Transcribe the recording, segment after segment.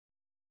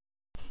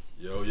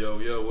Yo,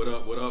 what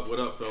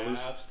up,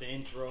 fellas? It's the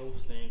intro.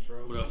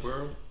 What up,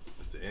 bro?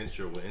 It's the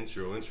intro,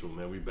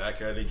 man. We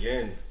back at it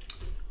again.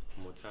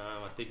 One more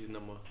time. I think it's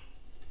number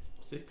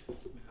 6. I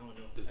don't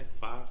know. This is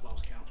 5.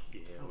 Lost count. Yeah.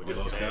 You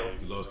lost count?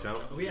 You lost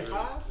count? Are we at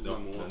 5? No,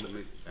 Number one for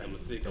me. Number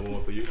 6. Number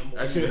one for you?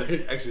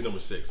 Actually, number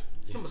 6.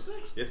 It's number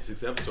 6. Yeah,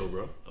 6th episode,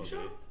 bro. Okay. Sure.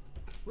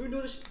 We been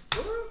doing this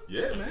for real?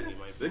 Yeah, man.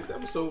 6th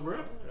episode, bro.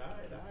 Alright.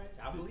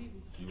 I believe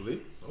you. You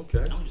believe?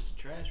 Okay. I'm just a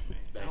trash man.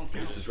 I don't It's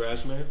count. the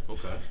trash man?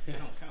 Okay. I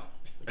don't count.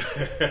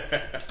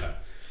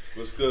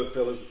 What's good,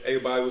 fellas?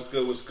 Everybody, what's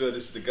good?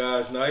 This is the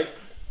guys' night.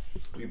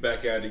 We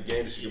back at it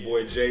again. This is your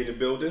boy Jay in the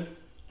building.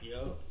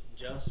 Yo,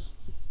 Just.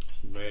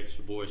 It's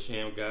your boy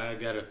Sham Guy.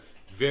 Got a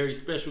very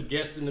special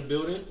guest in the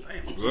building.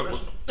 Damn, I'm Yep.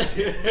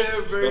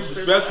 special. Very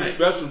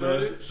Special,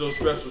 man. So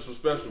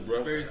special,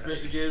 bro. Very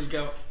special guest.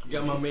 We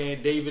got my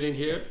man David in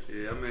here.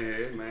 Yeah, I'm in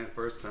here, man.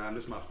 First time.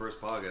 This is my first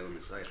podcast. I'm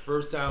excited.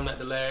 First time, not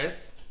the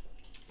last.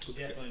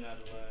 Definitely not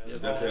the last. Yeah,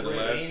 definitely the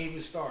last. Ain't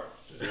even start.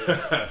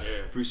 Yeah.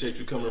 Appreciate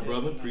you coming,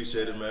 brother.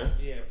 Appreciate it, man.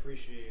 Yeah,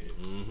 appreciate it.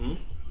 Mm-hmm.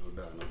 No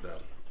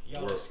doubt.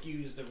 Y'all Work.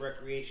 excuse the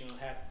recreational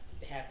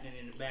happening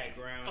in the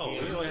background. Oh,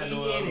 here. we don't have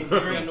no, Eating and we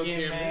don't have no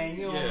drinking, camera. man.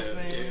 You know what I'm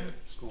saying?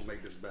 It's gonna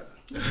make this better.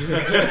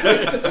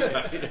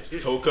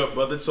 Toke up,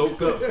 brother.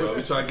 Toke up, bro.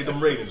 We trying to get them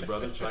ratings,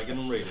 brother. Trying to get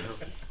them ratings.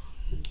 So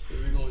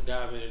we're gonna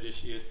dive into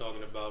this year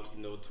talking about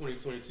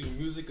 2022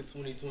 music of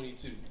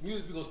 2022.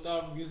 Music. We're gonna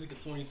start with music of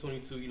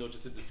 2022.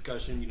 Just a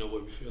discussion.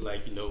 What we feel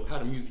like. How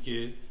the music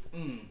is,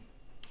 and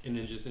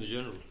then just in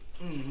general.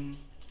 Mm-hmm.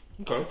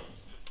 Okay.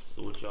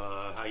 So what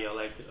y'all? How y'all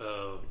like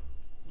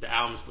the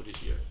albums for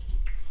this year?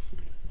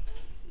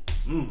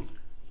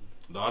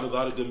 A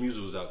lot of good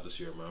music was out this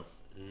year, man.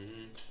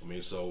 Mm-hmm. I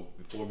mean, so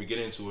before we get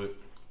into it,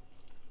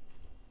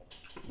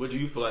 what do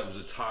you feel like was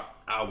the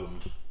top album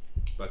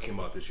that came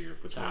out this year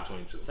for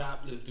 2022?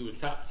 Let's do it.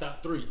 Top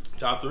 3.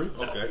 Top 3?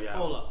 Top Okay. 3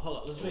 Hold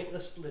albums. up.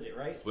 Let's split it,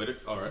 right? Split it?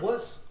 All right.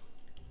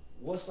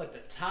 What's like the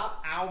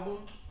top album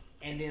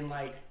and then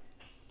like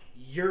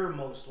your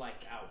most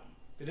liked album?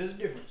 There's a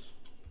difference.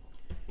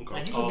 Okay.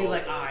 Like you could be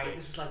like, okay, alright, okay.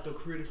 this is like the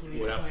critically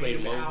What I play the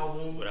acclaimed most,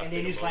 album, what I and play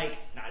then the it's most. like,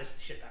 nah, this is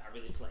the shit that I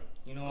really play.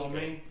 You know what I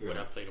mean? What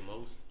I play the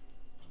most?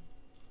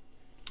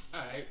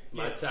 Alright.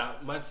 My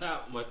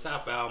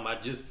top album, I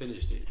just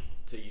finished it.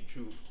 Tell you the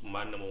truth,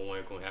 my number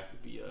one gonna have to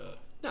be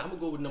I'm gonna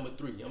go with number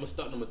 3. I'm gonna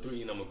start number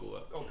 3 and I'm gonna go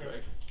up. Okay.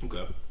 Right?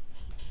 Okay.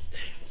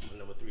 That's my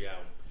number 3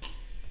 album.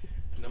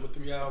 Number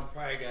 3 album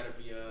probably gotta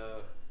be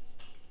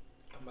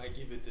I might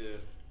give it the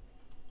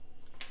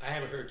I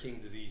haven't heard King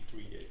Disease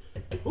 3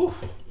 yet. Ooh,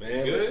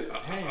 man. Good? Listen,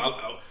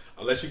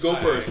 I'll let you go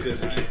first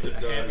because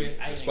the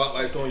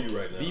spotlight's on you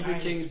right now. Leaving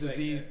ain't King's expect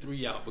Disease that.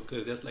 3 out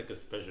because that's like a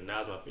special.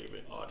 Nas my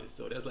favorite artist,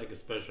 so that's like a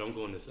special. I'm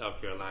going to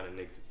South Carolina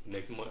next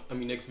month.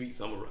 next week.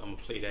 So I'm gonna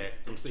play that.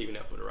 I'm saving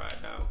that for the ride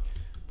now.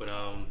 But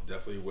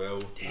Definitely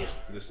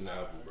listen to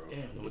album, bro.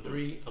 number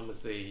 3, I'm gonna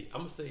say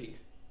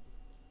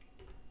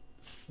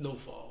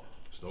Snowfall.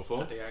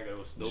 Snowfall? I think I gotta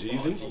go Snowfall.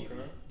 Jeezy? Jeezy.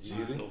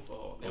 Jeezy?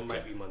 Snowfall. That Okay.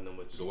 might be my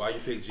number 2. So why you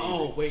pick Jeezy?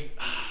 Oh wait,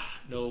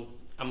 no.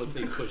 I'm gonna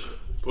say Pusha.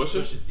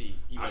 Pusha? Pusha T.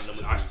 He my number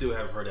 3. I still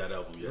haven't heard that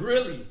album yet.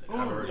 Really? I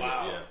haven't heard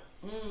wow. it yet.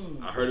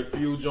 I heard a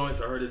few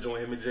joints. I heard it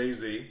joint him and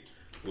Jay-Z.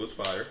 It was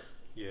fire.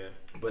 Yeah.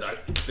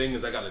 But the thing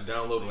is, I got to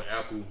download on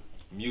Apple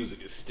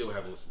Music and still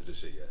haven't listened to this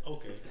shit yet.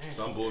 Okay.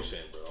 So I'm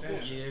bullshitting, bro. I'm Damn.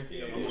 bullshitting.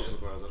 Yeah. I'm also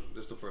surprised.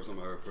 This is the first time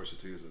I heard Pusha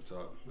T as the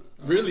top.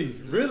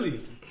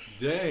 Really?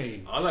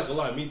 Dang. I'm not gonna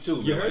lie, me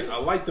too. You Man. heard it? I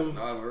like them.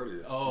 No, I haven't heard it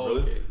yet. Oh,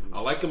 Really? okay.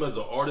 I like him as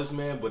an artist,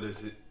 man. But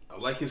I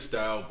like his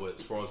style. But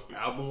as far as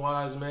album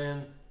wise,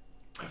 man,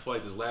 I feel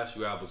like this last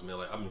few albums, man,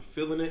 like I've been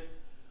feeling it,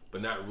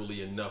 but not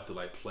really enough to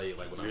like play it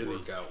like when I Really?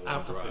 work out or I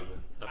I'm feel driving.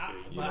 you. I feel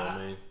you. You know what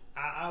I mean?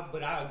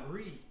 But I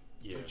agree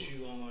Yeah. with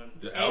you on,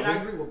 The and I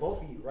album? agree with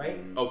both of you, right?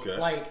 Okay.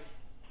 Like,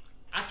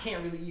 I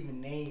can't really even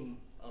name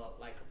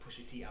like a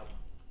Pusha T album,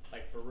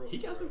 like for real. He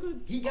for got real. some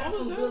good. He got all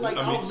some those good. Like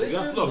I mean, I'll he got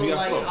listen, flow, he but got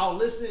like flow. I'll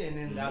listen, and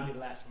then that'll be the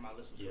last time I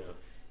listen to Yeah. it.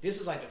 This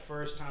is like the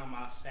first time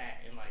I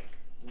sat and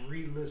like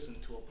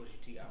re-listened to a Pusha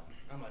T album.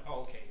 I'm like,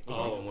 oh, okay.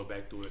 Oh, I went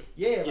back to it.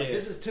 Yeah, like Yeah.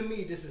 this is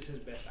this is his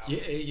best album.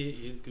 Yeah,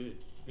 it's good.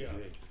 It's Yeah.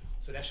 good.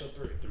 So that's your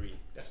 3. 3.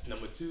 That's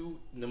Number two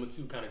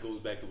kind of goes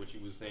back to what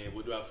you were saying.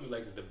 What do I feel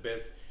like is the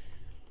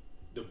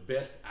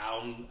best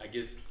album, I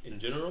guess, in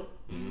general,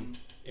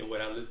 and what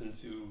I listen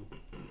to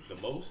the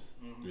most.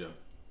 Yeah.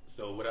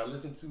 So what I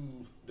listen to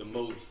the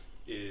most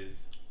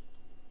is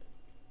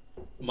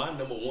my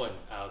number 1.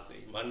 I'll say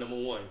my number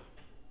 1,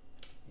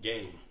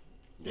 Game.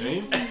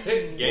 Game?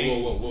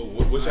 Game. Whoa.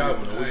 Which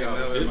album? Though? Which I ain't album?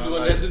 never- This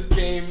one that just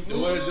came. The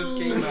one that just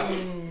came out.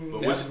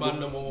 But That's which, my but,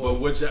 number 1. But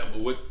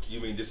what you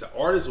mean? This an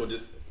artist or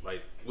this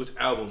like which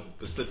album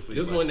specifically?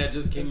 This like, one that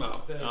just came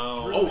out. The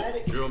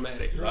Drillmatic.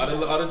 Drillmatic? a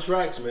lot of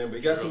tracks, man. But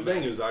you got some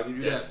bangers. I'll give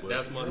you That's, that. But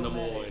that's my number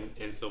Drillmatic. 1,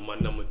 and so my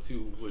number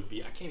 2 would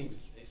be I can't even.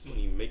 This won't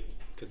even make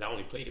because I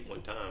only played it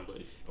one time.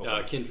 But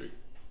Okay. Kendrick.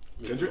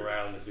 Kendrick? Mr.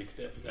 Morale and the Big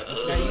Steppers. I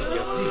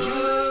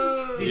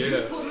just Did you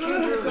Yeah. put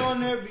Kendrick on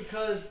there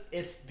because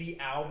it's the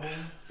album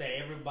that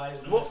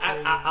everybody's gonna Well, say?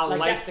 I like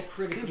that's the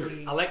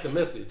critically. I like the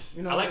message.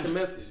 You know I like what I the mean?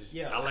 message.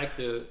 Yeah. I like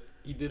the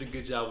He did a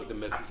good job with the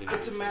messaging.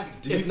 It's a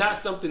masterpiece. It's not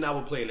something I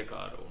would play in the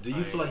car though. Do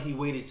you feel like he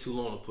waited too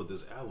long to put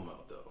this album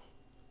out though?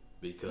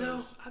 Because No,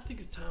 I think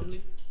it's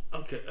timely.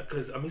 okay,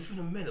 because I mean it's been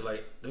a minute.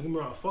 Like don't get me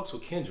wrong, I fucks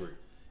with Kendrick,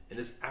 and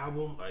this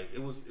album like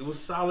it was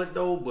solid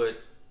though, but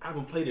I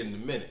haven't played it in a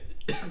minute.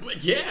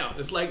 But yeah,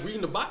 it's like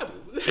reading the Bible.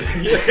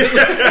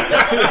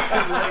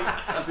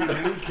 See, to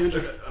me,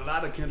 Kendrick, a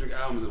lot of Kendrick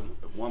albums are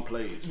one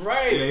plays.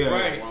 Right.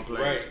 right. One plays.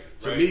 right,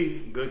 To right.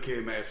 me, Good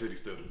Kid, Mad City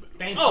still the best.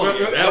 Thank Oh, you.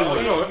 yeah. That one,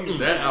 Thank you.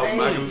 that album,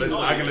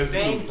 I can listen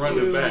to Thank front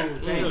you. to back,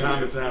 Thank time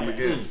you. and time Yeah.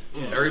 again.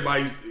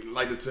 Everybody used to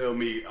like to tell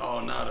me,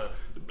 "Oh, nah,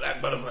 the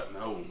Black Butterfly."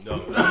 No, No,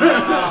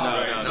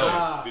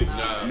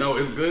 no,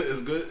 it's good.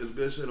 It's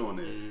good shit on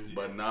there.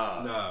 But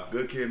nah, Nah.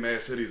 Good Kid,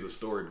 Mad City is a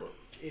storybook.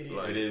 It is.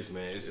 Like, It is,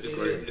 man. It's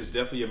is.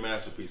 definitely a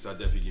masterpiece. I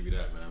definitely give you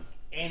that, man.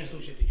 And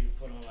some shit that you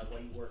put on like while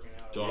you working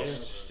out. Dog,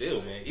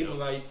 still, man. Even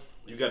like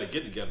you got to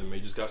get together, man. You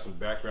just got some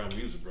background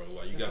music, bro.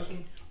 Like you got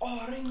some.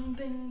 Oh, ring,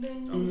 ding,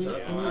 ding. I'm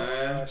telling you,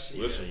 man.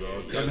 Listen,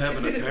 bro. Them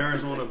having the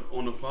parents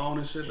on the phone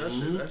and shit. That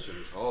shit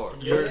is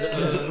hard. You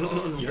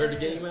heard the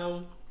Game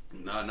album?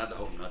 Nah, not the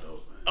whole thing.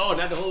 Oh,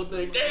 not the whole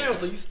thing. Damn,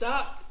 so you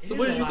stopped. So It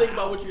what is did you a think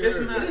lot. about what you It's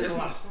heard? not- There's a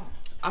lot of songs.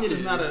 I'm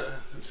just It not is.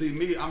 see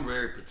me. I'm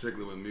very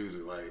particular with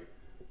music. Like,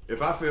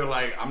 if I feel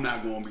like I'm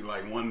not going to be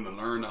like wanting to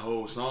learn the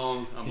whole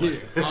song, I'm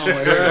like, I don't want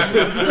to hear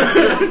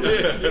that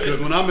shit. Because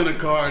when I'm in a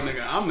car,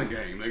 nigga, I'm the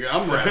game, nigga.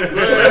 I'm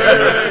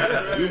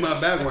rapping. You my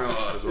background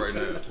artist right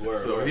now.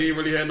 Word, So word. he ain't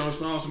really had no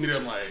songs for me. That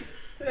I'm like,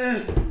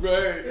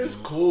 Right. it's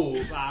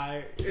cool.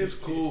 Fire. It's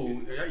cool.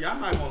 Y'all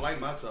not gonna like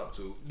my top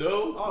two.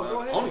 No. Oh, go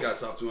I ahead. only got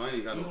top two. I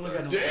ain't got You no only got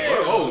third. no-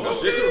 Damn. Oh,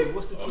 shit.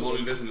 What's the I'm two?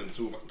 only listening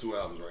to two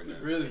albums right now.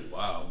 Really?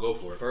 Wow, go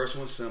for it. First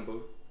one, Simba,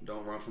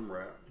 Don't Run From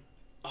Rap.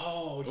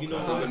 Oh, you know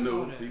I Simba saw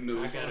knew. that. He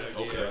knew. I gotta-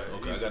 Okay, Yeah.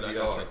 okay. I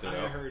gotta check that I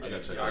out. heard I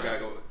gotta that. check Y'all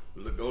that out.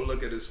 gotta go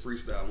look at his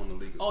freestyle on the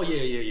league. Oh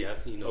yeah. I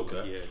seen those.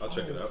 Okay, Yeah. I'll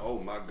check it out. Oh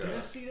my Did I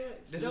god. see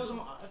that? That was on.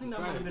 I think that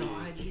might have been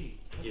on IG.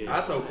 Yeah.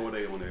 I throw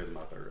Corday on there as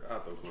my third. I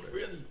throw Corday.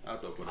 Really? I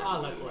throw Corday. I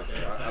on like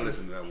there. Corday. I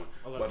listen to that one.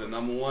 I like But the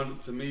number one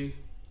to me,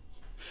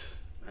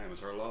 damn,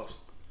 it's Her Loss.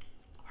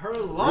 Her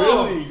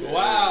loss. Really?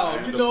 Wow.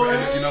 And You the know fir-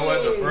 what? You know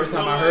what? The first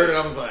time I heard it,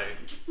 I was like,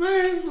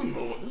 man, this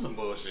is some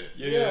bullshit.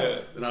 Yeah.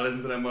 Then I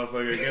listened to that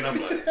motherfucker again. I'm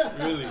like,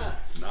 Really?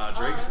 nah,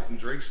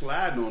 Drake's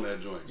sliding on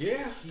that joint.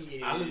 Yeah.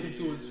 He I listened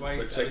to it twice.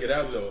 But check it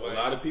out though. A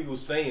lot of people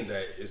saying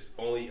that it's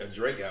only a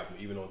Drake album,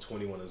 even though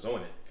 21 is on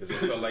it, because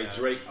it felt like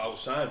Drake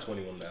outshined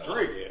 21 now.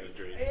 Drake. Yeah,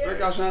 Drake. Drake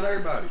outshined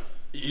everybody.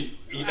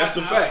 That's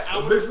a fact. I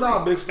A would big agree.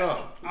 star, big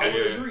star. I would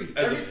Yeah. agree.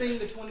 As a- Everything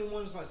the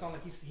 21's like sound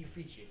like he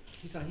featured.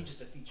 He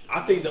just a feature.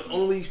 I think the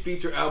only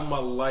feature album I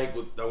liked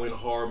that went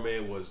hard,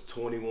 man, was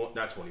 21.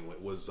 Not 21.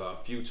 Was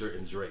Future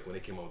and Drake when they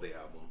came out with their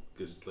album.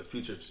 Because the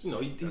Future, you know,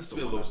 he That's spit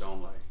a the one I little.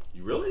 don't like.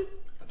 You really?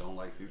 I don't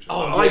like Future.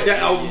 Oh, I like that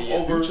yeah, album yeah.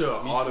 over. Future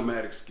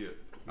automatic skip.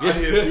 I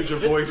hear Future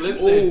voice.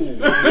 Listen.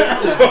 Ooh.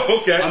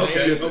 okay. I'm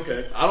skipping.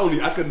 Okay.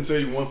 I couldn't tell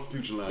you one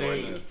Future line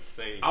right now.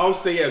 Same. I would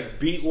say as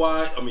beat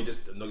wise, I mean,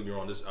 just don't get me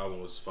wrong, this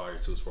album was fire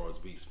too as far as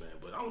beats, man.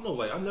 But I don't know,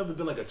 like I've never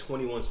been like a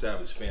 21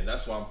 Savage fan.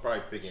 That's why I'm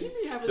probably picking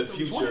He be having the some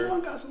Future.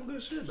 21 got some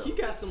good shit though. He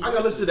got some. I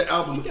gotta listen to the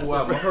album, He the got full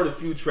some- album. I heard a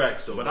few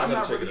tracks though, But I I'm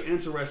gotta not check really it out.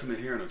 interested in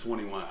hearing a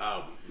 21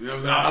 album. You know what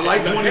I'm saying? Nah, I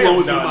like nah, 21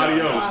 with nah, somebody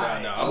nah,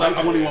 else. nah, I like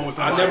 21 with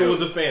somebody I never else.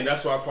 was a fan.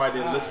 That's why I probably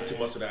didn't listen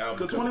too much of the album.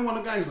 Cause 21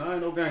 a gangster, I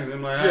ain't no gangster.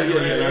 I'm like,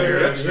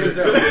 Yeah. Here's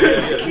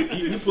that.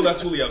 Yeah. He pulled that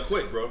Toolie out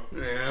quick, bro.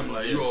 Yeah, I'm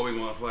like, you always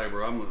want to fight,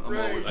 bro. I'm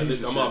always I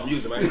just, I'm on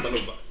music, man. I ain't got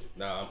no-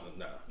 Nah.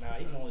 Nah,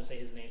 you can only say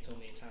his name too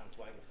many times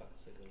before I get fucking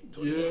sick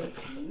of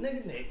it.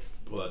 Nigga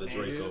next. Pull out the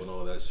Draco and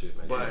all that shit,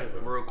 man. But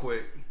real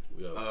quick,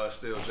 Yeah.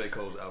 still J.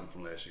 Cole's album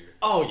from last year.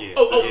 Oh yeah.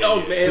 Oh,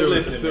 man, Still,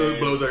 listen, still man.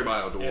 blows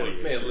everybody out the water.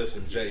 Yeah. Man,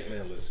 listen, Jay,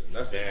 man, listen.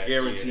 That's Yeah,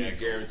 guaranteed, yeah,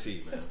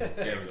 guaranteed, man.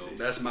 Guaranteed.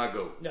 That's my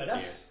goat. No,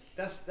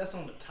 that's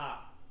on the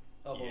top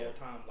of all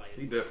time. Like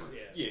He different.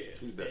 Yeah. Yeah.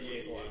 He's different.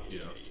 Yeah.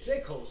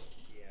 J. Cole's.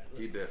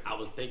 He different. I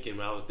was thinking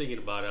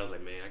about it. I was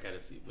like, man, I gotta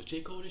see. Was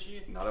J. Cole this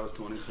year? No, that was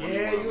 2021.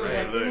 Yeah, you was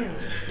man. like, Look,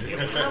 damn.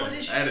 It was Tyler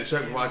this I had year. to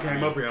check before I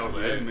came up here. I was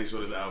like, I had to make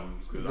sure this album,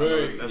 because I know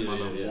Right. that's my Yeah,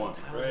 number yeah. one.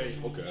 Right.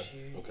 Okay.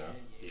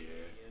 Yeah.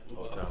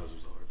 Oh, Tyler's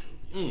was hard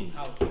too.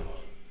 Tyler was hard.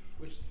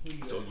 Who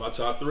you So got? my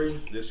top three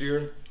this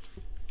year,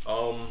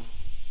 I'm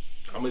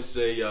gonna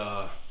say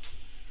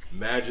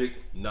Magic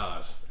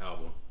Nas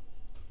album.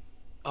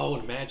 Oh,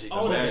 the Magic.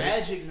 Oh, the Magic.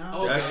 Magic. Nah.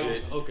 Okay. That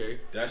shit. Okay.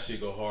 That shit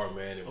go hard,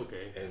 man. And,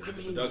 Okay. And the I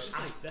mean, production.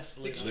 it's like That's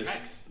 6 lit.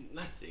 tracks,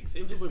 not 6.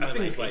 It was I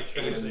think it's like 8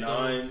 or tracks.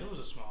 9. It was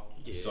a small one.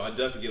 Yeah. So I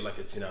definitely get like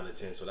a 10 out of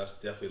 10. So that's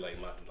definitely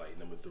like my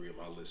number 3 on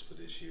my list for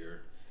this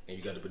year. And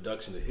you got the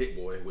production of Hit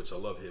Boy, which I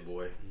love Hit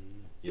Boy.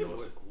 You know, Hit Boy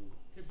it's- cool.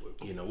 Hit Boy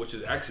cool. you know, which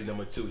is actually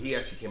number 2. He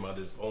actually came out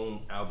with his own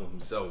album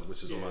himself,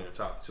 which is on my Yeah.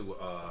 top 2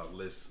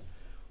 list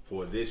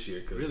for this year.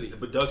 Because Really? the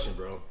production,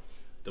 bro,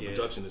 the Yeah.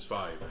 production is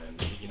fire, man.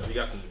 You know, he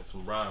got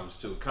some rhymes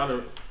too. Kind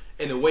of,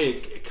 in a way,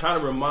 it kind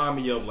of remind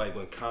me of like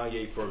when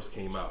Kanye first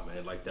came out,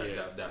 man. Like that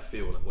Yeah. that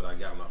feel what I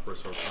got when I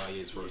first heard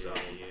Kanye's first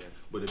album. Yeah.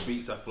 But the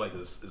beats, I feel like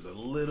is a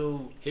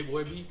little. Hit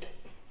Boy beat.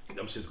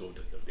 Them shits go.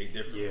 They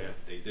different. Yeah. Man.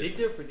 They They different.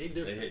 different. They They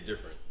different. hit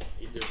different.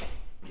 They different.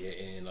 Yeah,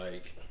 and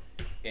like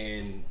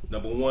And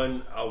number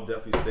one, I'll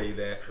definitely say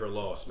that Her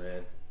Loss,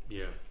 man.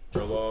 Yeah.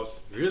 Her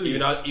Loss. Really?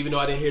 Even though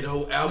I didn't hear the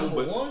whole album,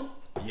 Number but one?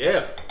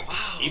 yeah.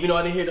 Wow. Even though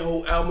I didn't hear the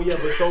whole album yet,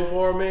 but so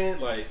far, man,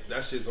 like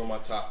that shit's on my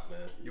top, man.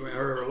 You ain't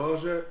heard Her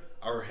Loss yet?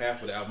 I heard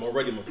half of the album.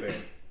 Already I'm a fan.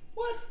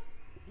 What?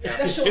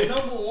 That's your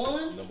number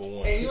one? Number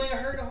one. And you ain't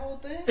heard the whole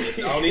thing?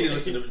 Listen, I don't need to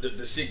listen to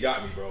the shit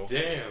got me, bro.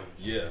 Damn.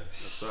 Yeah.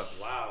 That's tough.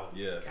 Wow.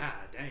 Yeah. God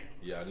damn.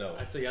 Yeah, I know.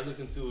 I tell you, I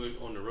listened to it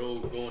on the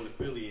road going to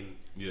Philly, and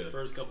Yeah. the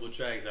first couple of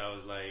tracks, I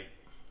was like,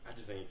 I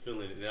just ain't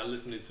feeling it. And I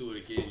listened to it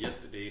again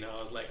yesterday, and I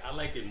was like, I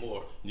liked it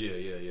more. Yeah.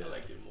 I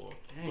liked it more.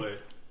 Dang.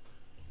 But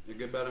It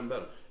get better and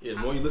better. Yeah, the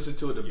more you listen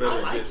to it, the better I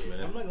it like gets, it.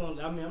 man. I'm not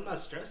gonna. I mean, I'm not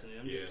stressing it.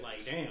 I'm just Yeah.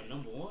 like, damn,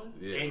 number one.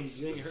 Yeah. And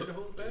you ain't heard the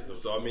whole thing.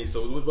 So I mean,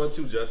 so what about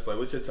you, Just? Like,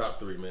 what's your top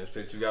three, man?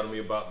 Since you got on me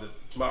about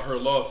Her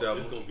Loss album.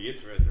 it's going to be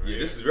interesting, right? Yeah,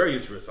 this is very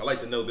interesting. I like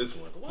to know this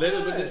one. Let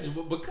Why?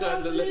 them,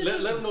 because let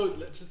them know.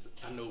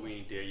 I know we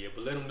ain't there yet,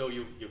 but let them know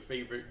your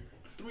favorite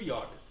three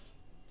artists.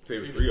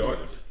 Favorite three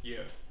artists. Yeah.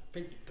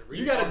 Favorite three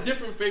You got artists. a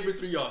different favorite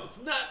three artists.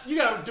 You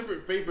got a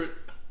different favorite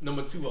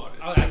number two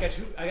artist. I got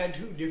two. I got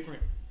two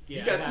different. Yeah,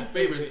 you got I two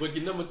favorites, but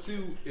your number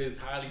two is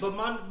highly. But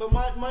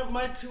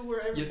my two were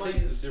your everybody's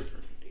taste is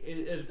different.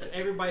 Is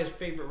everybody's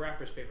favorite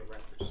rappers.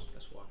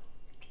 That's why.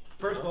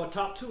 First of all,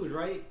 top two is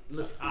right.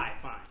 Listen, alright,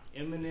 fine.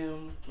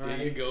 Eminem, right?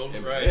 There you go.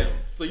 Eminem. Right.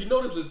 So you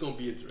know this list gonna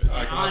be interesting. All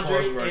right, can I Andre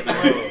pause you right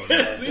and-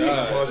 now? See? Can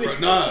I pause right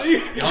now? See?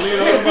 I don't even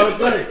know what I'm about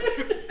to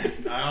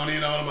say. I don't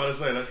even know what I'm about to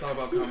say. Let's talk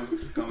about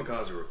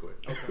Kamikaze real quick.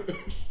 Okay.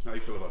 How you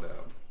feel about that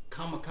album?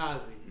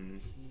 Kamikaze.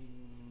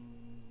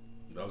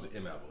 That was an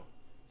M album.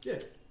 Yeah.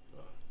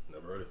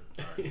 Never heard of it.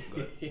 All right,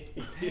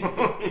 go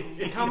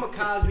ahead.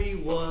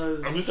 Kamikaze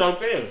was. I'm just trying to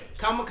fan.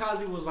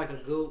 Kamikaze was like a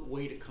good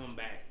way to come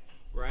back,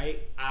 right?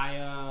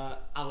 I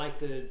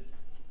like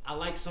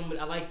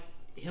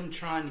him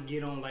trying to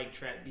get on like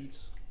trap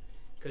beats,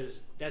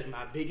 because that's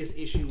my biggest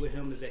issue with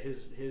him, is that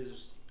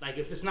his like,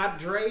 if it's not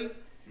Dre,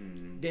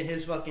 then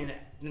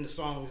then the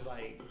song is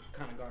like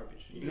kind of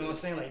garbage. You know what I'm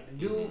saying? Like the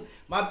dude,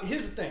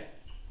 here's the thing,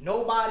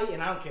 nobody,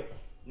 and I don't care,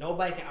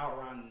 nobody can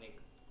outrhyme the nigga.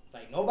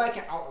 Like, nobody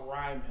can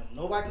outrhyme him.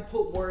 Nobody can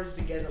put words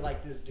together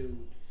like this dude.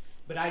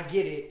 But I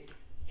get it.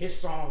 His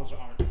songs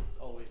aren't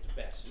always the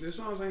best. His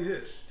songs ain't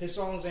hits. His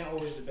songs ain't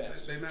always the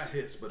best. They not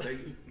hits, but he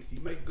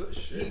make good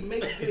shit. He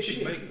makes good shit.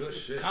 He make good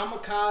shit.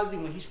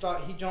 Kamikaze, when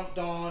he jumped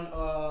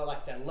on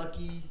like that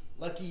Lucky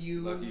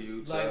You. Lucky You,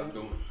 like, tough,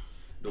 doing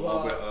the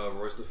one with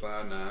Royce the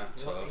 5'9",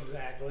 tough.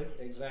 Exactly.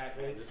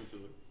 Listen to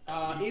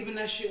it. Even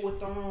that shit with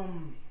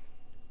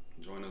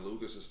Joyner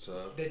Lucas is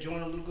tough. the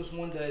Joyner Lucas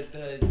one, the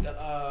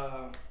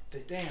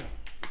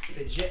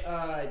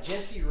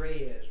Jesse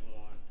Reyes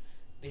one,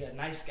 the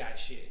Nice Guy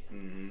shit.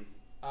 Mm-hmm.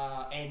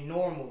 And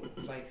Normal,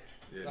 like,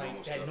 Yeah, like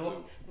Normal that. stuff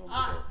too. Normal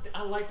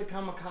I like the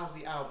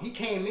Kamikaze album. He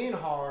came in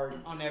hard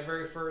on that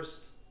very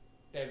first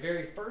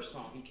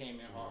song. He came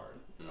in hard.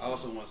 I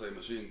also want to say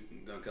Machine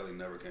Gun Kelly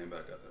never came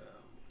back after that album.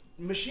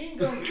 Machine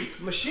Gun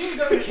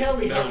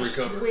Kelly had Never to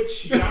recovered.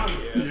 switch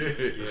genres.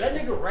 Yeah. That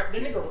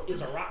nigga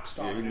is a rock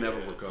star. Yeah, he man. never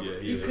recovered. Yeah,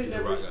 He could he's a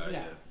never. rock guy,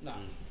 yeah. Nah.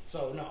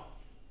 So no.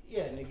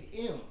 Yeah,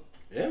 nigga. M.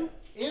 Yeah?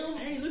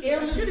 Hey, listen, M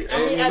I is, get it. I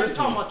mean, Hey, as listen,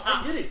 talking about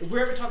top, I get it. if we're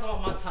ever talking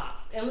about my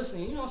top, and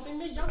listen, you know what I'm saying,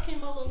 man, y'all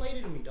came out a little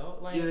later than me,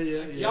 dog. Like, Yeah.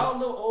 y'all a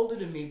little older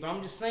than me, but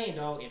I'm just saying,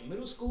 dog. In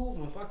middle school,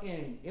 when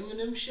fucking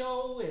Eminem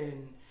show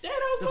and Yeah,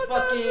 that the was my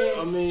time fucking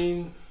I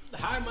mean,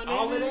 Hi, my name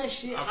all is. of that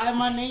shit. Hi,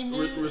 my name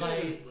is. Res-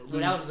 Like,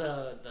 when that was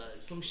the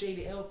some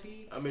shady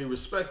LP. I mean,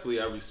 respectfully,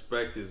 I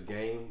respect his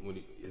game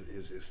when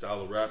his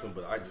style of rapping,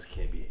 but I just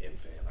can't be an M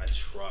fan.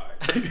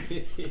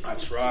 I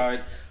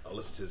tried. I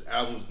listened to his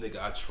albums,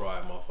 nigga. I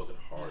tried motherfucking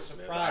hard, That's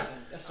man. surprising.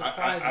 That's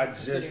surprising, I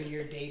considering just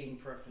your dating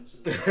preferences.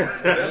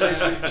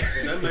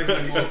 That makes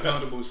me more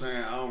comfortable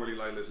saying I don't really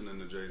like listening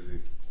to Jay-Z.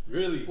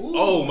 really. Ooh,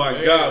 Oh my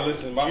man. God!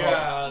 Listen, my heart.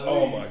 Yeah,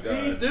 Oh my see,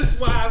 God! this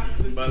why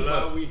But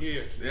look, we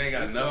here. It ain't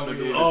got That's nothing why to we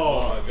do with here. his Oh,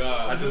 bars. my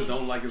God. I just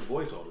don't like his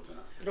voice all the time.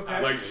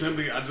 Okay. Like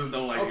simply, I just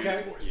don't like Okay.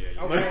 his voice.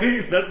 Yeah, Okay.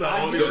 That's the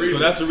only So reason.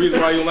 that's the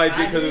reason why you don't like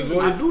Jay, because his I I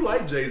voice. do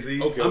like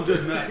Jay-Z. Okay, I'm okay.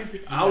 just not.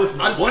 I listen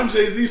to one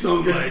Jay-Z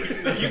song. Like,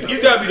 that's You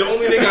gotta be the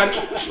only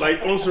nigga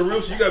like on some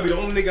real shit. You gotta be the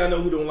only nigga I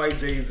know who don't like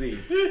Jay-Z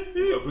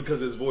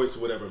because of his voice or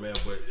whatever, man.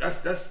 But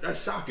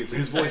that's shocking.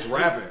 his voice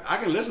rapping. I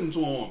can listen to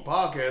him on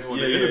podcasts or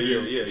Yeah, the interview.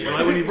 yeah. But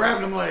like when he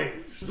rapping, I'm like,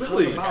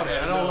 Really? something about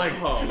it. I don't like it.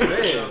 Oh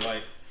man,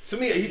 like to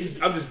me,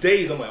 I'm just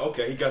dazed. I'm like,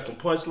 okay, he got some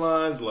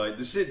punchlines. Like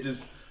the shit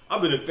just.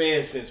 I've been a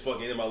fan since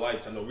fucking in my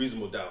lifetime. No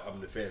Reasonable Doubt. I've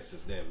been a fan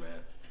since then, man.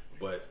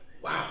 But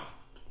wow.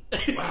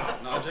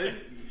 No, Jay,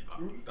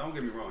 don't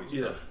get me wrong. He's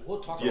Yeah. tough.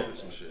 We'll talk Yeah. about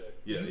Some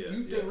shit. Yeah.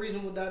 You think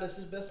Reasonable Doubt is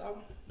his best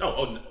album? No,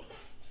 oh no.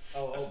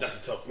 Oh, That's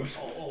a tough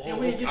one. Yeah,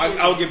 we ain't get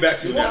I'll get back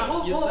to you.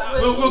 Well,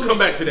 We'll come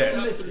back to that.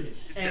 Listen,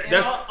 and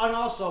That's-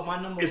 also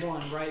my number it's-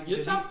 one, right?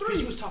 Your top three.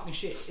 Because you was talking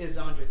shit is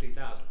Andre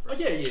 3000. Oh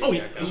yeah. Oh,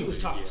 yeah. Because you was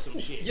talking some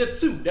shit. Yeah,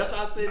 two. That's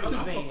what I said I'm two.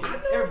 saying, I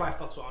know. everybody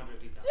fucks with Andre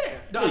 3000. Yeah.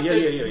 No, I Yeah,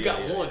 said yeah, you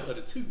got yeah. one of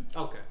the two.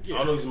 Okay. I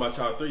don't know if he's my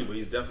top 3, but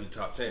he's definitely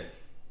top 10.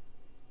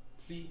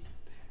 See.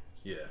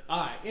 Yeah. All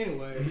right.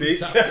 Anyway. See?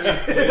 Top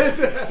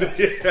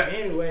three.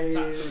 Anyway.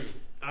 Top three.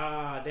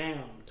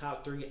 Damn.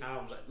 Top 3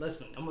 albums. Like,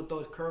 listen, I'm gonna throw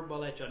a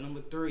curveball at y'all.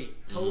 Number 3,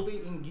 Toby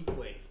and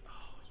Geekway.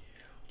 Oh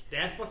yeah.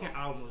 That fucking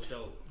album was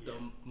dope. The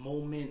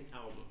Moment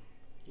album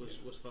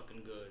was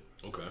fucking good.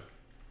 Okay.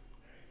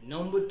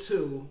 Number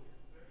 2,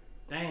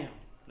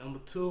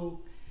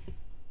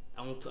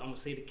 I'm gonna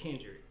say the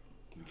Kendrick.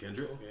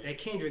 Kendrick. Okay. That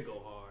Kendrick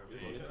go hard.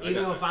 Okay.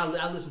 Even though if I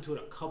listened to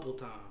it a couple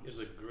times. It's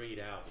a great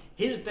album.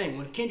 Here's the thing: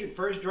 when Kendrick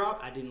first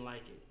dropped, I didn't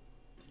like it.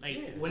 Like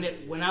Yeah.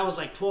 when I was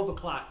like 12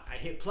 o'clock, I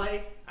hit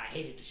play. I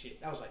hated the shit.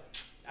 I was like,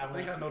 I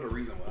think I know the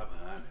reason why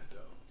behind that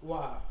though.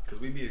 why? Because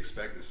we be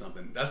expecting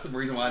something. That's the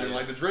reason why I didn't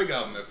like the Drake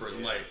album at first.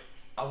 I'm like,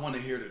 I want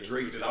to hear the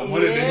Drake that I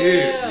wanted to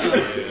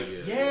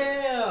hear.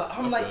 Yeah.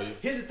 I'm I like, feel you.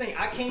 here's the thing: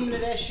 I came into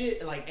that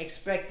shit like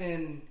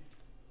expecting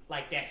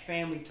like that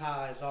Family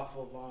Ties off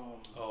of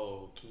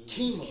Oh,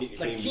 Keem,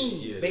 like Keem,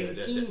 yeah, baby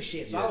that- Keem that-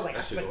 shit. So yeah, I was like, I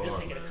that shit expect go this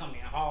hard, nigga to man. come in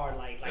hard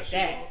like shit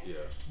that. go- yeah.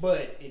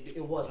 But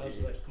it wasn't. I was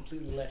like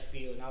completely left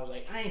field, and I was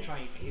like, I ain't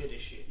trying to even hear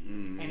this shit.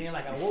 And then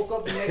like I woke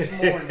up the next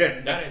morning.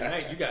 Not at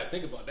night. You gotta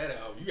think about that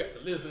album. You got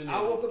to listen.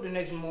 I woke up the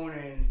next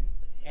morning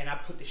and I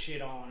put the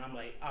shit on. I'm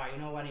like, all right, you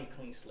know what? I need a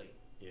clean slate.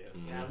 Yeah.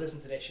 And I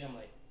listened to that shit. I'm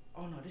like,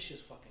 oh no, this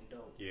shit's fucking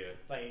dope. Yeah.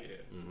 Like,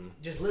 Yeah.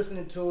 just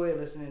listening to it,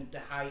 listening to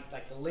how,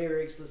 like the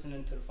lyrics,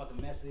 listening to the fucking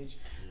message,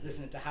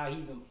 listening to how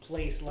he even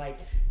placed, like,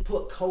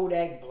 put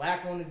Kodak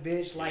Black on the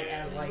bitch, like,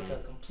 as like a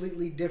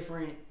completely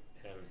different,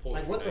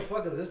 like, what the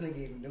fuck is this nigga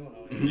even doing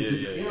on here?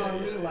 Yeah. You know what I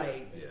mean?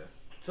 Like, Yeah.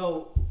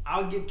 so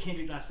I'll give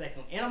Kendrick my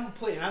second one. And I'm gonna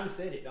put, and I haven't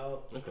said it,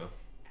 dog. Okay.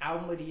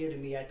 Album of the year to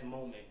me at the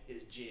moment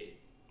is Jid.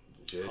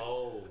 Jid.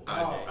 Oh.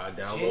 I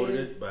downloaded Jid,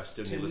 it, but I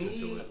still didn't listen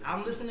to it.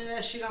 I'm listening to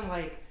that shit. I'm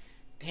like,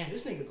 damn,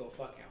 this nigga go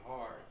fucking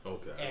hard.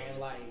 Okay. And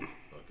like,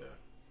 Okay.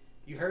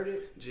 you heard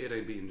it? Jid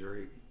ain't beating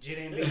Drake. Jid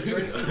ain't beating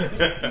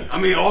Drake. I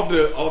mean, off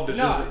the No,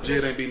 just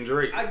Jid ain't beating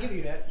Drake. I give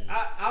you that.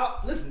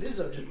 I listen. This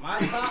is just my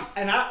top,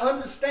 and I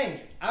understand.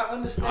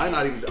 I'm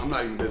not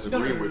even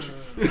disagreeing with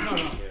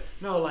you.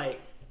 No, like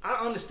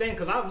I understand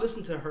because I've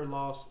listened to Her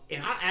Loss,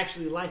 and I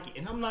actually like it,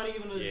 and I'm not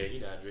even a. Yeah, he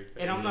not a Drake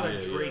fan. And I'm not a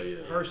Yeah, Drake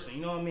yeah. person,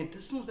 you know what I mean?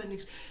 As soon as that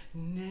nigga's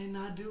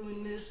not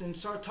doing this and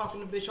start talking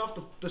the bitch off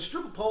the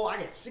stripper pole, I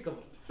get sick of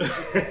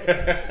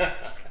him.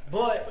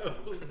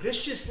 But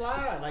this shit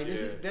slide. Like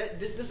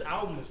this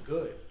album is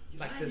good.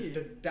 Like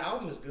the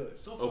album is good.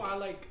 So far, I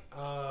like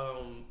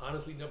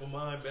Honestly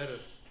Nevermind better.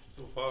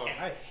 So far, And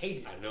I hate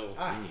it. I know.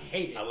 I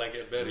hate it. I like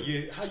it better.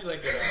 How you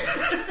like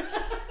that album?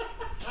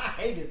 I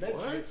hated that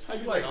shit.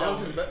 How you like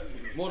Honestly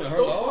more than Her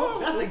So Loss?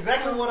 That's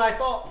exactly what I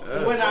thought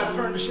when I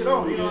turned the shit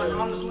on. You know,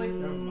 honestly,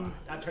 never mind.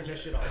 I turned that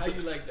shit off. How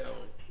you like that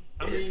one?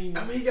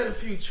 I mean, he got a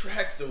few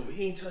tracks though, but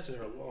he ain't touching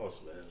Her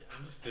Loss, man.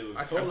 I'm still.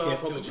 I So can't Long fuck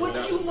still with What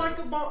that do you one. like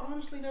about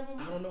Honestly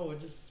Nevermind? I don't know.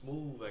 It's just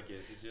smooth. I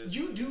guess it just.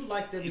 You do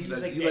like the You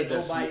music like- you that like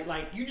that nobody smooth-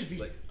 like. You just be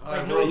like-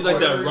 like real You like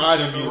that words.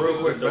 riding music? Real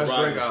quick, What's the best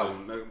riding Drake shit?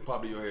 album. That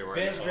pop in your head right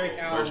Best now. Drake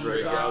album. Best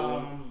Drake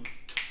album.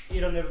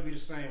 It'll Never Be the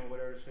Same, or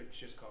whatever the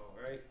shit's called,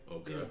 right?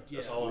 Okay.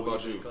 Yeah. What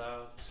about you?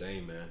 Clouds.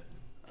 Same, man.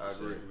 I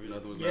agree.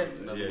 Nothing was Yeah.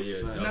 nothing was the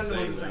same. Nothing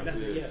was the same. That's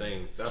it, yeah.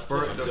 Same. That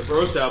first, The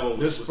first album.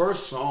 this was,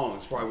 first song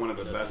is probably one of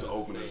the best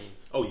openers.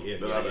 Oh yeah.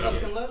 that I've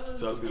Tuscan ever. Leather?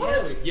 Tuscan What?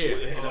 Leather.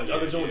 Yeah. And the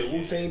other joint, the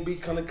Wu Tang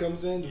beat kind of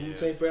comes in. The Wu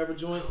Tang Forever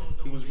joint.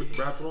 He was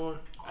rapping on.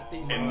 I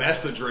think. And that's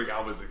the Drake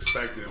I was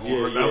expecting. Yeah,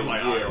 Or I'm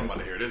like, yeah. all right, I'm about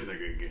to hear this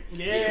nigga again.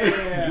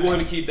 Yeah. You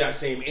want to keep that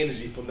same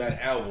energy from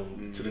that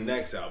album to the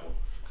next album.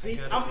 See,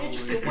 gotta I'm go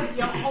interested. Wait,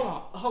 y'all,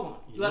 hold on.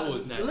 You know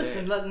it's not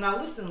listen, that. now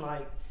listen.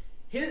 Like,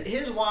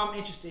 here's why I'm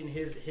interested in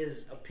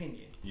his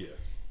opinion, Yeah.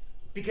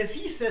 because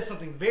he said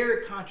something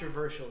very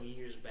controversial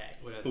years back.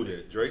 What I Who say?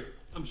 did? Drake?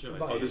 I'm sure.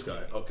 About- I Oh, did. this guy.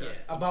 Okay.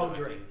 Yeah, about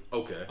sure I Drake. did.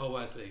 Okay. Oh,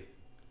 I say.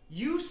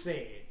 You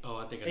said, Oh,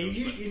 I think I know. and what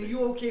you you're about to say. and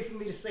you okay for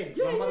me to say it?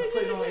 'Cause I'm about to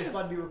put it on. It's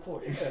about to be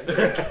recorded. I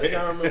think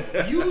I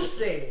remember. You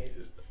said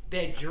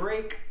that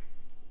Drake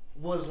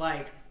was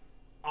like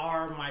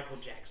our Michael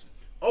Jackson.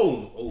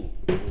 Oh.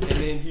 And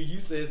then you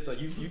said so.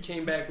 You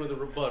came back with a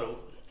rebuttal.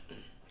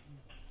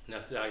 And I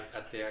said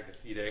I think I can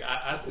see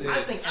that. I said.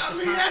 I think at I the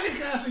mean, time, I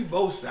can kind of see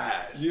both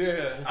sides.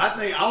 Yeah.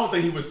 I don't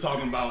think he was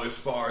talking about as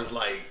far as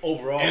like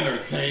Overall.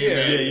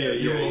 entertainment. Yeah,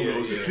 You gonna yeah.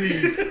 go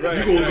see. Right,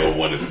 you gonna go right.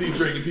 want to see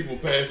Drake and people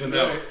passing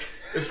out. Right.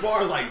 As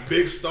far as like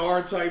big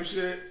star type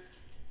shit,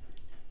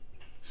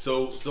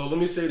 So let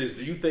me say this.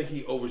 Do you think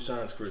he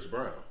overshines Chris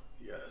Brown?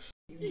 yes.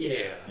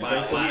 Yeah. You By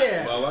think a so? lot.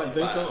 Yeah. By a lot? You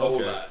think By so? a whole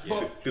Okay. lot.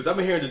 Yeah. Because I've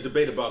been hearing the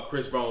debate about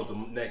Chris Brown was the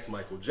next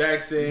Michael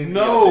Jackson.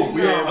 No,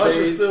 we Yeah, have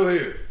Usher days. still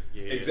here.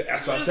 Yeah. Exactly.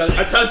 That's what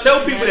I try to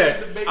tell people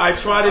that. I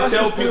try to Usher's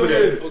tell still people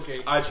that. here.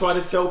 Okay. I try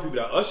to tell people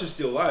that Usher's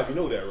still alive. You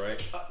know that,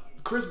 right?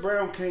 Chris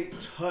Brown can't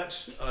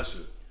touch Usher.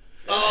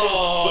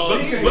 Oh.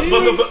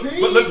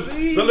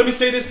 But let me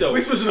say this though.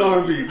 We switching to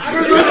R&B. No.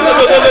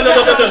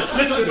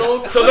 Listen.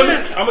 So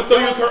I'm gonna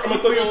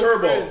throw you a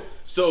curveball.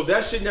 So if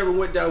that shit never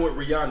went down with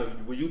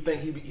Rihanna, would you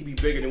think he'd be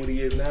bigger than what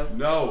he is now?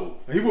 No,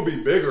 he would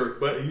be bigger,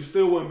 but he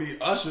still wouldn't be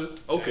Usher.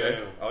 Okay,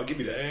 Damn. I'll give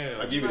you that.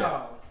 Damn. I'll give you that.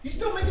 No, he's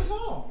still making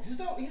songs.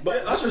 But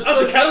Usher's Usher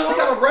still catalog? he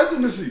got a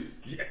residency.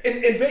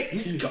 In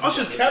Vegas,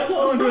 Usher's I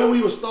catalog. don't know when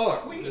you a star.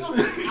 What are you talking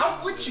about?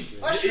 I'm with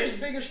you. Usher is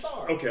bigger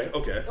star. Okay.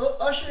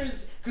 Usher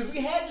is Because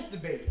we had this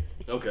debate.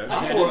 Okay.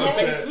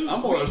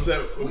 I'm more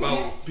upset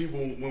about people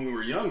when we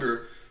were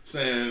younger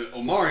saying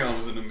Omarion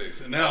was in the mix,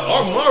 and now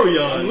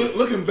Omarion.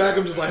 Looking back,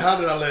 I'm just like, how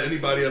did I let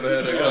anybody ever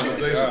have that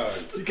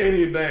conversation? He can't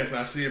even dance. And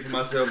I see it for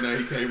myself now.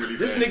 He can't really.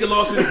 This dance. nigga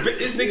lost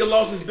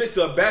his bitch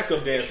to a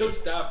backup dancer. So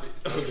stop it.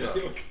 Stop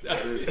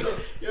it.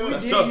 Yo,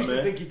 That's We tough, used to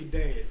man. think he could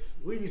dance.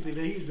 We used to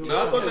think he was doing So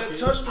I thought that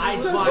touch.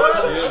 Ice that box touch.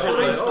 touch. I thought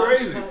Ice that's box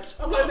crazy. touch.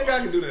 I'm like, nigga,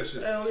 I can do that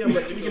shit. Hell yeah,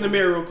 let me get in the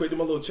mirror real quick. Do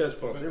my little chest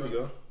pump. There we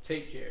go.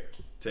 Take care.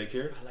 Take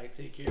care. I like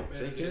Take Care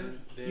better. Take Care?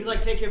 than You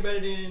like Take Care better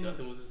than...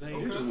 Nothing was the same.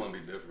 You just want to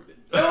be different.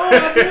 Oh,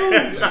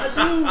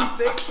 I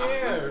do. Take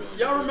Care.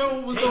 Y'all remember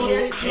what was on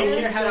Take Care? Take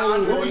Care had an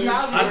Andre What was you,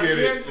 3000. I get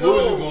it. What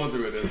was you going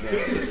through at that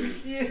time?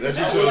 That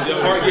you chose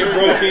Your heart get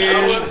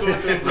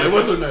broken. Like,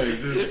 what's her name?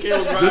 Take Care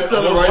was Just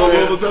tell her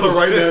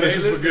right now that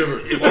you forgive her.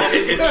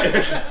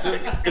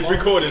 It's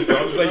recorded, so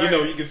I'm just like,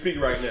 you can speak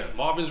right now.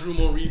 Marvin's Room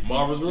on repeat.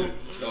 Marvin's Room?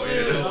 Oh yeah,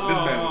 this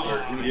man was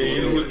hurt.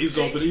 Yeah, he's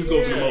going through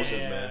the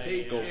motions, man. Take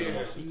He's going through the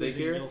Care. motions. He Take was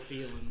in care. no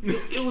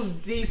feelings. It was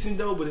decent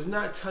though, but it's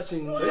not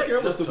touching. Take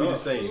Care was still be the tough.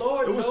 same.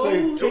 Lord It was knows.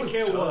 saying Take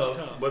Care was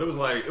tough. but it was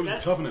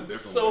tough in a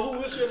different So way.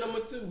 who was your number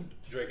 2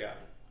 Drake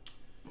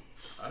album?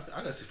 I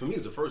gotta say, for me,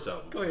 it's the first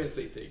album. Go ahead and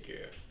say Take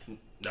Care.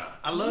 Nah,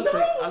 I love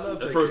The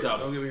Take first Care.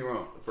 album. Don't get me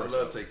wrong. I first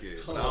love album. Take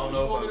Care. Hold But I don't on,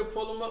 know you want if me to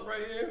pull them up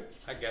right here?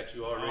 I got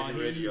you already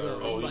here ready you go.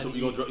 already. oh,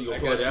 you gonna I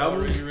pull got out the you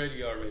albums?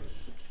 ready already.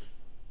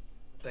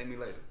 Thank me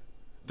later.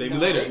 Thank me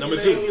later. Thank Number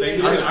Me 2. Later.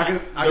 Thank me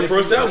later. The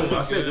first album.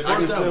 I said the I can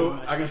first still,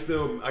 album. I can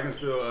still,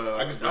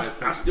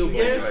 I still bump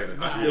Yeah.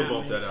 that. I still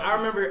bump that I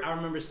out.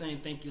 remember saying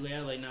thank you later. I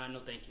was like, nah, no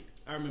thank you.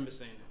 I remember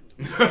saying that.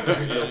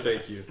 No,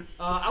 thank you.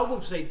 I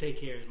would say Take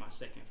Care is my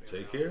second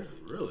favorite. Take care.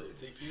 Really?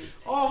 Take Care.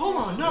 Oh, hold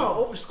on. No,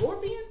 over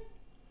Scorpion?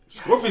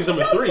 Scorpion's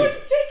number 3.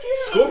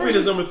 Scorpion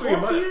is number 3 in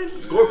mine.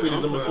 Scorpion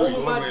is number 3.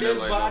 Over my dead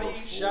like body, number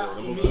 4. shot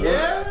for Number me. 4.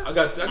 Yeah. I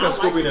got like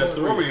Scorpion as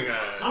 3. Scorpion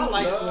I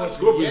like Scorpion.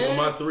 Scorpion's Yeah. on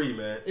my 3,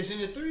 man. It's in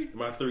your 3?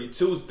 My 3.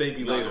 2 is Thank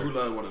Me Like, Later. Who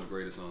Loved one of the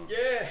greatest songs.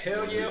 Yeah,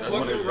 hell yeah. That's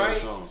one of his Fucking better right.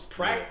 songs.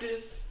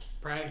 Practice.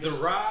 Practice. The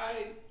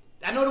Ride.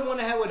 I know the one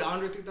that had with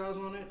Andre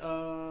 3000 on it.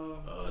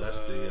 That's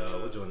the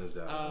what joint is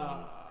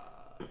that?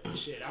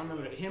 Shit, I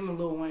remember that. Him and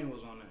Lil Wayne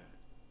was on that.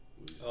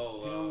 Him and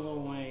Oh,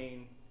 Lil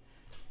Wayne.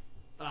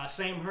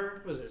 Same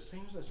Her. Was it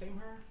Same? Was that Same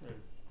Her? Or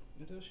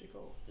is that what she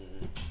called?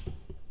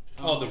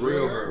 the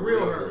Real Her. Real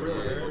Real Her. Her, Real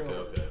yeah. Her.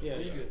 Okay. Yeah.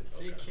 you good.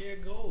 Take Care,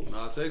 go.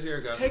 Nah, Take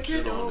Care got Take some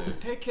Care, shit on though. there.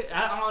 Take Care.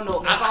 I don't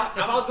know. If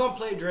I was gonna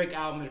play Drake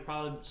album, it'd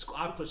probably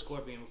I'd put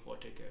Scorpion before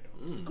Take Care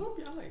though.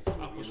 Scorpion, I like I'll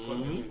Scorpion. put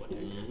Scorpion before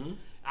Take Care.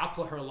 I'll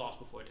put Her Loss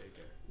before Take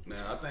Care.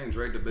 Now, I think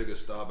Drake the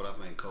biggest star, but I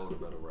think Cole the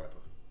better rapper.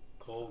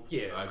 Cole,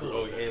 yeah. I agree. Cole.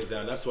 Oh, hands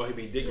down. That's why he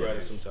be dick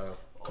riding sometimes.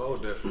 Cole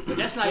definitely. But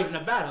that's not even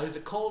a battle. Is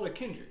it Cole or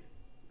Kendrick?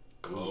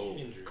 Cole.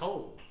 Kendrick.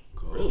 Cole.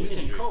 Cole. You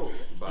think Cole?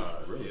 Bye.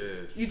 Really? Yeah.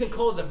 You think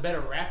Cole's a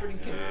better rapper than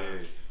Kendrick?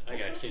 Yeah. I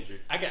got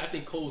Kendrick. I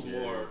think Cole's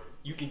more.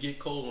 You can get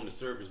Cole on the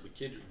surface, but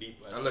Kendrick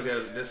deeper. I look at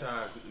it. This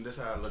how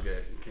I look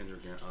at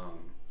Kendrick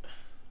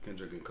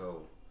and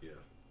Cole. Yeah.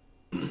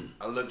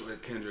 I look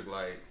at Kendrick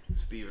like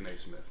Stephen A.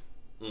 Smith.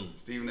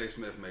 Stephen A.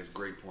 Smith makes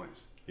great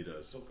points. He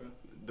does. Okay.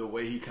 The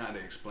way he kind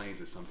of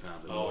explains it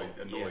sometimes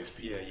annoys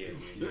people.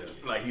 Yeah.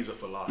 Like he's a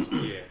philosopher.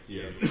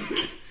 Yeah.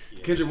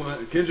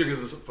 Kendrick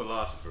is a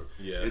philosopher.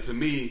 Yeah. And to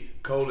me,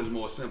 Cole is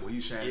more simple.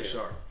 He's Shannon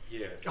Sharp.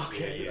 Yeah.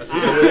 Okay. Yeah. That's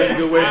a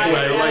good way to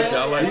play it. I like that.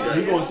 I like that.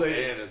 He gonna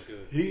say Man, that's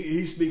good.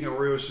 he's speaking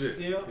real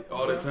shit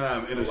all the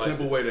time in a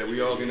simple way that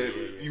we all can.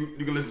 You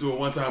can listen to it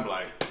one time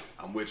like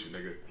I'm with you,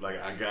 nigga.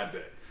 Like I got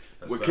that.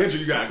 With Kendrick,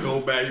 you gotta go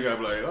back. You gotta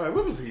be like, all right,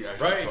 what was he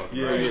actually talking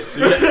Yeah, about?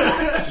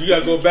 yeah. So you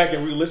gotta go back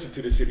and re-listen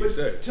to the shit he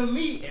said. To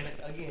me, and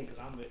again, because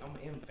I'm an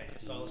M fan,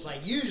 so it's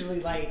like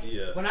usually like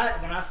when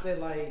I say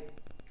like,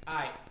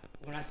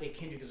 when I say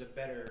Kendrick is a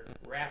better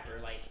rapper,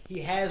 like he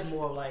has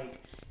more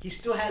like he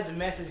still has a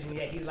message, and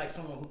yet he's like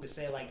someone who could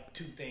say like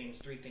 2 things,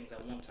 3 things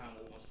at one time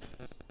with one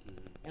sentence.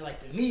 And like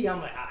to me, I'm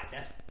like,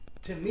 that's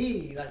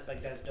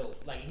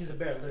dope. Like he's a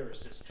better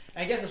lyricist.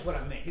 And I guess that's what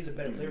I meant. He's a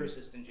better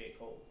lyricist than J.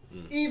 Cole.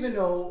 Even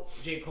though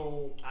J.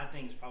 Cole, I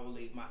think is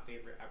probably my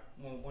favorite,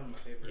 one of my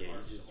favorite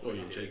artists. Oh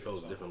yeah, J.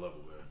 Cole's a different level,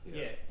 man.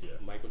 Yeah.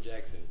 Michael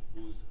Jackson.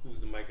 Who's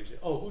the Michael Jackson?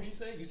 Oh, who'd you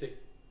say? You said.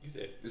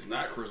 It's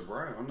not Chris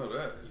Brown. I know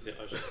that. You said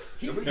Usher.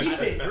 He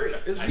said Drake.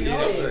 It's I did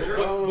Beyonce. say Drake.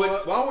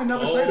 Why don't we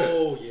never say that?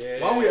 Oh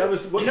yeah. Why don't we ever?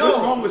 What's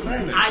wrong with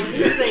saying that? I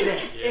did say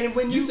that. And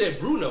when You said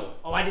Bruno.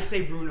 oh, I did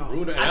say Bruno.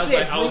 Bruno. I I was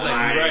said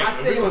like, you're right. I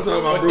said We gonna talk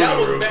about But Bruno that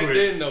was real back quick.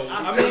 then, though.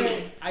 I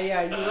said,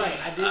 yeah, you're right.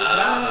 I did.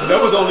 But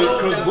that was only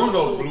because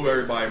Bruno blew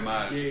everybody's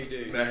mind. Yeah, he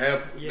did. That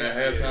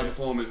halftime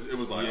performance, it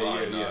was like, all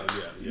right,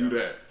 you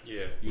that.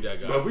 Yeah. You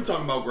that guy. But if we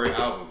talking about great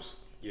albums,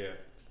 Yeah.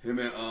 him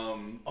and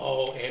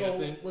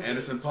Anderson.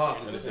 Anderson .Paak.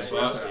 Anderson That's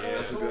 .Paak,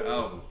 that's a good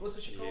album. What's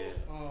the shit called?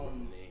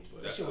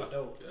 Yeah. That shit was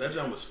dope. That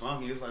jump was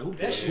funky. It's like who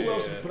That shit-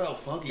 else put out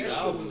funky That shit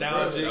albums?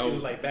 Nostalgic. bro? It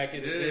was like back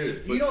in the day.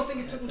 You don't think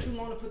it took him too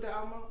long to put the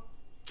album out?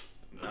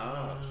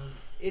 Nah.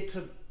 It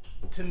took,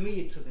 to me,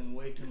 it took him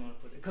way too long to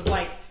put it. Cause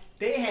like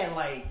they had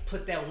like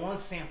put that one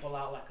sample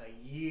out like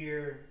a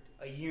year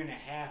a year and a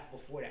half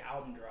before the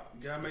album dropped.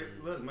 You gotta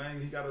look, man.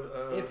 He got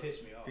It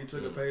pissed me off. He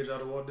took a page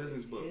out of Walt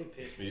Disney's book. It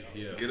pissed me off.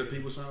 Yeah. Get the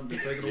people something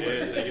to take it away.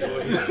 Take it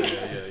away.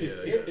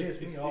 Yeah. It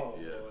pissed me off,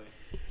 Yeah. boy.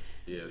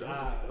 Yeah,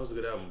 that was a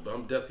good album. But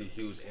I'm definitely a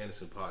huge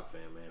Anderson .Paak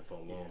fan, man, for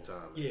a long time.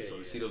 Man. Yeah, So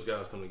to see those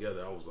guys come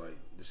together, I was like,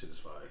 this shit is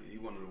fire. He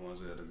one of the ones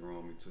that had to grow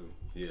on me too.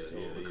 Yeah,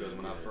 because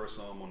when I first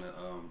saw him on that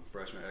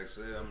Freshman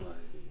XL, I'm like,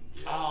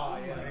 Oh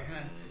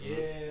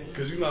yeah.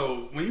 because you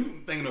know when you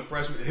thinking of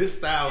Freshman, his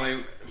style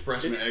ain't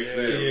Freshman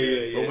XL.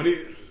 Yeah. But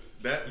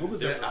when what was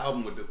that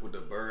album with the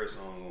Bird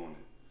song on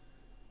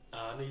it?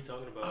 I know you're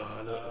talking about.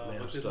 I know, man,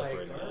 I'm was it stuck like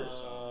right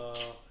now.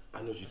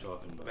 I know what you're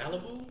talking about.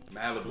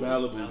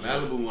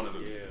 Malibu, one of the.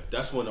 Yeah.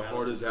 That's one of the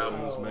hardest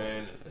albums,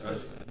 man.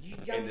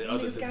 And the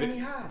other,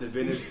 the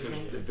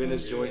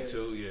Venice joint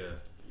too.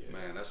 Yeah,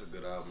 Man, that's a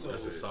good album. So-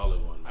 that's a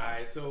solid one. All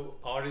right, so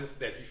artists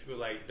that you feel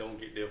like don't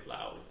get their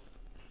flowers,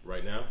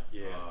 Right now?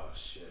 Yeah. Oh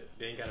shit,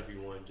 they ain't gotta be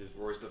one. Just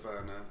Royce the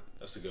 5'9".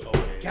 that's a good one.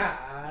 okay.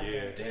 God.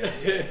 Yeah. Damn,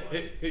 that's a good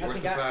one. Royce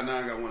think the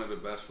 5'9" got one of the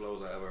best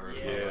flows I ever heard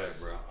in my Yeah. life,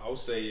 bro. I would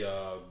say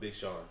Big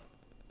Sean.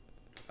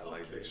 I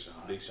like Big Sean.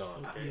 Big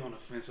Sean. I be on the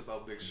fence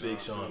about Big Sean. Big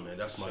Sean, too. man.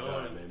 That's my Sean.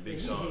 guy, man. Big He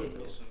Sean. hit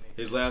this for me.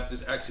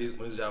 This actually,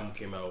 when his album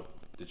came out,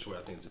 Detroit,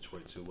 I think it's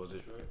Detroit 2, was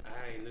it?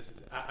 I ain't listen.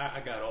 I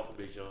got off of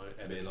Big Sean.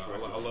 At Man,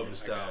 Detroit. I love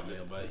his I style, gotta man,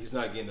 listen but to he's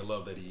not getting the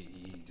love that he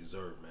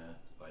deserved, man.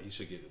 Like, he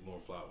should get more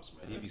flowers,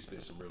 man. He be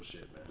spitting some real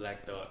shit, man.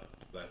 Black Thought.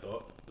 Black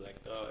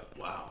Thought?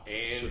 Wow.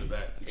 And To the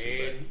back.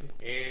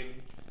 and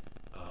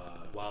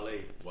Wale.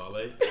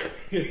 Wale?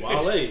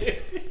 Wale.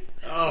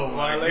 Oh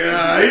my Wale.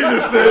 god, he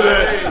just said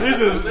that. He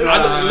just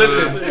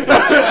Listen.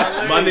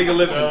 My nigga,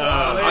 listen.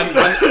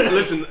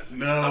 Listen.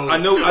 No. I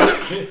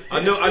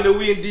know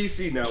we in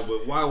DC now,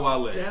 but why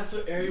Wale? That's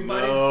what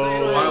everybody No.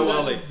 say. Why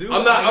Wale?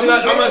 I'm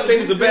not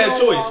saying it's a bad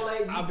choice.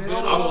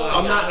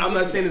 I'm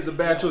not saying it's a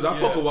bad choice. I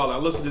fuck with Wale. I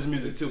listen to his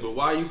music too, but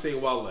why you say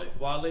Wale?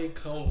 Wale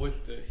come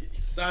with the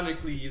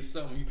sonically is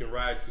something you can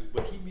ride to,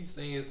 but he be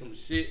saying some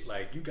shit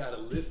like you gotta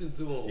listen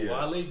to him.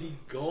 Yeah. Wale be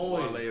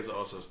going. Wale is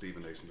also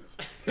Stephen A. Smith.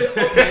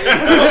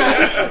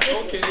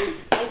 okay.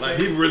 Like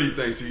he really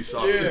thinks he's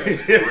soft.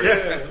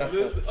 Yeah.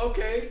 Listen,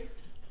 okay.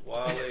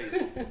 Wale.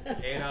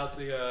 And I'll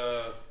say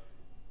I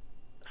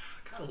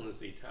kinda wanna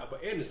say Ty,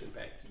 but Anderson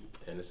Paak too.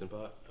 Anderson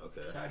 .Paak?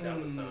 Okay. Ty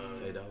Dolla Sign.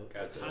 Ty Dolla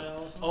Got Sign. that. Ty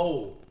Dolla Sign?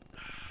 Oh,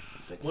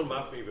 one of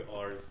my favorite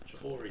artists,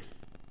 Tory.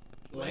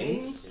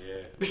 Lanes?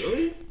 Yeah.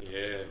 Really?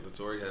 Yeah. The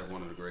Tory had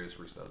one of the greatest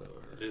freestyles I've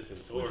ever heard. Listen,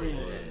 Which Tory.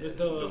 one? Yeah.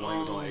 The one he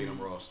was on Adam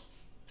Ross.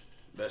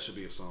 That should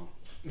be a song.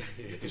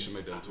 He should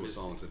make that into a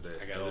song today.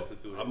 I gotta listen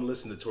to it. I'm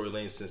listening to Tory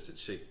Lanez since the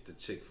chick The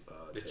chick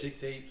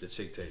tapes. the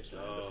chick tapes,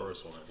 man. The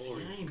first one.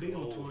 Tory I ain't big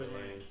on gold, Tory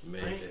man.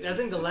 Lanez. Man, I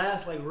think the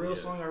last real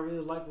Yeah. song I really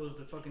liked was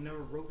the fucking Never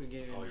Broke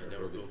Again. Oh, you're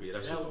never gonna Yeah,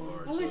 that shit That go one.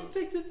 hard. I'd like too. to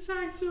take this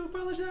time to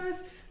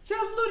apologize to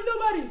absolutely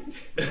nobody.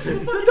 Just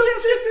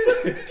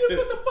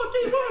what the fuck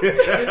he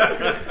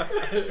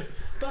wants.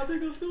 Thought they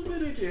go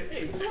stupid again.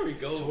 Hey, Tory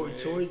gold.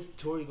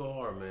 Tory go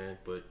hard, man.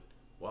 But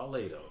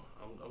Wale though,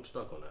 I'm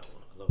stuck on that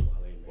one. I love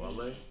Wale, man.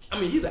 Wale? I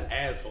mean, he's an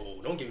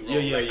asshole. Don't get me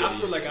wrong. Yeah, Like, yeah, I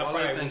feel like I Wale,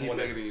 probably I think he would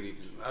better than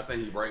I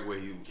think he right where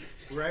he.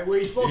 Right where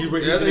he's supposed to be.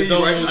 I think he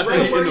right. I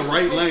think he in the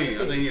right lane. I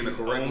think he in the His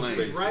correct own lane.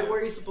 space. Right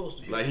where he's supposed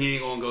to be. Like he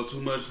ain't gonna go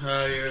too much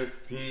higher.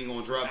 He ain't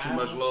gonna drop too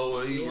much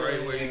lower. He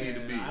right where he need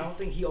to be. I don't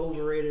think he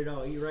overrated at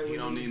all. He right He where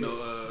don't he need no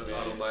be.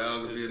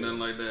 autobiography or nothing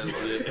like that.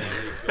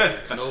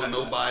 Like,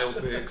 no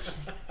biopics.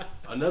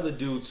 Another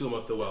dude too, I'm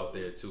gonna throw out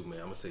there too, man.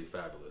 I'm gonna say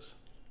Fabulous.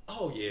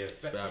 Oh yeah,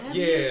 Fabulous.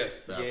 yeah,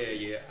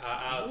 Fabulous. yeah.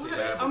 I'll say What?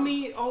 that. I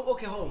mean,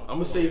 okay, hold on. I'm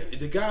gonna say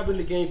the guy been in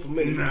the game for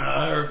minutes. Nah,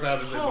 I heard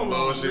Fabulous say some Come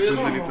on, bullshit too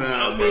many come times,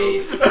 on.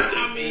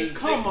 I mean,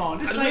 Come on,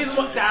 this is I mean, like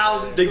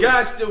 2000. the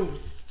guy still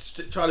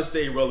try to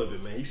stay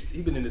relevant, man.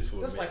 He been in this for a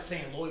That's minute. like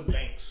saying Lloyd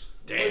Banks.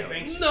 Damn. Lloyd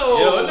Banks.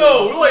 No,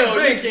 No, Lloyd you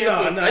Banks. can't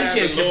Nah, put you Fab can't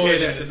and compare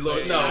Lloyd that in the to Lloyd.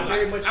 same. No, I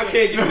very much I can.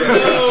 can't give you that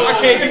shit.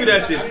 I can't give you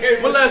that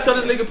shit. When last time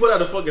this nigga put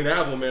out a fucking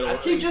album, man?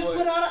 He just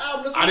put out an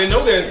album. That's I what didn't I'm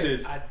know that saying.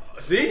 shit.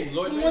 See?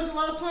 Lloyd When Banks. was the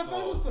last time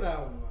Fabulous put out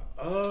an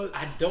album?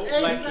 I don't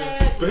like the.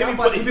 Exactly. But I'm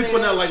about he to been say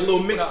putting out that like shit.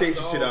 little Put out mixtapes and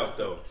songs. shit out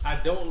though. I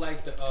don't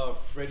like the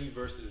Freddie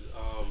versus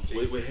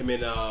Jay-Z. With him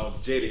and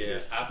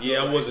Jada. I feel Yeah,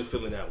 I like- wasn't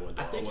feeling that one.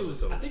 I Though. think wasn't I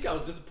feeling think I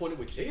was disappointed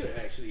with Jada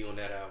actually on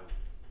that album.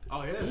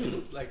 Oh yeah. It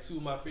was like two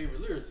of my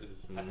favorite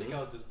lyricists. I think I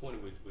was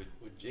disappointed with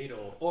Jada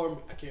on, or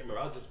I can't remember.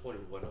 I was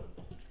disappointed with one of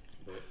them.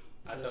 But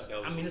I thought that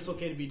was. I mean, it's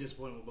okay to be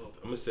disappointed with both.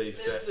 I'm gonna say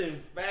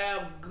listen,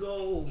 Fab,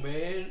 go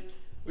man.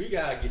 We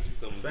gotta get you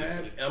some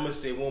Fab. I'm gonna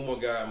say one more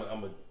guy.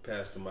 I'm gonna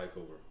pass the mic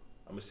over.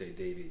 I'm gonna say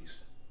Dave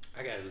East.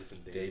 I gotta listen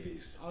to Dave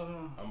East.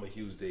 I'm a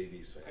huge Dave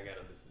East fan. I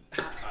gotta listen.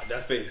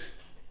 That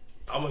face.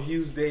 I'm a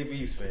huge Dave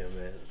East fan,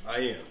 man. I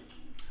am.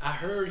 I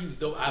heard he was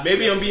dope.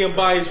 Maybe I'm being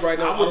biased right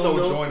now. I would don't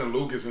throw know. Joyner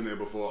Lucas in there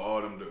before all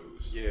them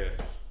dudes. Yeah.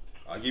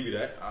 I'll give you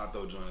that. I'll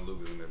throw Joyner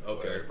Lucas in there before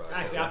Okay. everybody.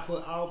 Actually,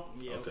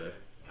 Okay.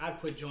 I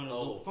put Joyner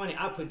Oh. Lucas. Funny,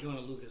 I put Joyner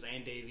Lucas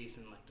and Dave East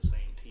in like the same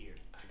tier.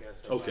 I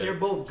guess. Okay. They're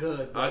both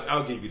good. But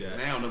I'll give you that.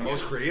 Now, the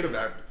most creative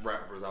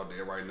rappers out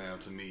there right now,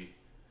 to me,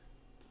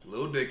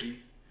 Lil Dicky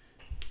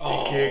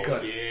and Kid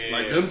Cudi. yeah.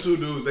 Like, them two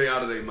dudes, they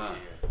out of their mind.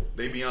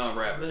 They beyond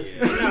rapping. Listen,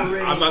 Yeah. they're not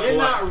ready. I'm not They're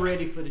gonna not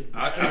ready for the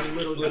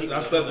little. Listen, I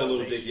dicky slept with Little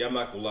conversation. Dicky. I'm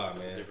not gonna lie,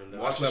 That's a man. different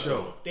Watch the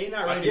show. They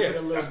not ready Yeah, for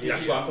the little. that's dicky why I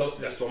felt.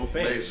 conversation. That's why I'm a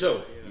fan of the Lazy. show.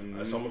 Yeah.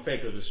 That's why I'm a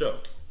fan of the show.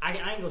 I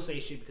ain't gonna say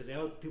shit because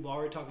people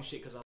already talking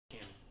shit because I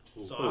like him.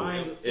 So Who? I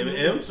ain't.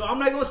 Eminem? So I'm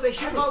not gonna say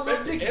shit I about Lil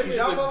respect Dicky it. because Eminem's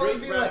y'all a always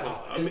great be like, rapper.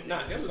 oh, It's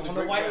not. Eminem's just a on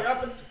great the white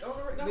rapper.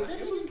 rapper. Nah,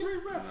 Eminem's a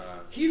great rapper.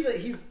 He's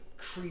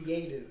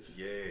creative.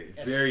 Yeah.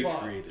 as Very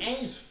fuck, creative. and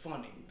he's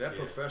funny. That Yeah.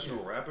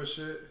 professional rapper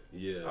shit.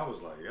 Yeah. I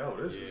was like, yo,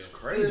 this is Yeah.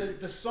 crazy.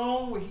 The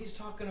song where he's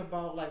talking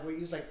about like where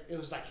he was like it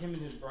was like him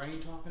and his brain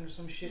talking or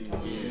some shit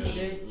talking Yeah. some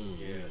shit,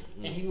 Yeah.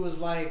 and he was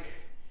like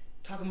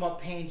talking about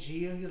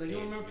Pangea. He was like, you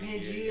don't remember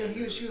Pangea, Pangea?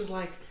 yeah, And she was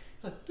like,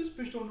 this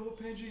bitch don't know what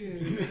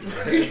Pangea is.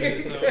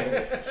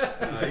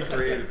 He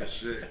created the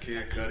shit.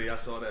 Kid Cudi. I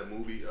saw that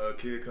movie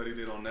Kid Cudi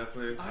did on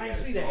Netflix. I ain't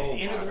see that. Oh, my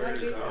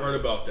Intergalactic. God. I heard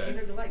about that.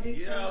 Intergalactic.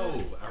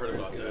 Yo, I heard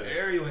about that.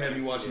 Ariel had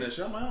me watching that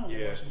shit. I'm like, I don't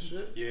Yeah. watching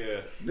shit.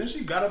 Yeah. Then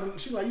she got up and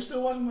she like, you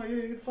still watching? I'm like,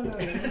 yeah, get the fuck out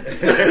of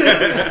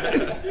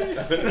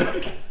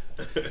here.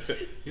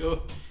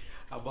 Yo,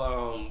 how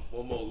about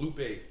one more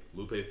Lupe?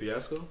 Lupe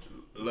Fiasco.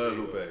 Love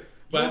Lupe.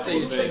 But I tell you,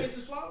 Lupe man, gets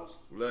his flowers.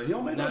 Love, he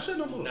don't make no shit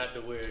no more. not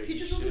the way He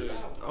just released should.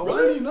 the album. Oh, I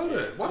didn't even know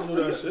that. Why I the didn't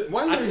know fuck? that shit.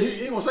 Why I tell he you-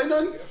 ain't gonna say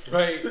nothing?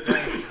 Right.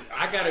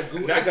 I gotta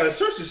Google. Now I gotta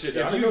search this shit.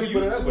 I didn't know he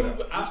put it up with YouTube.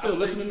 it. I'm still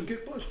listening to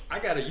Kid Bush. I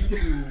gotta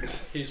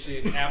YouTube his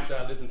shit after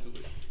I listen to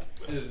it.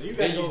 'Cause You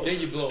then gotta you go- then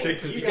you blow you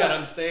because you gotta- gotta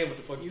understand what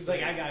the fuck He's he's like,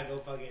 saying. I gotta go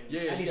fucking.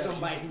 Yeah, I you need gotta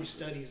somebody YouTube. who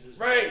studies this.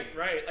 Right.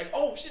 Like,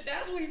 oh shit,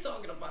 that's what he's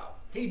talking about.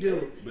 He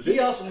do. But He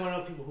then- also one of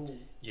those people who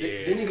Yeah.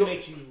 Didn't he go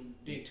makes you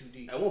dig too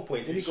deep. at one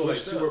point? Didn't he He go like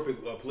switched super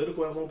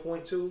political at one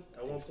point too?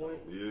 At one point,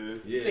 Yeah.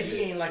 He said he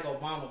ain't like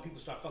Obama. People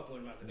start fucking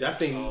with him after I that.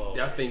 think Oh.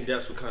 I think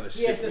that's what kind of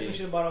He had shit. said some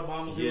shit about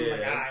Obama. People were like,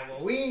 Yeah. alright, well,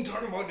 we ain't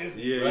talking about this.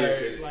 Yeah,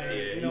 Right. yeah, Like, yeah.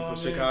 you He know from what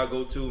I mean?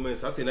 Chicago too, man.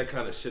 So I think that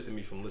kind of shifted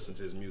me from listening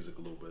to his music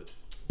a little bit.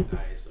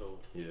 Alright, so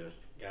Yeah.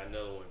 got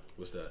another one.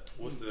 What's that?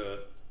 What's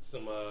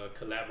some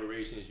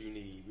collaborations you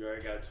need? We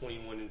already got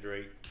 21 and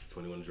Drake.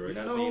 21 Drake. You You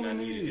Not know saying what I we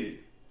needed need?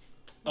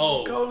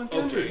 Oh, Cole and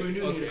Kendrick. okay, We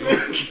knew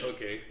okay,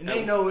 okay. And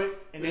they know it,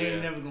 and they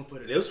ain't Yeah. never gonna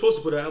put They it. were supposed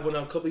to put an album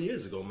out a couple of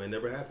years ago, man.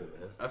 Never happened,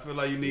 man. I feel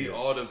like you need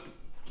all the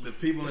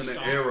people in the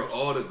Stars. era,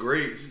 all the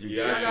greats. You You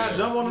got gotta you.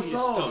 jump on the You need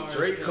song. stars,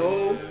 Drake, man.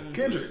 Cole,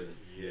 Kendrick. Listen,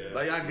 yeah.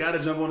 Like I gotta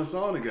jump on the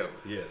song together.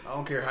 Yeah. I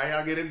don't care how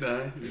y'all get it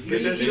done. Just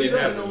Make get that it shit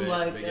happen, done. them man.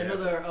 like Make it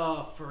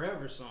another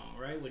Forever song,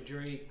 right? With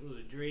Drake, was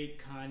it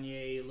Drake,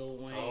 Kanye, Lil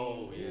Wayne,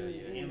 Oh,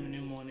 yeah.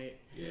 Eminem on it.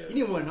 Yeah. You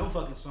need one of them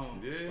fucking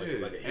songs. Yeah,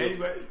 Like a and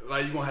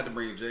like you gonna have to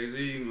bring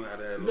Jay-Z. You gonna have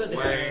to have You Lil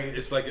got to Wayne.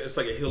 It's like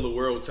a Heal the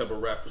World type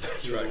of rap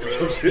track or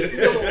some shit.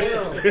 Heal the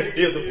World.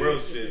 Heal the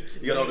World shit.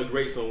 You got all the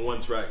greats on one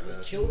track,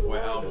 man. Kill the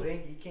One world, album.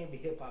 because you can't be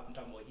hip hop and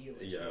talking about healing.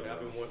 Yeah, But I've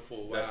been wanting for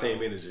a while. that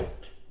same energy.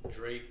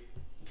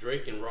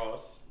 Drake and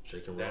Ross.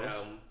 Drake and that Ross.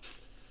 album.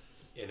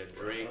 And a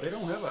Drake. They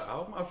don't have an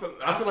album. I feel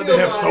feel like they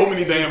have so like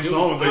many they damn do.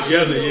 songs. They I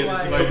should feel Yeah,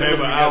 like- they like have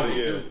an album.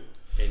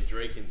 Yeah. And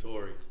Drake and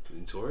Tory.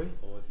 And Tory?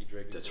 I want to see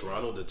Drake and The Tory.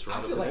 Toronto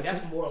I feel like that's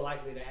connection. more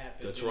likely to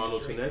happen. The than Toronto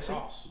Drake and connection.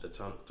 Ross.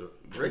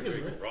 Drake is.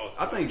 Drake and Ross.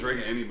 I think Drake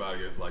and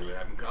anybody is likely to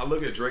happen. I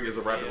look at Drake as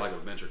a rapper Yeah. like a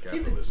venture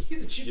He's capitalist.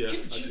 a cheat. Yeah,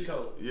 he's a I see. cheat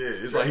code. Yeah,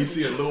 it's like he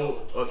see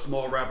a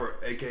small rapper,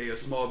 aka a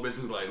small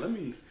business, like let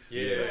me.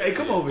 Yeah. Hey,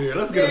 come over here.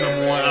 Let's get a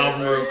number one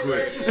album real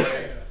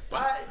quick.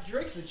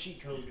 Drake's a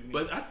cheat code to me.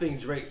 But I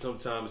think Drake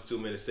sometimes too,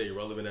 man, to stay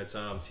relevant at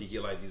times. He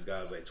get like these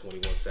guys like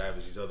 21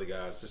 Savage, these other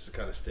guys, just to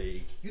kind of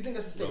stay. you think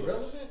that's to stay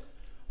relevant?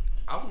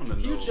 I want to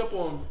know. You jump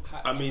on.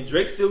 I mean,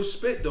 Drake still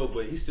spit though,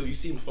 but he still, you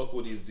see him fuck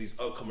with these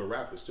upcoming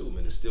rappers too,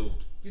 man. It's still,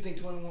 You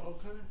think 21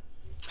 O'Connor?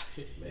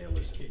 man,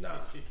 listen, nah,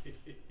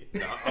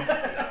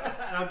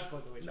 I'm just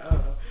fucking with you. nah, I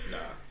don't know.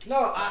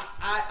 nah. No,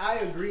 I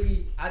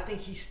agree. I think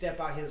he step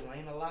out his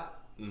lane a lot,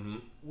 Mm-hmm.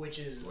 which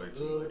is Way a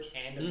too good much.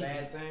 and a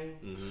bad thing.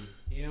 Mm-hmm.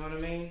 You know what I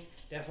mean?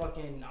 That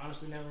fucking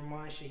honestly never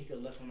mind shit he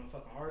could left on the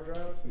fucking hard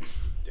drives.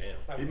 Damn.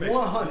 Like He makes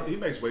 100. he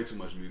makes way too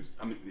much music.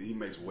 I mean, he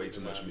makes way too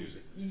much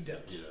music. He does.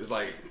 It's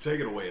like take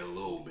it away a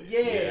little bit. Yeah,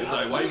 it's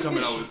like why let you me coming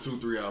miss out you.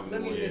 with 2-3 albums? Let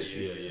in me one miss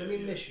year? you. Yeah, Let me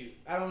yeah. miss you.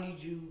 I don't need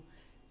you.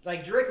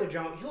 Like Drake will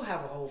jump. He'll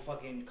have a whole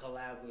fucking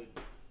collab with.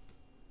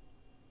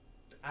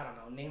 I don't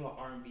know. Name an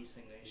R&B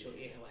singer, and he'll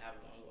have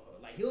one with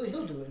her. Like he'll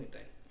do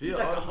anything. Yeah, He's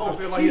like a I hoe.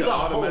 feel like He's he's a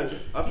automatic.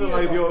 hoe. I feel He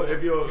like is a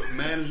if your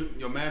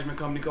management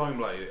company call him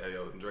like, hey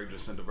yo, Drake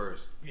just sent a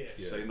verse. Yeah.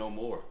 Say no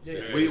more.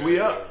 Yeah. We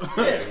up.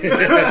 Yeah.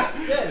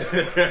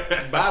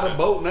 Yeah. Buy the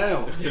boat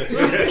now.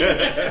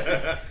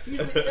 He's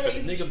a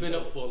Nigga been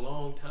up for a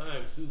long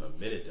time too. A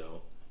minute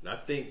though. And I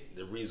think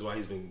the reason why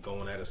he's been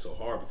going at it so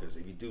hard because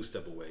if he do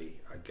step away,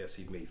 I guess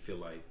he may feel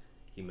like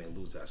he may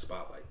lose that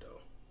spotlight though.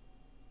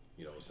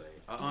 You know what I'm saying?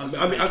 honestly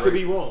I mean, think I could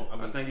be Drake- wrong.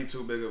 I think he's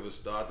too big of a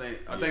star.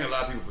 I think a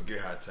lot of people forget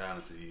how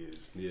talented he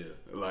is. Yeah.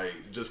 Like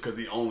just because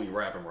he only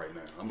rapping right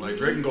now. I'm like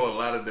Drake can go a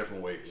lot of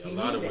different ways. A He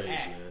lot of need to ways,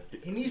 act.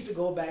 man. He needs to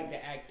go back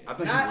to acting. I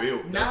think not, he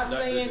will. Not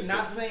Not-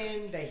 not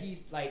saying that he's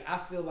like. I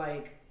feel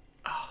like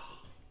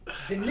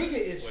the nigga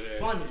is Whatever.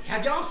 funny.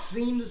 Have y'all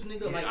seen this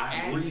nigga Yeah, like I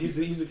act? agree. He's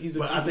a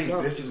But I he's a think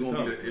comic. this is He's a gonna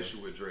be comic, the man. issue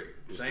with Drake.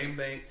 Same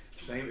thing,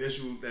 same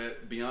issue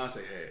that Beyonce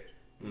had.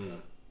 You're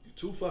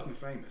too fucking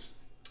famous.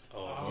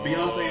 Oh.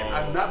 Beyonce,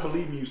 I'm not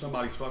believing you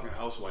somebody's fucking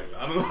housewife.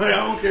 I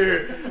don't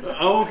care.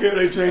 I don't care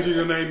they changing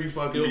your name, you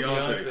fucking Still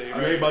Beyonce. Beyonce, You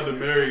right. ain't about to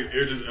marry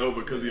Idris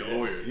Elba because he's a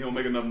lawyer. He don't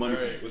make enough money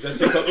for you. What's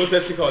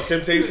that shit called?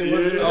 Temptation?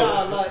 Was it? Yeah.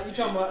 Nah, like, you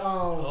talking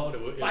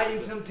about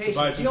Fighting Temptation.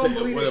 Fighting You don't Temptation,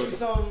 believe that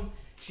whatever.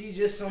 she's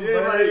just some Yeah,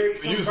 bird. like,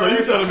 some you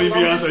bird telling me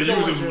Columbus, Beyonce, you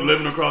was just Georgia.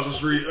 living across the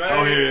street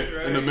out here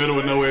in the middle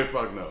of nowhere?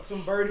 Fuck no.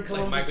 Some birdie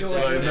Columbus, Michael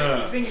Georgia, Jackson. Like,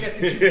 nah. singing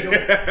at the juke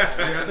joint.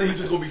 I think he's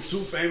just gonna be too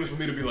famous for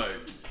me to be like,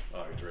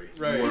 all right, Drake.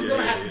 Right. You He's work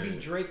gonna it. have to be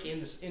Drake in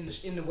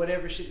the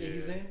whatever shit that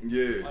he's in.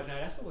 Yeah. Oh no,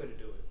 that's the way to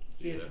do it.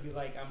 He has Yeah. to be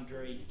like, I'm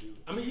Drake.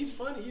 I mean, he's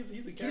funny.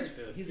 He's a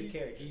character. He's a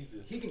character. He's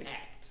He can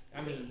act.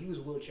 I mean, he was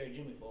Wheelchair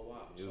Jimmy for a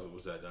while. So.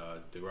 Was that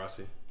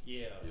Degrassi?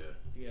 Yeah.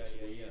 Yeah.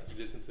 Yeah. You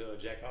listen to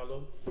Jack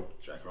Harlow?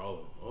 Jack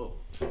Harlow. Oh.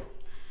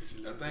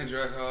 I think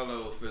Drake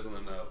Harlow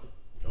fizzling out.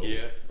 Oh.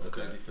 Yeah.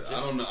 Okay. I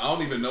don't know. I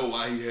don't even know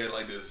why he had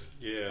like this.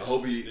 Yeah. I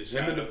hope The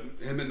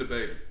him and the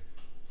baby.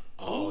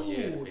 Oh,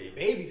 yeah, the Ooh, baby.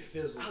 Baby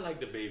fizzle. I like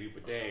the baby,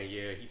 but dang,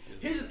 yeah, he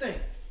feels. Here's the thing.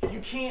 You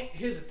can't.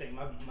 Here's the thing.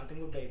 My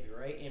thing with Baby,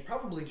 right? And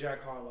probably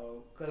Jack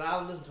Harlow, because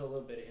I listened to a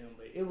little bit of him,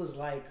 but it was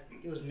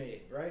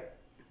mid, right?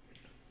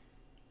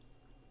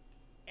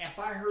 If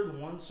I heard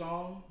one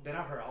song, then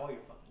I've heard all your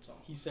fucking songs.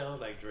 He sounds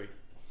like Drake.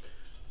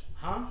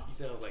 Huh? He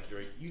sounds like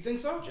Drake. You think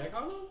so? Jack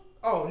Harlow?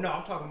 Oh no,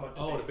 I'm talking about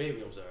the Oh, baby. the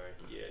baby. I'm sorry.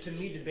 Yeah. To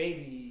me, the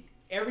baby,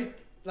 it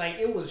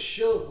was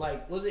Suge.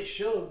 Like, was it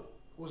Suge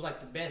was like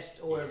the best,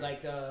 or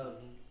like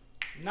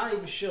not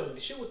even Suge, the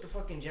shit with the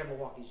fucking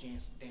Jabberwockies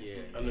dancing. Yeah.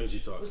 I know what you're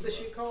talking What's about. that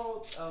shit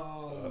called?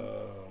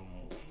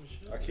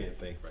 I can't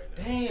think right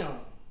now. Damn.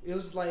 It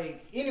was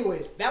like,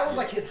 anyways, that was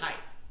like his hype.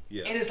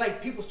 Yeah. And it's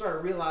like people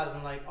started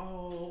realizing, like,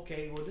 oh,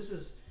 okay, well, this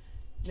is,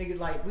 nigga,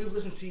 like, we've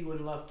listened to you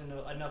enough to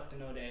know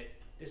that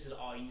this is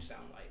all you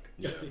sound like.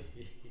 Yeah.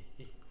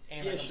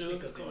 And Yeah, like, I'm Suge,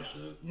 sick it's of it called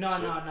now.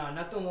 Suge. No,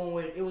 not the one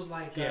with, it was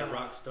like, Yeah,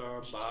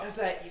 Rockstar, Bop. That's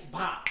that,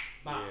 Bop.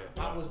 Yeah,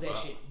 Bop was that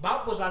Bop. shit.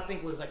 Bop was, I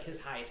think, was like his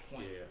highest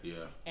point. Yeah.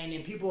 Yeah. And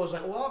then people was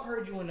like, well, I've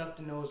heard you enough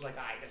to know, it's like,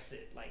 all right, that's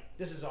it. Like,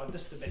 this is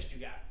the best you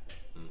got.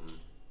 Mm-hmm.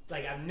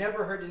 Like, I've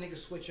never heard the nigga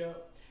switch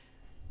up.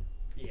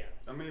 Yeah.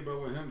 I mean,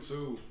 but with him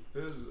too,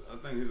 I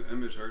think his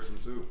image hurts him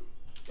too.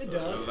 It A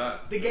does.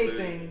 lot. The gay Yeah.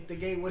 thing, the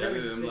gay whatever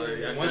Yeah, you like,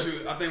 said.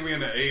 once I think we're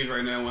in the age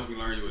right now. Once we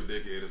learn you a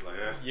dickhead, it's like,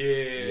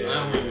 Yeah. I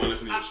don't really want to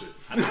listen to your shit.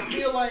 I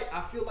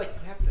feel like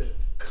you have to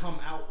come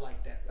out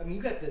like that. I mean,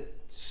 you got to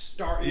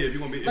start. Yeah, if you're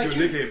gonna be, like if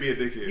you're a dickhead, be a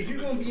dickhead. If from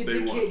you're gonna be a day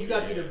dickhead, one. you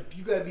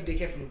gotta be a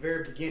dickhead from the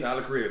very beginning.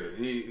 Tyler Creator,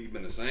 he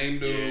been the same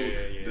dude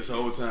Yeah. this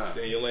whole time.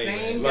 Stay in your lane,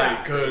 Same man. guy.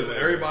 Like, cause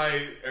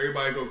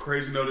everybody go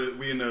crazy. Know that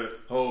we in the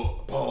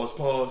whole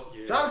pause.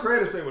 Yeah. Tyler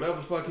Creator say whatever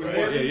the fuck he Right.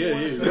 want, Yeah.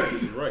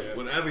 Right.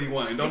 whatever he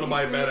want, and don't 50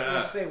 nobody Cent bat an will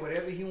eye. say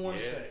whatever he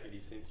wants to Yeah, say. 50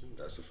 Cent too.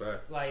 That's a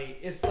fact. Like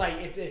it's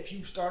if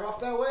you start off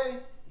that way,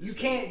 you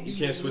can't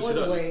switch one it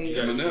up. way. You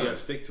gotta Eminem.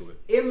 stick to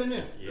it.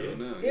 Eminem.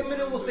 Yeah.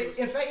 Eminem will say.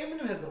 In fact,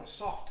 Eminem has gone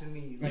soft to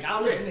me. Like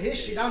I listen to his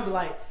shit, I'm be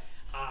like,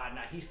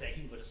 nah. He said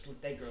he would have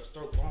slit that girl's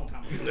throat a long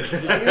time ago. Like,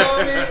 you know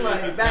what I mean?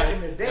 Like back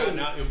in the day.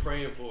 Now I'm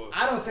praying for it.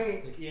 I don't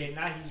think. Yeah,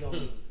 now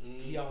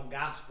he on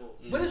gospel,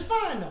 but it's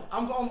fine though.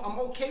 I'm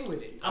okay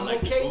with it. I'm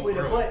like okay it. with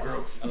it.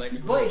 Growth. I like the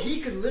But he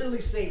could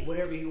literally say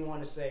whatever he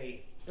wanted to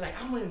say. Like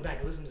I went back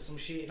and listened to some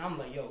shit, and I'm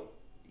like, yo,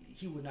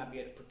 he would not be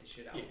able to put this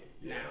shit out Yeah.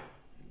 now.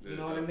 You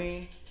know what I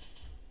mean?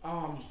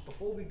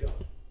 Before we go,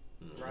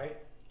 right?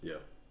 Yeah.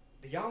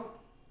 Do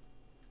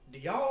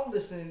y'all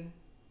listen?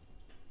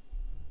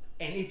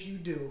 And if you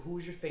do, who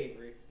is your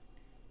favorite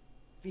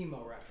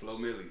female rapper? Flo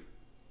Milli.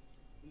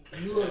 I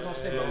knew I was gonna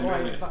say it Flo before I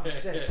Milli. even fucking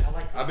said it. I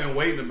like. I've been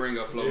waiting to bring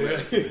up Flo Milli.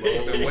 I've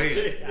been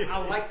waiting. I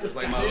like this.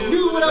 That's like I my little-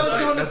 knew what I was that's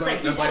like- going to that's say. like-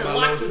 He's that's like like my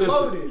locked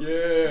little and sister.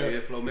 loaded. Yeah,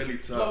 Flo Milli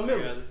Flo tough.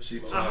 Milli. She I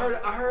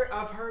tough.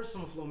 I've heard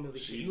some of Flo Milli.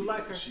 She You be,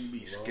 like her? She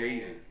be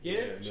skating.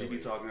 Yeah. She be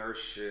talking her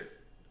shit.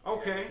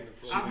 Okay.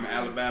 She from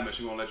Alabama.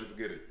 She won't let you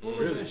forget it. What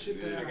was that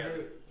shit that Yeah. I I got heard?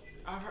 this.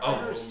 I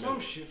heard some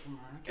shit from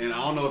her. And I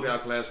don't know if y'all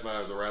classify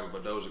her as a rapper,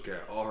 but Doja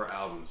Cat, all her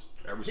albums,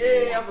 every single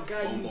Yeah, I one.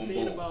 forgot boom, you boom,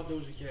 saying boom. about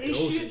Doja Cat.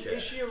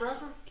 Is she a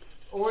rapper?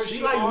 Or is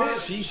She like R-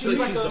 mix. She she's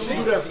like a she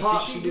mix. do that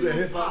pop, she do that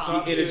hip hop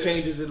pop. She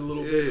interchanges it a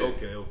little bit.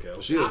 Yeah.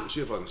 Okay. She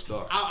a fucking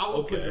star. I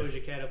would put Okay.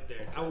 Doja Cat up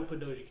there. I would put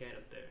Doja Cat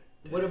up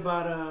there. What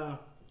about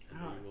You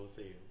gonna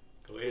say it.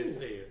 Go ahead and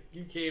say it.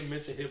 You can't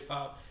mention hip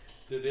hop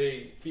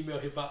today, female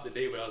hip hop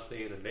today without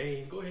saying a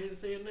name. Go ahead and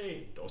say a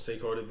name. Don't say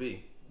Cardi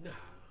B. Nah.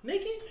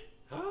 Nicki?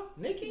 Huh?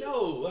 Nicki?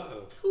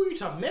 No. Who are you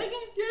talking? Megan?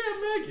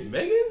 Yeah, Megan.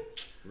 Megan?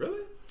 Really?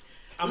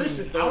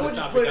 Listen, I throwing want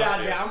the you to topic put it out out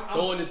there. there.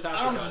 Throwing the topic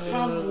I'm out there.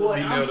 somewhat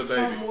Female to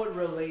baby.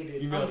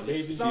 related. Female I'm to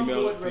baby. somewhat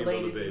Female to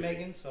related baby. to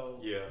Megan, so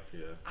Yeah.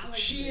 Yeah.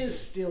 she is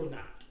still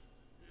not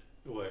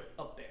What?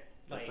 up there.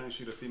 I Like think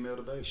she the female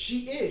to baby.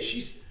 she is.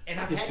 She's and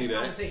I've I can had see this that.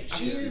 conversation. I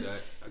She can see is. that.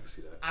 I can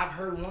see that. I've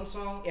heard one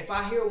song. If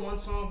I hear one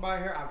song by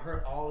her, I've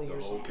heard all of The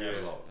your whole songs.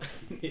 catalog.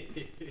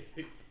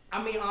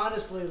 I mean,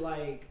 honestly,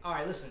 like, all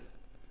right, listen.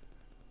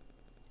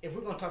 If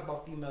we're gonna talk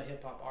about female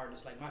hip hop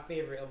artists, like my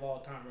favorite of all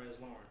time is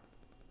Lauren,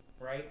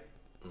 right?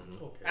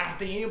 Okay. I don't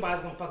think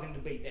anybody's gonna fucking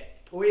debate that.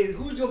 Or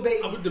who's gonna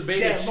debate? I would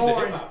debate that if she's a hip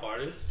Lauren? hop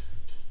artist.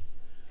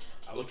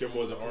 I look at her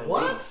more as an R&B.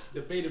 What?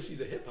 Debate if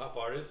she's a hip hop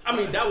artist. I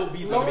mean, that would be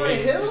Lauryn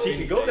Hill? She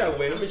can go that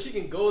way. I mean, she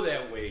can go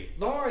that way.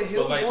 Lauryn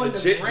Hill But like won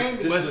legit, the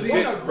Grammy. just see,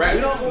 won a legit Grammy rap.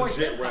 we don't- for Legit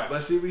hip-hop. rap.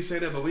 But see, we say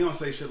that, but we don't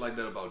say shit like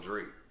that about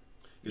Drake.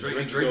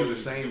 Drake do the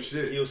same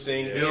shit. He'll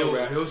sing.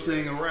 He'll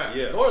sing and rap.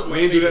 Yeah. Laura's my We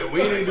ain't do that. favorite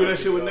We ain't do that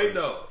shit with artist.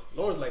 Nate Dogg.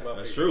 Laura's like my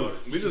That's favorite true.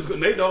 artist. We just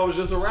Nate Dogg was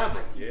just a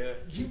rapper. Yeah.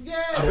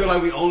 Yeah. I feel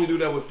like we only do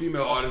that with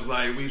female artists.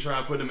 Like we try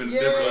to put them in a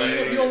different Yeah,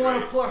 lane. you don't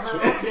want to put her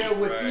up there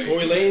with Right.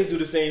 Tory Lanez do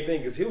the same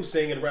thing because he'll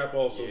sing and rap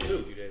also Yeah, too.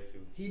 do that too.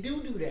 He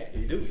do that.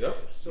 He do, yep.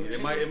 So It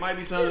might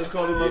be time to just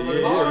call them Yeah,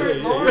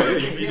 motherfuckers. Lauren-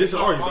 He this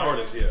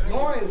artist, yeah.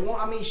 Lauren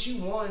won. I mean, she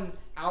won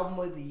album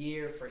of the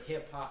year for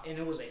hip hop, and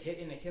it was a hit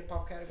in the hip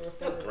hop category.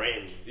 For That's her.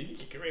 Grammys. If you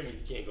get Grammys,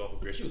 you can't go off of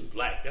Grammys. She was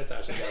black. That's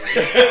how she got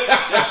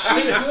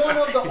it. She's one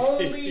of the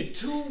only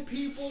 2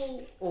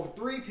 people or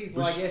 3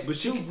 people, But I guess, but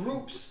she 2 can-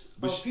 groups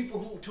but of she- people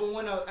who to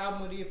win an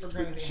album of the year for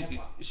Grammys in hip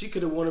hop. She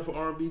could have won it for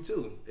R&B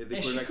too. If they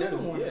And put she it like coulda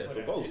that, won it yeah, for for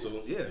that. both.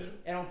 So yeah.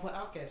 And don't put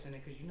Outkast in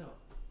it because you know.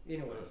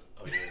 Anyways,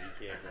 Oh yeah,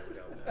 you can't go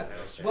without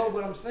that. but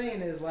what I'm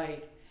saying is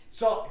like,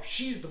 so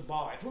she's the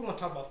bar. If we're gonna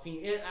talk about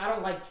female, I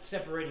don't like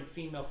separating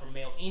female from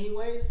male.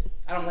 Anyways,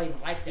 I don't even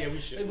like that. Yeah, we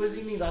should. Like, what does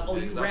he mean? Like, oh,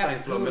 you I rap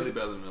think Flo Milli good.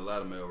 better than a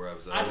lot of male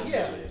rappers.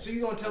 Yeah. So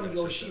you're gonna tell me,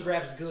 oh, she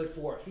raps good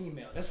for a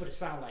female? That's what it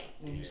sounds like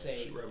when you say.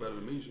 She rap better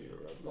than me. She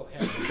rap Oh,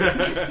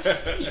 better.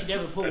 hell. She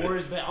never put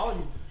words back. All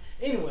these.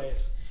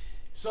 Anyways,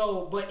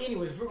 so but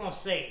anyways, if we're gonna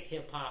say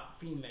hip hop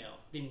female,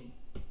 then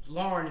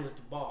Lauren is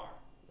the bar,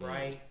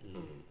 right? Mm-hmm.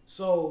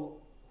 So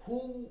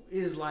who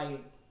is like,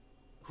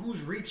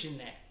 who's reaching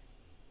that?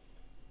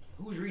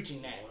 Who's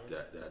reaching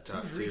that? That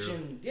top Who's tier.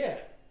 reaching? Yeah.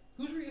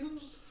 Who's? I can't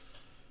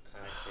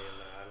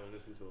lie. I don't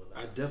listen to a lot.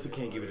 I definitely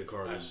can't give it to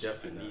Cardi.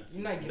 Definitely not.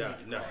 You're not giving it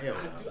to Nah, Cardi. hell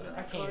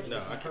I can't no.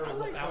 listen to her I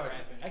like without Cardi.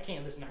 rapping. I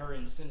can't listen to her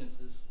in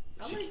sentences.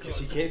 I like She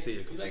Cardi. can't say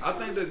it. You like I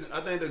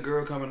think the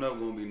girl coming up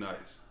gonna be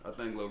nice. I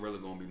think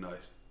Glorilla gonna be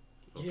nice.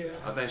 Yeah.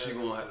 I think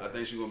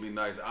she gonna be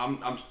nice.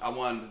 I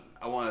want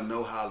to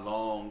know how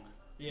long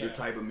Yeah. the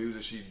type of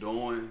music she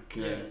doing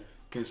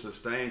can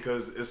sustain,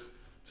 because it's,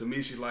 to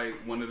me, she like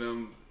one of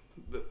them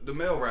the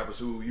male rappers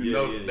who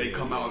they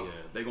come out,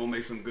 they gonna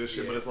make some good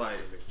shit, but it's like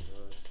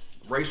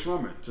Ray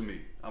Shrummer to me.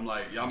 I'm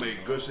like, y'all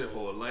make good shit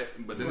for a light,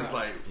 but then it's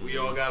like we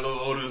all got a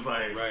little older. It's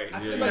like Right.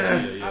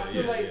 I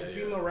feel like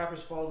female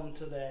rappers fall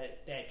into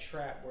that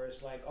trap where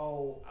it's like,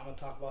 oh, I'm gonna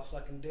talk about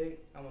sucking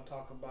dick, I'm gonna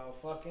talk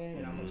about fucking,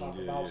 and I'm gonna talk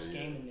about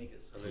scamming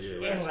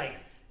niggas. And like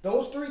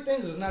those 3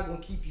 things is not gonna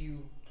keep you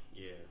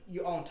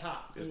on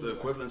top. it's the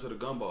equivalent to the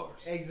gun bars.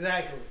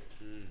 Exactly.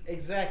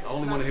 Exactly. I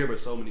only want to hear about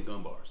so many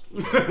gun bars.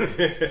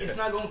 It's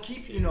not gonna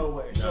keep you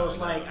nowhere. So it's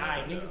like,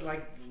 alright, niggas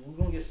like we're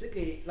gonna get sick of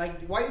it.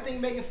 Like, why you think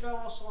Megan fell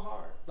off so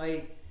hard?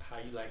 Like, How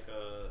you like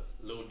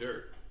Lil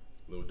Durk?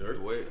 Lil Durk.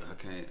 Wait, I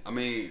can't. I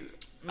mean,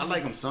 I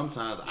like him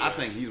sometimes. I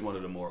think he's one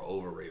of the more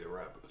overrated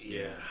rappers.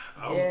 Yeah.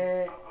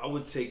 I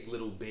would take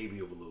Little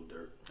Baby over Lil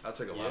Durk. I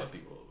take a lot of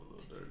people over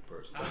Lil Durk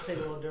personally. I'll take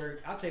Lil Durk.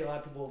 I'll take a lot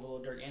of people over Lil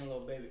Durk and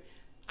Lil Baby.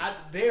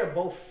 They're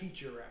both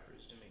feature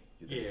rappers to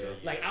me. Yeah.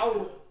 Like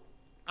I'll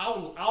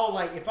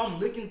like if I'm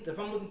looking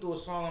through a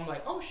song, I'm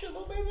like, oh shit,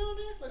 Lil Baby on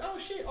there. Like, oh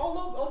shit,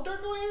 oh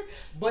Durk on here.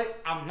 But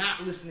I'm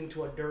not listening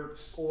to a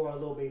Durk or a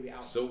Lil Baby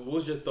album. So what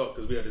was your thought?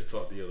 Because we had this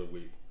talk the other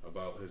week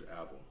about his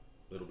album,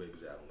 Little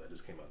Baby's album that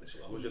just came out this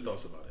year. What was your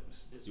thoughts about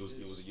it? You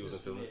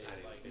wasn't feeling it?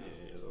 Like,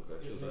 It's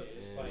okay.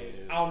 it's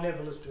like I'll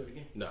never listen to it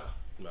again. Nah.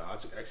 I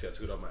took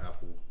it off my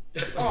Apple.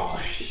 Oh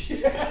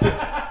shit!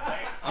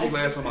 I'm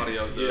glad somebody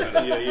else does.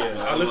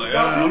 Yeah. I listened.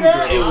 I'm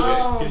It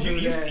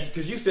good. was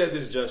because you said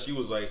this, Josh. You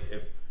was like,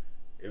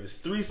 if it's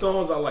 3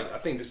 songs I like, I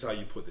think this is how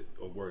you put it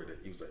or worded it.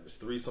 He was like, there's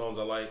 3 songs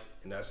I like,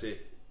 and that's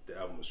it. The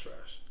album was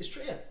trash. It's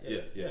true.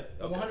 Yeah.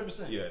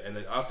 100%. Yeah, and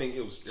then I think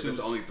it was If 2. it's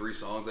only 3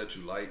 songs that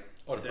you like,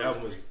 Or The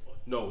album was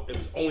it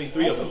was only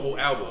 3 of the whole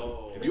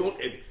album.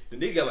 If the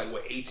nigga got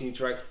like 18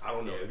 tracks, I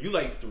don't know. If you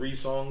like 3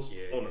 songs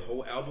on the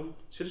whole album,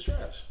 shit is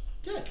trash.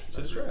 Yeah.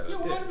 Shit is trash. Yeah,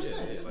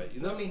 100%. Yeah,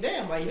 like, I mean,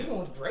 damn, like you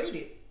gonna grade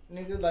it,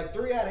 nigga? Like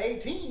 3 out of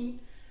 18.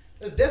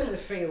 That's definitely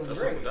failing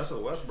grade. that's a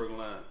Westbrook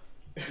line.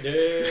 Yeah.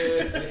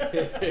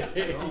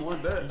 I don't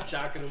want that.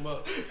 Chalking them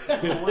up. I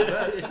don't want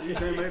that. You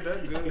can't make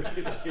that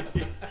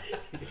good.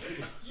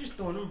 You just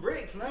throwing them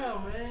bricks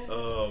now, man.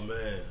 Oh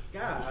man.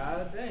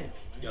 God damn.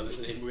 Y'all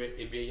listen to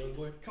NBA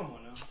Youngboy? Come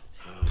on now.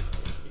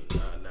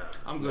 Nah.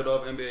 I'm good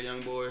off NBA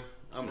Youngboy.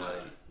 I'm like,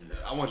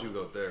 I want you to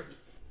go therapy.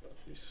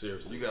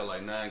 Seriously. You got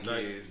like 9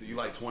 kids. You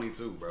like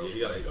 22, bro. Yeah,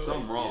 he got like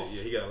something wrong.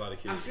 Yeah, he got a lot of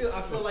kids. I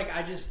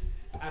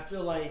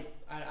feel like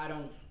I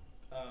don't.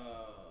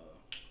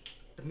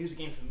 The music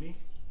ain't for me.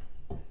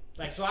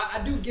 Like, so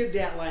I do give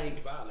that,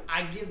 like, violent.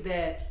 I give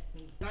that,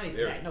 not even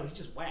that, no, he's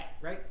just whack,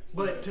 right?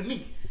 But to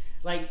me,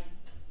 like,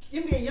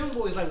 NBA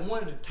Youngboy is like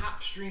one of the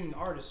top streaming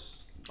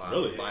artists.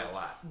 Really? By a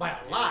lot. By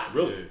a lot.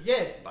 Really?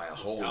 Yeah. By a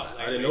whole lot.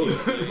 I didn't know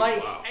that.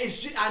 Like, Wow. it's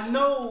just, I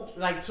know,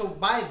 like, so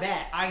by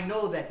that, I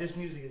know that this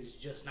music is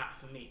just not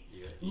for me.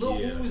 Yeah. Lil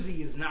Yeah. Uzi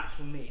is not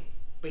for me.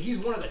 but he's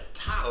one of the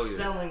top Oh, yeah.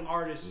 selling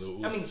artists.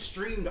 Lil I Uzi. mean,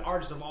 streamed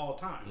artists of all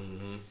time.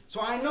 Mm-hmm.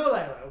 So I know that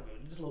like, okay,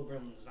 this little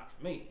gremlin is not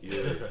for me.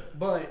 Yeah.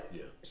 But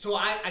Yeah. so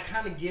I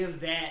kind of give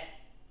that.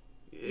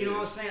 You know what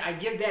I'm saying? I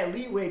give that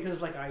leeway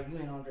because like, you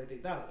ain't Andre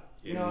 3000.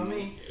 You know what I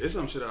mean? It's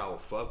some shit that I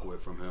would fuck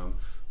with from him.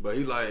 But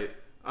he like,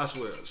 I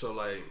swear, so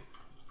like,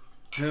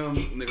 him,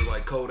 niggas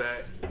like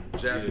Kodak,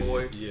 Jack Yeah,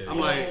 Boy. yeah, I'm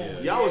yeah, like, yeah,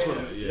 y'all was for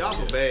yeah, y'all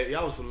yeah. for bad.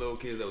 Y'all was for little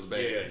kids that was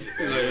bad.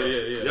 Yeah.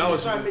 Yeah. Y'all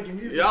was Started for, making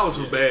music. y'all was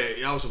for bad.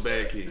 Y'all was for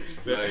bad kids.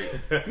 Like,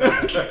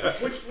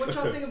 What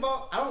y'all think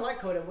about? I don't like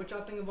Kodak. What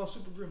y'all think about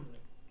Super Gremlin?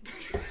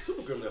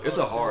 Super Gremlin. it's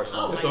a hard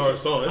song. It's a hard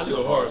song. That shit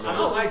go hard, I man.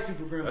 don't like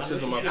Super Gremlin. That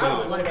shit's on my I don't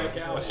playlist. like Like that.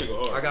 album. That shit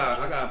go hard.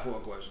 I got an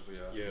important question for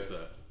y'all. Yeah. What's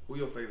that? Who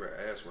your favorite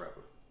ass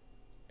rapper?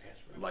 Ass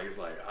rap. Like, it's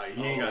like,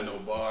 he ain't got no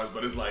bars,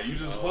 but it's like, you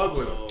just fuck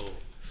with him. Oh.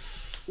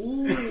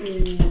 Ooh.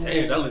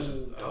 Damn, that list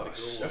is.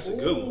 That's That's a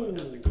good one. a good one.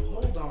 That's a good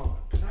one. Hold on,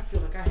 because I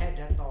feel like I had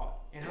that thought,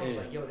 and I was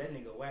Damn. like, "Yo, that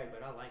nigga whack,"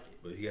 but I like it.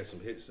 But he got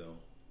some hits though.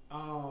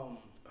 Oh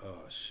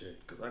shit.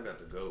 Because I got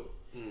to go.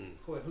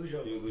 Wait, who's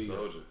your? Who you got?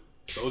 Soldier.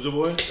 Soldier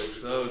Boy.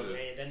 Soldier.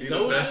 Man, that He nigga- the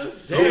Soulja?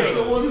 best. Damn.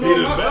 Nigga wasn't He on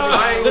the my best. phone.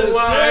 I ain't gonna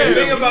lie. I didn't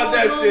think about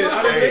that shit.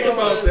 I didn't think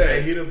about Hey,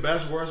 that. he the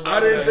best worst I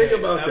didn't rapper think that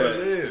about ever that.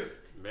 lived.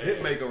 Man.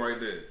 Hitmaker right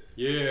there.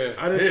 Yeah.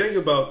 I didn't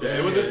think about that.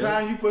 It was a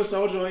time you put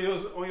Soldier on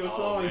your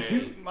song.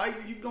 man.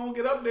 You gonna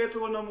get up there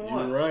to a number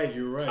one. You're right.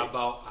 You're right. How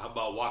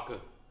about Waka?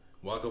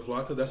 Waka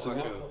Flocka. That's a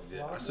Waka good.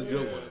 Yeah, that's a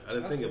good one. I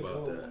didn't That's think a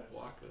about good that.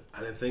 one. Waka. I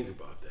didn't think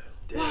about that.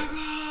 Damn.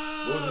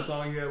 What was the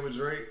song you had with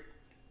Drake?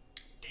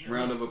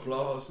 Round of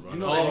applause. You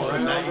know Oh, they used to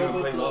Round not of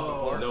even play Applause.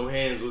 Walk Apart. No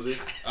hands, was it?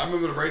 I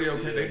remember the radio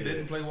kid. They Yeah.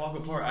 didn't play Walk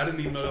Apart. I didn't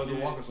even know that was a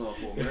Walker song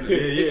for a minute.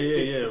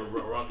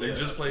 Yeah. They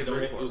just played no,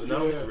 Drake It was part.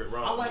 no. Yeah.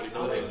 Wrong. I like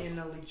No hands.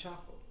 NLE Chopper.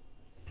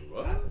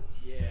 What?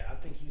 Yeah, I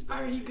think he's. I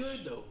heard he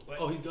garbage. good though. But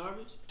Oh, he's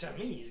garbage. to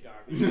me, he's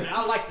garbage. But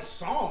I like the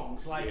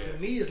songs. Like Yeah. to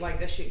me, it's like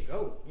that shit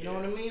go. You know Yeah.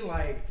 what I mean?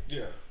 Like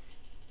Yeah.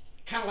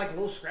 kind of like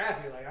Lil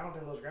Scrappy. Like I don't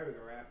think Lil Scrappy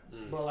can rap,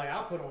 but like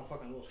I'll put on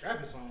fucking Lil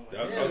Scrappy song. Like,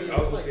 I yeah, was yeah,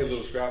 gonna like say that Little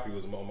shit. Scrappy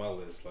was on my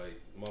list. Like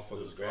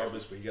motherfucker's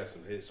garbage, but he got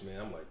some hits, man.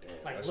 I'm like,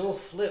 damn. Like that's Lil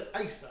just- Flip.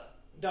 I used to,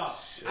 dog.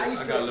 I I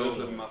used got to. Lil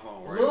Flip in my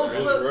phone right Lil now.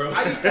 Flip. bro.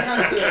 I used to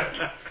have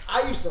to.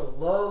 I used to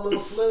love Lil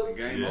Flip,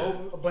 Game Yeah.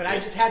 over. but I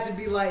just had to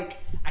be like,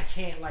 I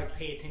can't like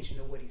pay attention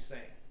to what he's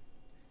saying.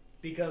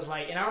 Because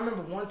like, and I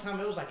remember one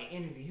time it was like an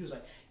interview. He was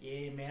like,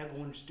 "Yeah, man, I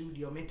go in the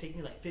studio. Man, it take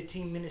me like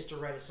 15 minutes to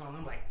write a song."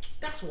 I'm like,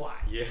 "That's why.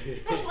 Yeah.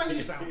 That's why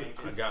you sound like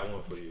I this." got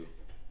one for you.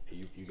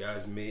 You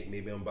guys may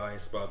maybe I'm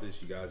biased about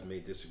this. You guys may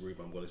disagree,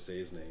 but I'm gonna say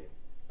his name.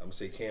 I'm gonna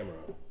say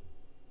Cameron.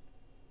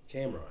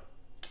 Cameron.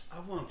 I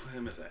want to put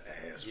him as an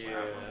ass Yeah,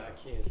 rapper. I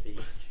can't see.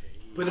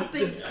 But I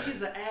think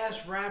he's an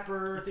ass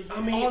rapper.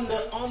 I mean,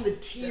 on the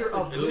tier that's a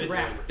of good good one.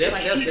 rapper. That's-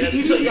 Like, that's-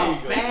 he's there a you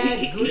go. bad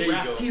There good you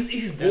rapper. go.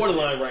 He's That's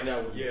borderline it. right now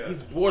with me. Yeah.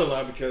 He's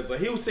borderline because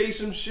like he'll say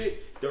some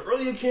shit. The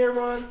earlier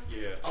Cameron,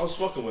 Yeah. I was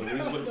fucking with him.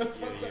 He's with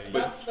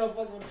But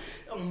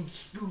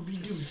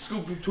Scooby Doo.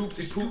 Scoopy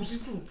Poopy Poops.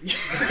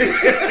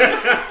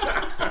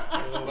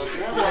 But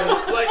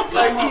Cameron,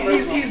 Like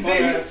he's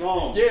there.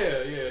 Song.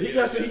 Yeah. He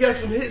got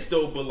some hits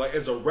though, but like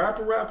as a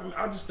rapper,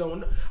 I just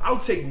don't know. I'll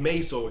take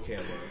Mace over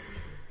Cameron.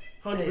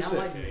 100%. Hey, I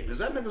like Mace. Is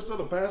that nigga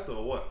still a pastor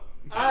or what?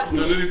 I-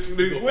 No, wait,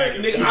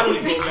 Nigga, I don't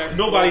even.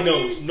 Nobody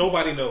knows.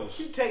 Nobody knows.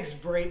 He takes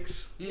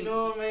breaks. You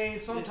know what I mean?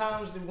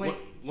 Sometimes when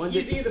One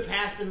he's day- either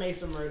Pastor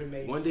Mace or Murder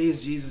Mace. One day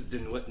is Jesus,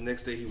 then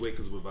next day he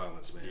wakes up with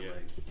violence, man. Yeah.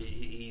 Like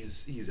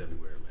he's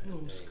everywhere, man.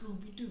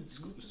 Scooby Doo.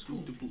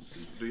 Scooby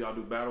Poops. Do y'all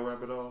do battle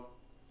rap at all?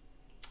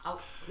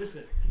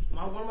 Listen,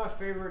 one of my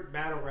favorite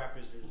battle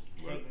rappers is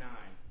Tech Nine.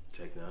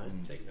 Tech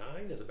Nine. Take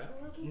 9 as a battle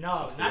rapper?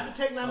 No, not the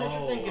Tech Nine that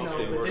you're Oh, thinking I'll of.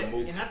 say But Murder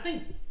Mook. and I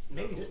think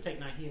maybe this Tech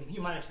Nine, he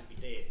might actually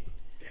be dead.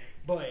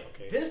 But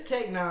Okay. this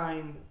Tech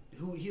Nine,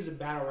 he's a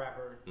battle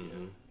rapper,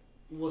 Mm-hmm.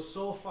 was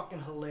so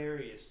fucking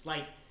hilarious.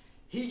 Like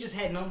he just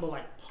had number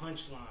like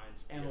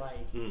punchlines and like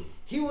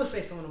he would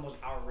say some of the most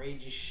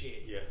outrageous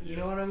shit. Yeah. You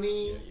know what I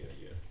mean?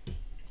 Yeah.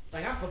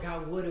 Like I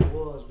forgot what it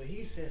was, but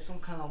he said some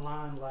kind of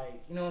line like,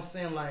 you know what I'm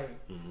saying, like,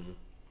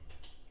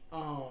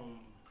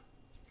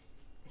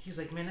 he's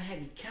like, man, I had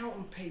you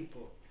counting paper.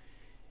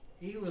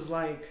 He was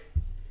like,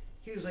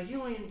 you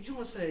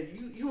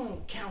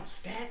don't count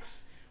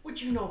stacks.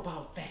 What you know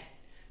about that?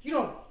 You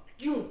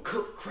don't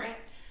cook crack.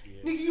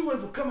 Nigga, you don't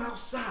even come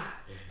outside.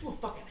 You a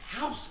fucking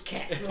house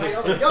cat. Like,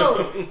 I'm like,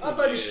 yo, I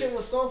thought this shit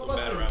was so The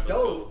battle fucking rapper's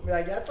dope. dope.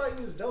 Like, I thought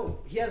he was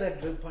dope. He had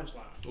that good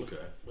punchline. Okay.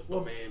 What's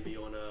my man be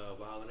on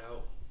Wild 'N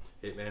Out?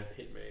 Hitman.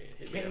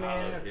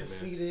 Hitman,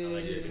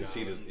 Conceited. Yeah,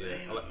 Conceited. Yeah.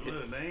 I like Hit-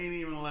 Look, they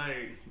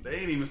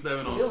ain't even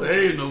stepping on They don't-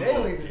 stage no they don't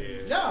more.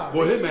 even- Nah.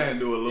 Well, Hitman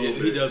do a little Yeah,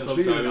 bit. he does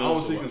Conceited, sometimes. I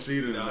don't see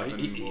Conceited in Nah, nothing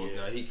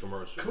anymore. he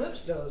commercial.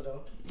 Clips does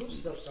though. Clips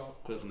stuff song.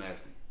 Cliff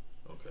Nasty.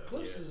 Okay.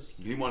 Clips Yeah. is.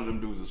 He one of them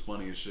dudes that's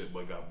funny as shit,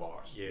 but got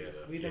bars. Yeah.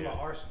 What do you think about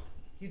Arsenal?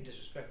 He's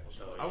disrespectful.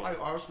 So. Oh, I like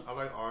Arsenal. I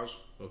like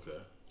Arsenal. Okay.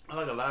 I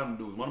like a lot of them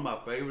dudes. One of my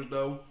favorites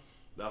though,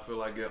 that I feel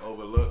like get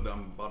overlooked. That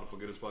I'm about to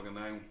forget his fucking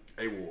name.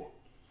 A Ward.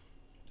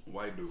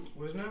 White dude.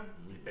 What's his name?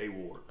 A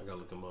Ward. I gotta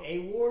look him up. A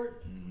Ward?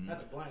 Not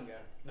the blind guy.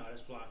 No,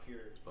 that's Blind Fury.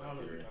 I don't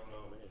know what you're Fury. talking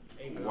Oh,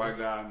 man. about. A Ward. White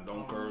guy,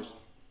 don't curse.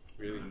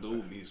 Really?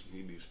 Dude,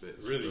 he be spit.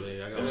 Really?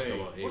 Yeah, I got some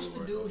about What's the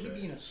A-Word. dude? He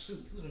be in a suit.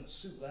 He was in a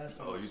suit last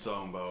time. Oh, you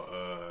talking about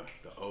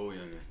the old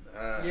youngin?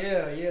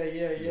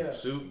 Yeah.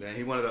 Soup. Man,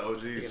 he one of the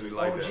OGs. So he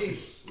like that. OG.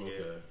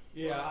 Okay.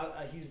 Yeah,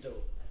 he's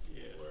dope.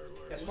 Yeah.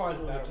 As What's far the as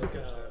one that battle just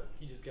rappers got,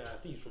 he just got, I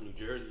think he's from New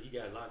Jersey. He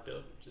got locked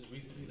up just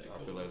recently. Like,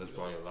 I feel like there's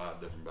probably a lot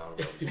of different battle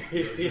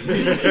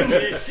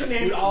rappers. He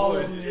named all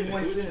of them in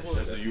one sentence.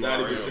 That's the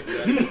 90%.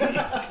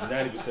 URL.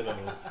 90% of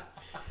them.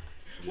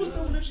 What's the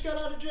one that just got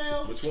out of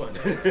jail? Which one?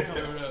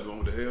 The one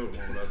with the hill, the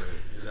one with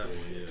the That one,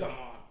 yeah. Come on.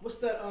 What's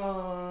that?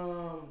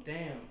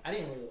 Damn. I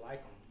didn't really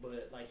like him,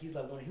 but like he's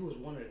like he was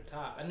one of the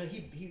top. I know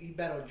he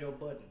battled Joe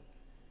Budden.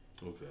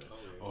 Okay.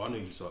 Oh, I knew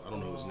you saw. I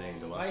don't know his name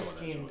though. I Light saw that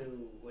skinned joint.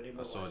 dude. Whatever.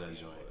 I saw that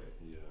joint.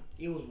 Yeah.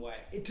 It was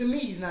whack. To me,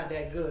 he's not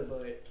that good,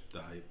 but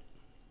The hype.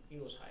 he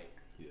was hype.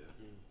 Yeah.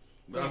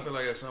 But I feel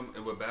like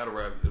with battle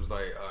rap, it was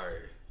like, all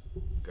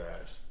right,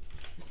 guys,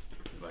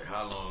 like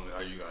how long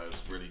are you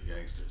guys really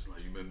gangsters?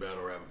 Like you've been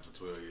battle rapping for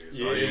 12 years.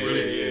 Yeah, are you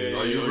really, yeah.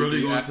 Are you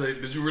really gonna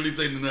take? Did you really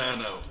take the 9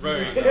 out?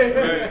 Right.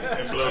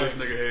 And blow this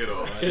nigga head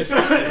off?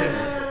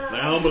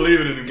 Like I don't believe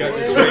it anymore.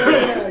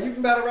 Yeah, you've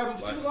been battle rapping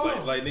for too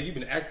long. Like nigga, you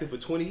been active for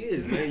 20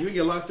 years, man. You ain't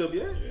get locked up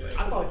yet.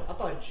 I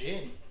thought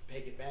Jen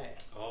take it back.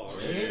 Oh,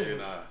 Jen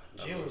Nah,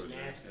 Jim I was believe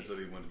it. nasty. Until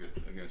he went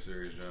against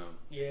Serious John.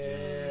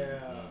 Yeah.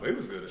 But he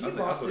was good. He I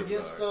lost thought he was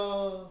against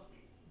all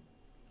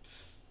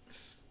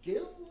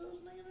Skill. What was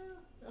his name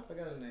now? I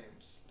forgot his name.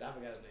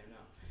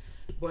 Now.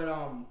 But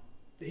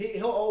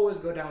he'll always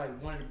go down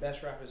like one of the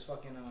best rappers.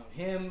 Fucking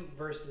him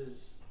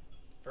versus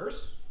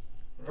Verse.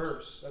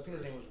 I think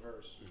his name was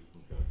Verse.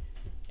 Okay.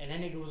 And that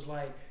nigga was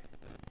like,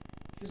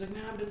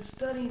 man, I've been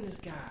studying this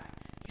guy.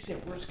 He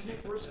said words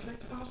connect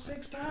about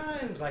 6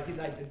 times. Like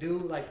the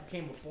dude like who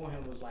came before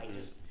him was like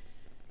just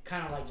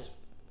kind of like just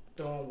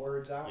throwing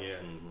words out. Yeah.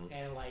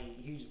 And like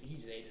he just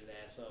ate his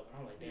ass up.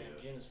 I'm like, damn,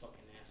 Yeah. Jen is fucking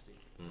nasty.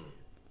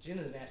 Jen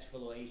is nasty for a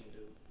little Asian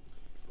dude.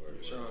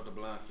 right. Shout out to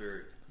Blind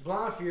Fury.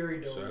 Blind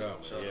Fury dude. Shout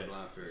out, Shout out Yeah. to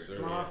Blind Fury. Sir.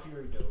 Blind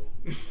Fury dude.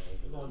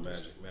 We're gonna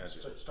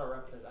Magic. Start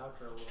rapping his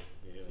outro.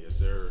 Yes,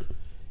 sir.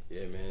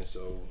 Yeah, man.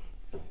 So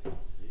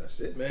that's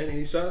it, man.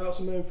 Any shout outs,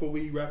 man, before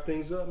we wrap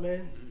things up,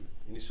 man?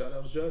 Any shout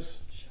outs, Just?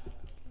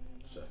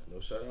 Shout out, man. No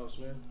shout outs,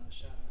 man.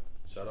 Shout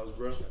out. Shout outs,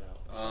 bro.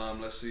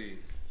 Let's see.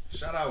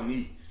 Shout out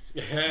me. Hey,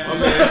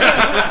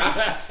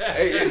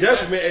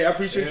 definitely, man. Hey, I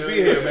appreciate you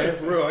being here, man.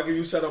 For real, I give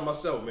you a shout out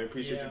myself, man.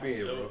 Appreciate you being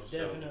here, bro.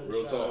 Definitely.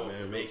 Real shout talk, out.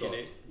 man. Real talk.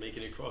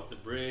 Making it across the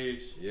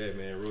bridge. Yeah,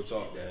 man. Real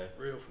talk, man.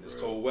 Real for It's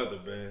real. cold weather,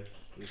 man.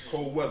 It's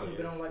cold weather.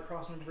 People don't like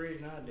crossing the bridge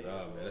nowadays. Nah,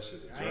 man, that's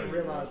just a I ain't journey,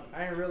 realize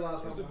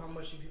It's how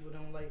much you people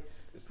don't like.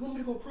 It's- You want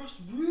me to go across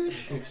the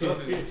bridge?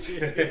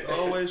 It's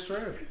always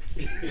traffic.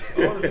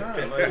 All the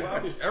time. Like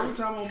every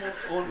time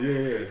I'm on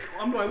Yeah.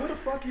 I'm like, where the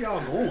fuck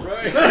y'all going?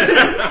 Right.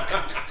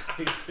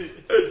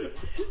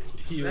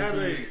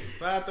 Saturday,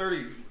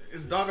 5:30.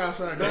 It's dark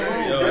outside. Go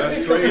home. Yo,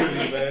 that's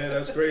crazy, man.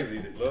 That's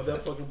crazy. Love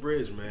that fucking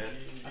bridge, man.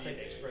 I take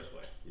the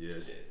expressway. Yeah,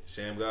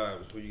 Sham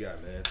God, who you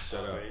got, man?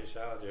 Shout out, Man,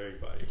 shout out to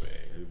everybody, man.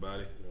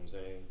 everybody. You know what I'm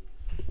saying?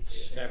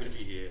 Yeah, it's happy to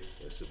be here.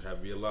 Yes, happy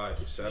to be alive.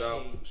 Shout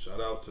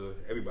out to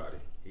everybody,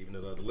 even the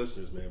other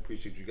listeners, man.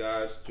 Appreciate you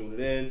guys tuning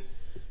in.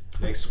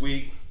 Next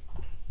week,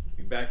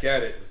 we back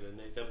at it. For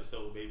the next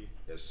episode, baby.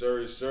 Yes,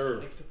 sir. Yes, sir.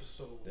 Next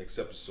episode. Next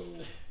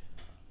episode.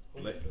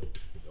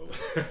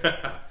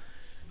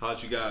 Holla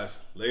at you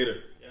guys later.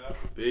 Yeah.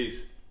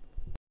 Peace.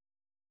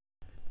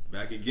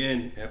 Back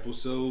again,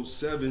 episode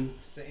 7.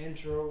 It's the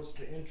intro. It's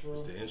the intro.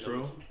 It's the intro.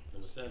 Number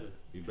 7.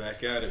 We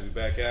back at it. We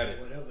back at it.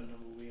 Whatever number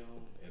we on.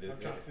 I'm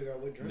trying to figure out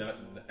what drink.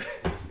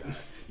 This guy.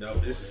 No,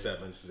 this is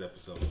 7. This is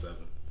episode 7.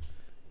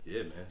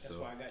 Yeah, man. That's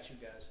So why I got you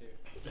guys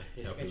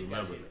here. help Got you you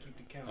guys remember. here to keep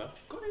the count.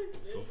 Go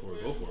ahead. Go for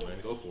it. Go for it, man.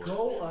 Go for it.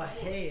 Go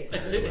ahead.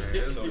 I'm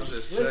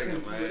just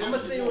Listen, checking, man. I'm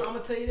gonna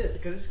tell you this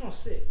because it's gonna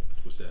sit.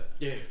 What's that?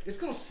 Yeah. It's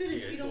gonna sit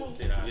if Yeah, you it's don't. gonna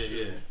sit out.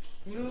 Yeah.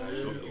 You know what I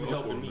mean? You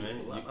go for it,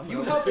 man.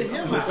 You helping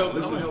him I'm out.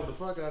 gonna help the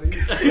fuck out of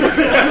you.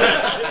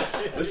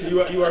 Listen,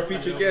 you are a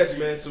featured guest,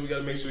 man. So we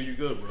gotta make sure you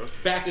good, bro.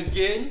 Back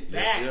again.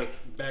 Yes, yeah.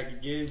 Back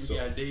again. We So-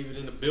 got David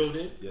in the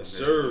building. Yes,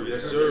 sir.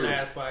 Yes, The sir.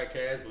 last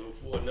podcast, but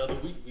for another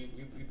week, we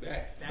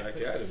back. Back Back for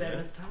the at it,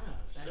 7th time.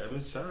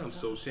 7 times.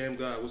 So Sham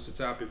God, what's the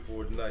topic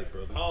for tonight,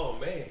 brother? Oh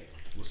man,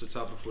 What's the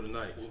topic for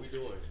tonight? what we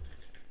doing?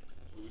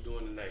 What we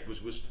doing tonight?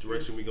 Which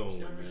direction we going with,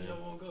 Y'all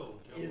man? wanna go?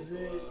 Y'all Is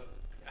wanna it?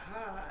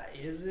 go,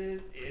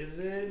 Is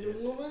it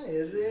the woman?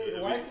 Is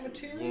it wife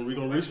material? We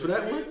gonna reach for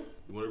that one?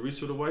 You wanna reach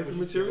for the wifey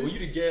material? When you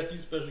the guest, you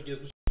special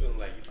guest. What you feeling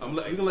like? You feeling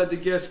We gonna let the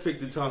guests pick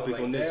the feeling topic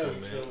like on this that, one,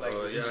 you man. feeling like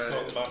Oh we just yeah,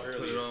 talked about put it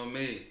earlier. on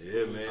me.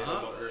 Yeah, man.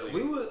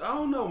 I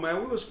don't know,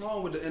 man. We was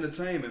flowing with the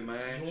entertainment, You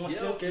man. want Yeah,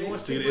 to okay. stick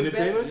Stick with to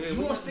entertainment? best? Yeah, You we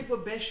want got- to stick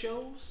with best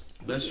shows?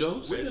 Best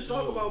shows? We can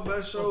talk about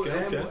best shows,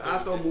 Okay, and okay.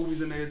 I throw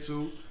movies in there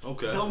too.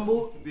 Okay. Don't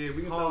move. Yeah,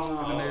 we can throw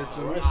movies in there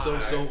too. All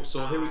right,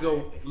 so here we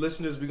go,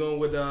 listeners. We going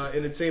with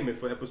entertainment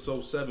for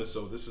episode 7.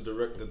 So this is the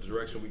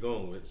direction we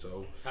going with.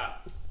 So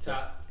Top.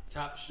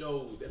 Top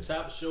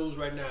shows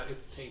right now,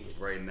 entertainment.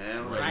 Right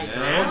now, Right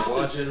now?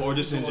 watching Or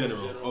just in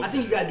general. I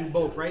think you gotta do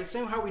both, right?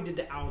 Same how we did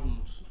the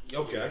albums.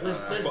 Okay.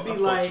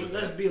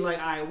 Let's be like,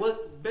 all right,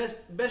 what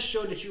best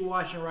show that you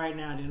watching right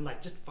now? Then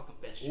like just the fucking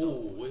best show.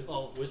 Ooh,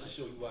 what's the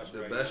show you watching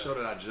The right now? best show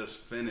that I just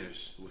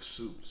finished was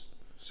Suits.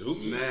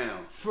 Suits?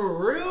 Now,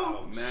 For real?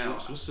 Wow. now,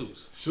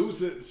 Suits.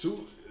 Suits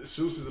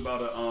is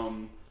about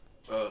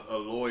a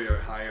lawyer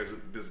hires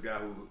this guy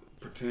who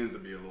pretends to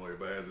be a lawyer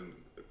but has an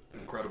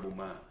incredible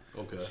mind.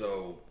 Okay.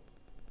 So,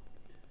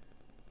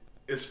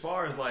 as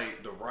far as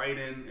like the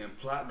writing and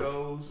plot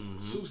goes,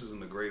 Suits isn't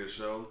the greatest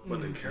show,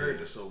 but the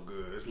character's so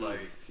good. It's like,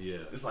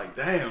 it's like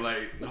damn,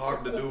 like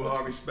the dude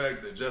Harvey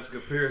Specter, Jessica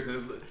Pearson,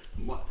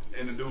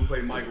 and the dude who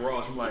played Mike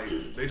Ross. I'm like,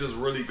 they just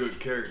really good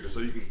characters,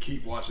 so you can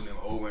keep watching them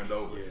over and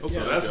over. Yeah. Okay.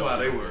 So that's why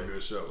they were a Okay.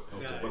 good show.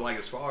 Okay. But like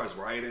as far as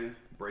writing,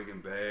 Breaking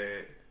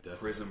Bad, Definitely.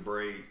 Prison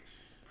Break,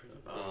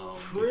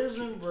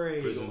 Prison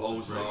Break. Prison Break.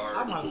 Ozark,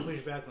 I might push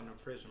back on the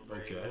Prison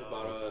Break. Okay.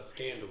 What about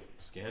Scandal?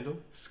 Scandal?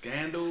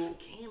 Scandal.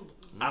 Scandal.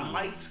 I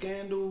liked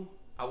Scandal.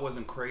 I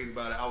wasn't crazy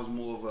about it. I was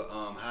more of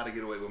a How to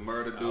Get Away with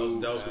Murder That was-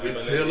 dude that was good.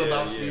 until Yeah,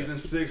 about yeah. season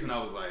 6, and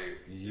I was like,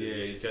 Yeah,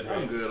 you got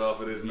I'm good off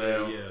of this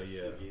now.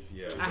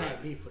 Yeah. I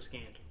had beef for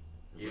Scandal.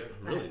 Yeah,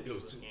 Really? It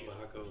was too.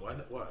 How come?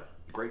 Why?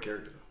 Great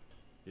character.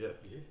 Yeah.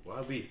 Yeah.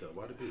 Why beef though?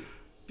 Why the beef?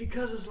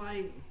 Because it's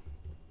like,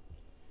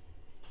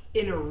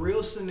 in a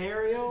real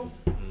scenario,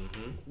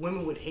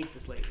 women would hate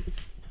this lady.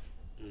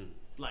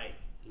 Like,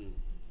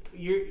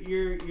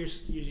 you're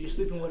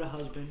sleeping with a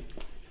husband,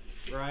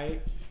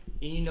 right?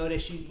 And you know that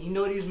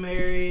he's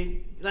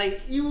married. Like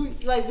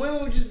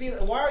women would just be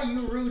like, why are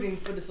you rooting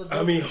for this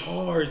adulteress? I mean,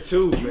 hard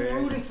too, You're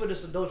man. rooting for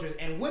this adulteress,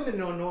 and women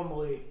don't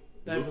normally.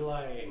 They'd be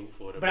like, Root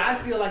for the but I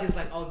man. feel like it's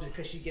like, oh,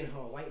 because she's getting her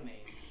a white man.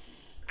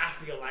 I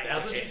feel like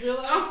That's what you feel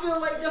like? I feel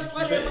like that's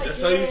why they're like.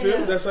 That's how you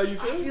feel? That's how you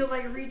I feel? feel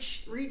like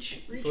reach for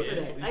that.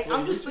 you Like, feel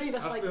I'm just reach- saying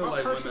that's I like feel my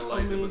like personal.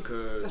 women like I mean, it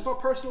because that's my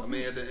personal. I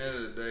mean, at the end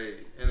of the day,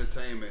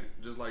 entertainment,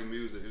 just like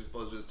music, is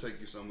supposed to just take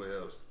you somewhere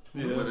else.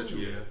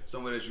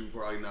 Somewhere that you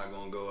probably not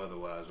gonna go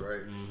otherwise,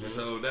 right? And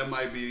so that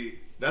might be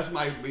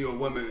a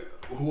woman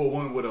who a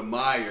woman would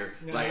admire.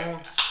 You Like, know?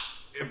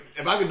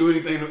 if I can do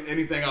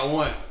anything I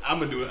want, I'm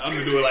gonna do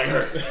it like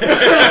her.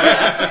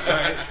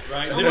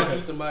 Right. Then I'll do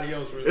somebody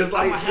else. Really. It's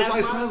like I'ma have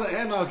my- Sons of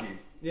Anarchy.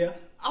 Yeah.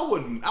 I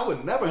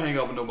would never hang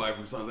out with nobody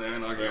from Sons of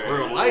Anarchy in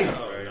real life.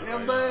 You know what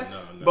I'm saying?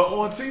 No. But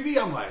on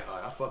TV, I'm like, all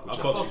right, I fuck with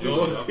I y'all. fuck with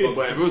y'all.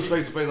 But if it was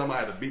face to face, I might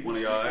have to beat one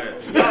of y'all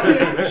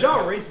ass.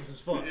 Y'all racist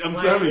as fuck. I'm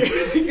Like, telling you.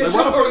 Like,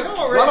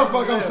 why the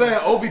fuck I'm saying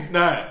Obi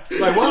died?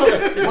 Like, why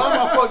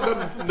am I fucked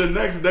up the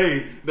next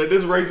day that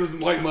this racist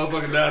white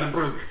motherfucker died in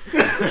prison?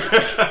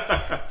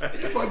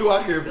 The fuck do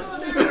I care for? No,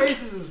 they're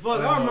racist as fuck.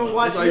 I remember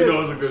That's watching how you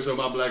know this. it's a good show.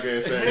 My black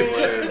ass saying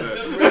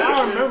his ass.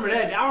 I remember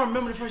that. I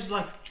remember the first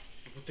like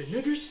with the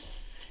niggers,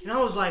 and I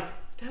was like,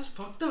 that's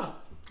fucked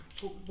up.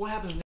 What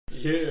happens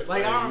next? Yeah.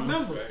 Like I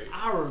remember. Right.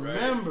 I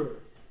remember.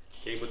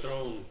 Game of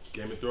Thrones.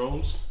 Game of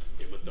Thrones.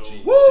 Game of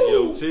Thrones.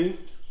 Woo!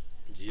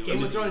 GOT.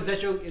 Game of Thrones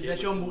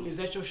is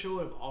that your show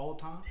of all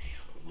time?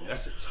 Man,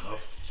 that's a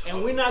tough.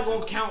 And we're not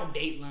gonna count I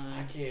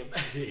Dateline. can't.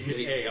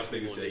 Hey, I'm This nigga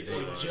big on said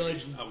Dateline.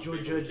 Judge I'm Judge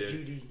big Judge on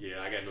Judy.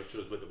 Yeah, I got no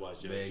choice but to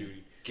watch Judge Man,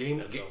 Judy. Game.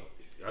 That's all.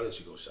 I'll let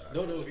you go, Shy.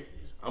 No. I'm Game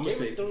gonna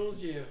say. of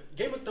Thrones, yeah.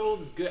 Game of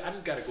Thrones is good. I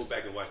just got to go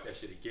back and watch that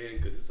shit again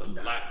because it's a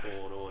lot going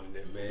on in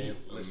that. Man,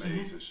 for me. listen.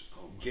 Amazing.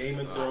 Game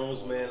of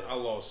Thrones, man. I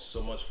lost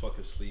so much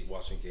fucking sleep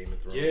watching Game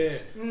of Thrones.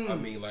 Yeah. I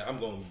mean, like, I'm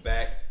going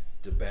back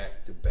to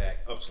back to back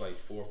up to like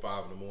 4 or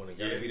 5 in the morning.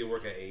 Gotta Yeah. be to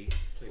work at 8.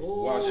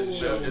 Oh. Watch this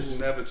show. It's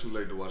never too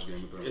late to watch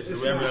Game of Thrones.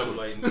 It's never too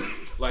late.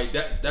 Like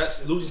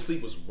that's losing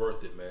sleep was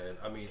worth it, man.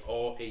 I mean,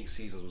 all 8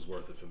 seasons was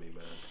worth it for me,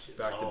 man.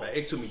 Back to back.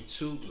 It took me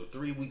 2 to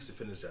 3 weeks to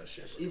finish that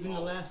shit. Even the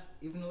last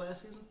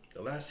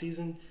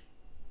season.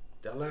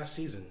 That last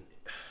season.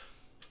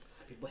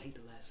 People hate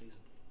the last season.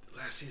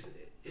 Last season,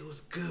 it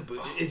was good, but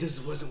it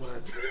just wasn't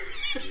what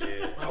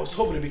Yeah. I was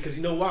hoping it, because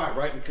you know why,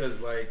 right?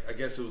 Because like I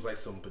guess it was like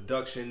some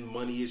production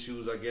money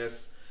issues, I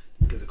guess,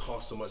 because it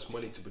cost so much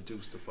money to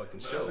produce the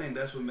fucking show. I think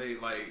that's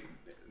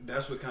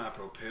what kind of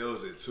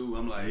propels it too.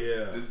 I'm like,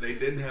 Yeah. they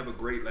didn't have a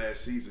great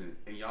last season,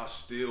 and y'all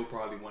still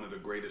probably one of the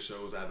greatest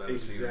shows I've ever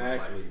seen in my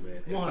Exactly, life.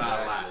 man. By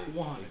a lot. Exactly.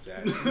 100.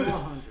 Exactly.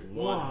 100.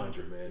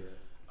 100, man.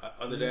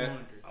 Under that,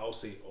 100. I'll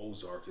say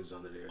Ozark is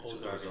under there too.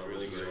 Ozark is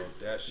really So good.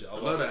 that shit. I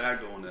love the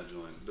actor on that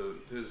joint.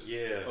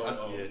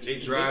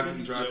 Jason Drive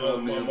Bateman.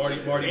 Club. Marty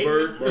Bateman?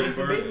 Bird.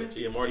 Jason Bateman?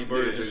 Yeah, Marty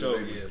Bird in the Jason show.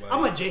 Bateman. Yeah, like,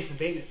 I'm a Jason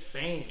Bateman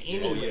fan.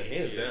 Anyway. oh yeah,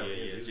 hands down. Yeah,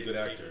 He's a Jason good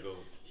actor. Bateman go.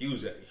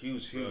 Huge. But I'm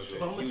huge gonna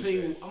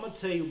fan.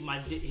 tell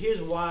you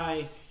here's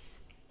why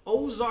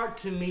Ozark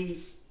to me,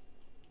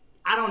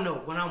 I don't know.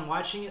 When I'm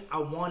watching it, I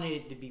wanted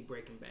it to be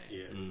Breaking Bad.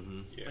 Yeah.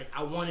 Mm-hmm. Yeah. Like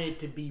I wanted it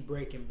to be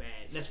Breaking Bad.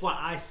 That's why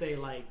I say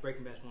like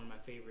Breaking Bad's one of my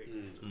favorite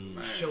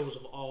Man, shows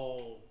of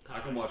all time. I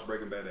can watch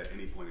Breaking Bad at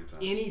any point in time.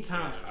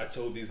 Anytime. I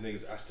told these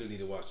niggas I still need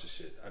to watch this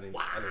shit. I didn't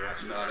watch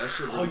it. Nah, that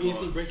shit Oh, really you didn't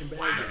see fun. Breaking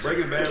Bad?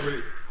 Breaking Bad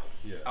really,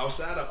 Yeah.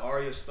 outside of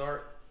Arya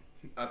Stark,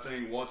 I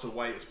think Walter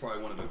White is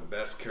probably one of the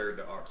best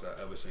character arcs I've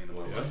ever seen in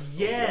my life.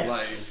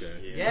 Yes.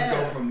 Like, Yeah. to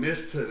go from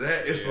this to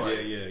that, it's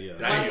Yeah.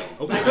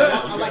 damn.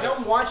 Like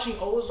I'm watching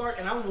Ozark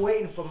and I'm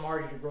waiting for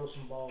Marty to grow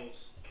some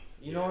balls.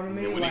 You know what I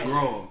mean? And when like, he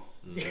grow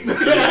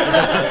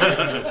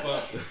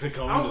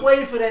I'm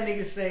waiting for that nigga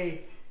to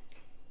say,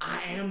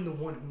 "I am the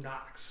one who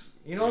knocks."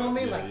 You know what I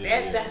mean? Like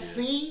that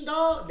scene,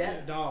 dog.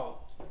 That dog.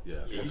 Yeah,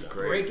 he's okay.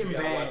 great. Breaking You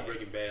gotta Bad. watch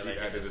Breaking Bad. He Like,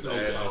 acted as his soon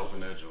as ass possible. off in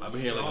that joint. I've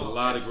been hearing like a Oh,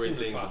 lot of as great soon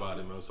as things possible. about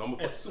it, man. So I'm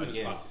As soon as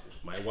again, possible.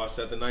 might watch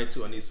that tonight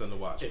too. I need something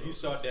to watch. If bro. you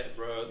start that,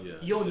 bro, Yeah.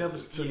 You'll never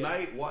see it.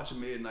 Tonight, watch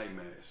Midnight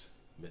Mass.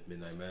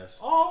 Midnight Mass.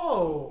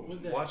 Oh,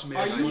 what's that? Watch are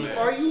Midnight you Mass.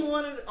 are you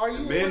one of are you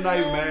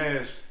Midnight one of them?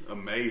 Mass,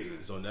 amazing.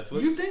 It's on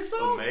Netflix. You think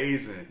so?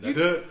 Amazing.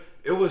 That-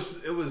 It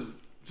was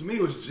to me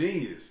it was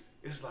genius.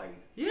 It's like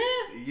Yeah.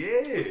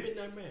 yeah.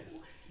 Midnight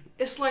Mass.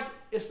 It's like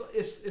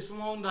it's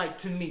along like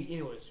to me.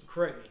 Anyways,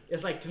 correct me.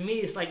 It's like to me.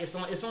 It's like it's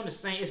on the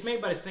same. It's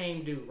made by the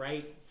same dude,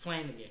 right?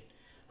 Flanagan,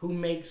 who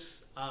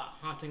makes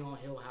Haunting on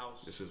Hill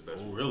House, This is best.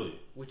 Oh, really?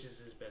 which is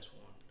his best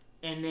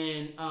one. And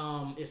then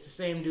it's the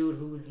same dude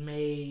who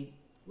made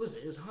what was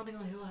it? It was Haunting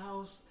on Hill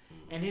House,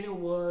 and then it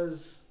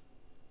was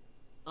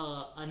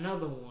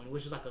another one,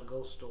 which was like a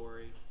ghost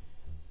story.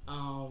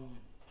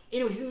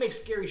 Anyway, he makes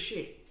scary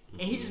shit,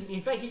 and he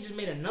just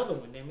made another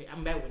one.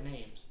 I'm bad with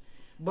names,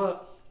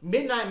 but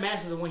Midnight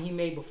Mass is the one he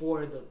made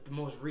before the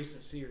most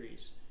recent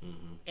series.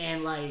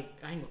 And like,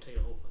 I ain't gonna tell you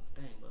the whole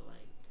fucking thing, but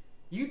like,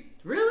 you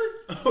really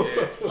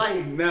Yeah.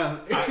 like Now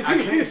I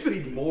can't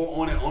speak more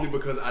on it only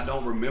because I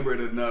don't remember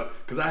it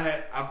enough. Because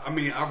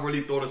I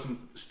really thought of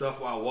some stuff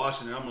while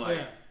watching it. I'm like,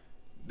 Yeah.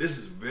 this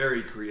is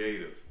very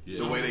creative. Yeah.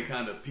 The way they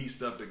kind of piece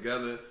stuff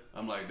together.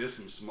 I'm like, this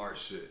some smart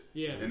shit.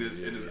 Yeah. And it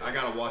is. I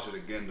gotta watch it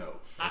again though,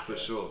 for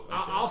sure.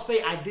 I'll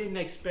say I didn't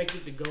expect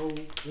it to go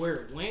where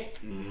it went.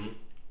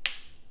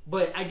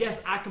 But I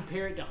guess I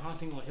compare it to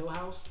Haunting on Hill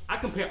House. I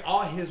compare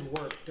all his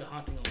work to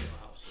Haunting on Hill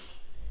House.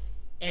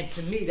 And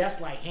to me,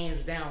 that's like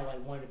hands down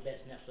like one of the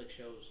best Netflix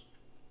shows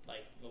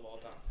like of all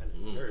time.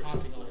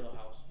 Haunting on Hill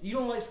House. You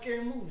don't like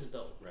scary movies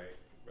though. Right.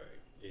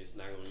 It's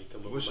not gonna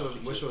come up.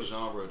 What's your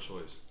genre of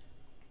choice?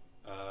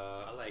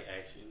 I like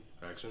action.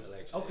 Action. I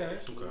like Okay.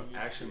 action Okay. movies.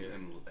 Action Yeah.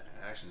 and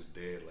action's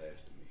dead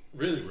last to me.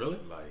 Really?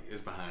 Like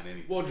it's behind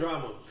anything. Well,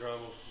 drama.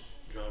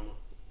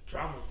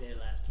 Drama's dead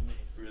last to me.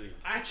 Really.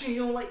 Action,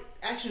 you don't like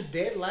action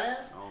dead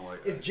last? I don't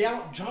like If action.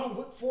 John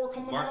Wick 4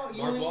 coming Mark out,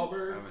 you Mark ain't- I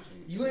Wahlberg. haven't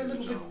seen You ain't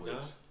looking John for- Wick.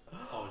 No.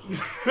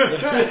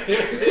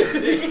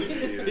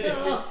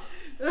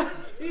 Oh,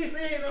 He's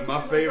saying I'm My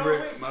looking for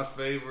John Wick.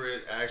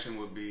 favorite action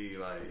would be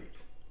like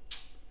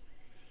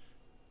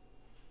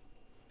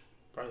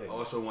Probably.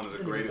 also one of the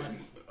Think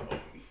greatest.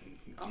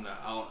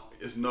 about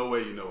It's no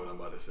way you know what I'm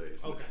about to say.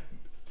 Okay.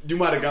 You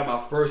might have got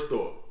my first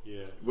thought,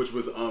 yeah. which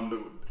was the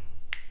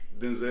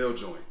Denzel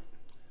joint.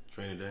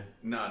 Training Day.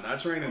 Nah, not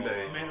Training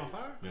Day. Man on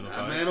Fire? Man on Not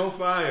Fire. Man on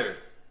Fire.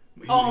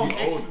 He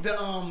The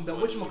older.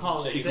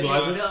 whatchamacallit?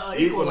 Equalizer?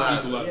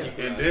 Equalizer.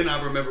 Yeah. And then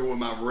I remember what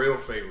my real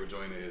favorite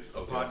joint is,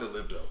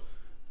 Apocalypto.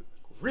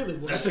 Really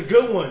was. That's a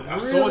good one. I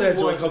saw Really that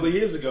joint a was. couple of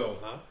years ago.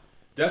 Huh?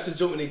 That's the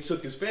joint when they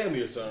took his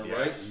family or something,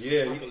 Yes. right?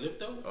 Yeah.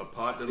 Apocalypto?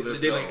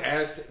 Apocalypto. They like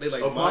asked. They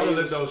like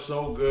Apocalypto's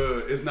so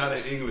good. It's not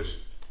in English.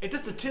 Is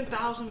this the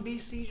 10,000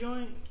 BC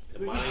joint?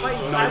 Where Mayans you fight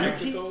from Cyber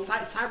Mexico?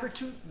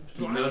 Cybertooth?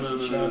 No.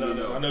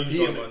 I know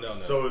you're talking about now.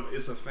 So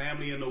it's a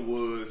family in the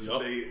woods.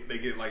 Yup. They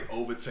get like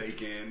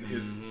overtaken.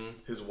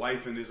 His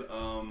wife and his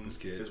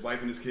kid. his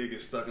wife and his kid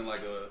get stuck in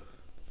like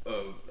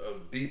a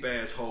deep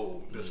ass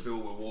hole that's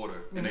filled with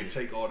water, and they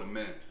take all the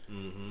men.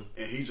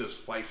 And he just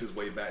fights his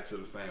way back to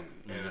the family,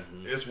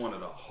 and it's one of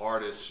the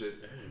hardest shit.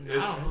 I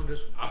don't know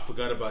this one. I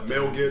forgot about that.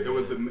 Mel Gibson.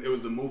 It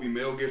was the movie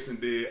Mel Gibson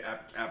did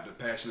after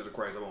Passion of the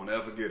Christ. I won't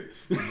never forget it.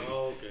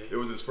 Oh, okay. It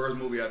was his first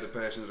movie after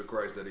Passion of the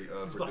Christ that he It's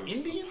about produced.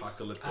 Indians?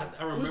 Apocalypse.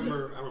 I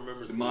remember.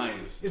 The seeing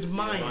Mayans. It's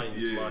mine.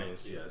 Lions. Yeah.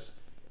 Lions. Yes.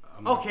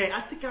 Okay, I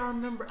think I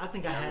remember. I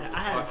think I had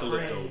a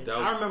friend. That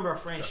was- I remember a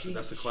friend.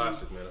 That's a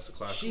classic, man. That's a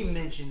classic. She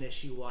mentioned that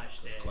she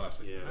watched that.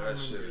 Classic. Yeah. That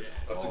shit is.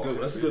 That's a good.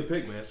 That's a good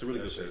pick, man. That's a really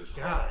That good shit pick. is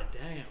God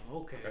damn.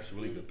 Okay. That's a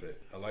really good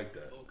pick. I like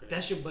that. Okay.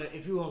 That's your. But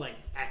if you want like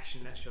action,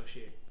 that's your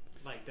shit.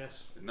 Like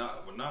that's. Nah,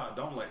 I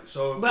don't like.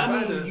 So, But if I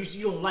had mean, to-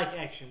 you don't like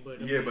action,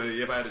 but yeah, but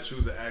if I had to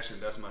choose an action,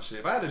 that's my shit.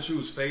 If I had to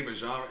choose favorite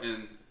genre,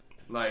 and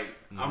like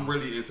I'm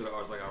really into the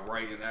arts, like I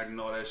write and act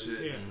and all that shit.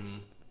 yeah.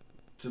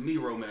 To me,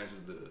 romance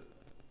is the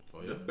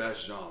yeah.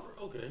 best genre.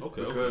 Okay.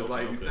 Okay. Because okay,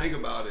 like okay. if you think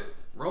about it,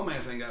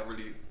 romance ain't got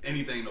really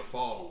anything to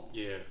fall on.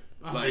 Yeah.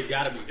 Like It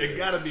gotta be good. It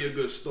gotta be a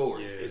good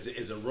story. Yeah. Is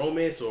it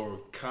romance or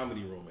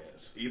comedy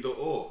romance? Either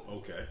or.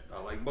 Okay.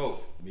 I like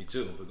both. Me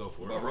too. But go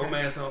for it. But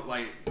romance don't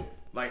like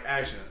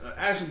action. An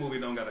action movie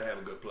don't gotta have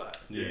a good plot.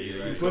 Yeah, yeah,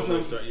 You right. put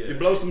So some, yeah. you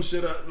blow some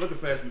shit up. Look at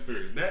Fast and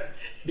Furious. That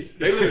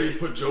they literally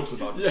put jokes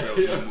about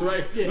themselves. in the movie.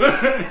 right.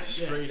 Yeah.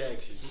 Straight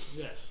action.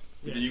 Yes.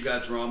 Then you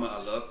got drama.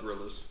 I love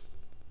thrillers.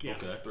 Yeah.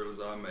 Okay.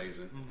 Thrillers are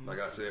amazing. Like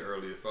I said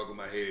earlier, fuck with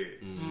my head.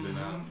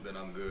 Then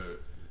I'm good.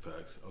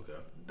 Facts. Okay.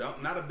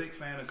 Not a big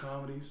fan of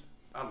comedies.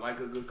 I like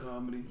a good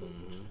comedy.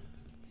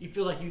 You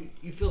feel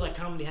like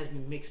comedy has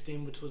been mixed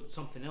in with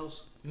something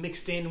else,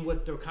 mixed in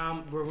with the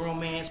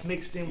romance,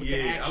 mixed in with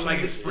the action. I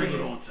like it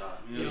sprinkled on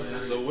top. You know what I'm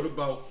saying? So what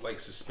about like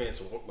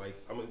suspense? Like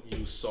I'm gonna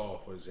use Saw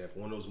for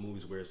example. One of those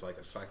movies where it's like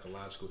a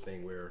psychological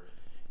thing where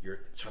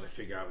you're trying to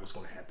figure out what's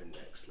gonna happen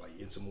next. Like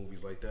into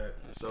movies like that.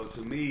 So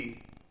to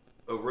me,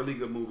 a really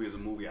good movie is a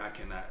movie I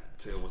cannot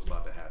tell what's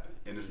about to happen,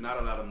 and there's not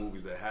a lot of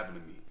movies that happen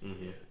to me.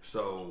 Mm-hmm.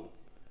 So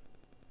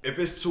if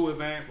it's too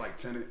advanced, like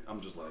Tenet, I'm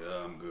just like,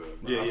 I'm good.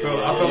 Yeah, I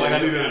felt like I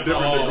needed a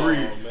different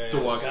degree to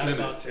watch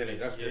Tenet. Tenet,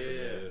 that's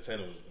different. Yeah,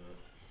 Tenet was.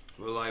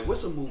 But like,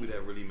 what's a movie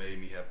that really made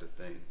me have to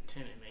think?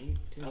 Tenet, man.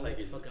 I like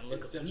it. Fucking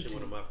look Inception, up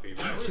one of my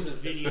favorites. What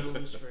is it?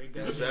 Videos for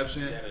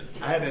Inception.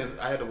 I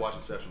had to watch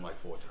Inception like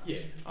 4 times. Yeah.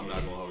 I'm not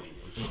gonna hold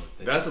you.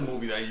 That's a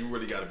movie that you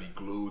really got to be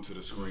glued to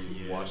the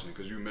screen watching it,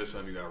 because you miss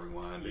something, you got to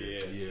rewind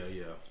it.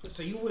 Yeah.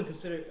 So you wouldn't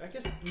consider? I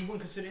guess you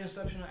wouldn't consider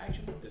Inception an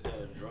action? Is that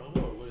a drama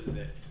or what is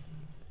that?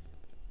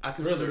 I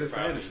consider Thriller, it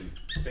fantasy.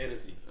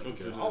 Fantasy. I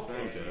consider it Okay,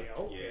 fantasy.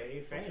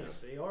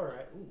 fantasy. All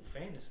right,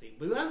 fantasy.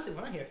 But honestly,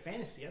 when I hear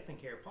fantasy, I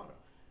think Harry Potter.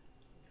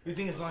 You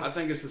think it's like? I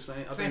think it's the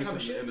same. I think type of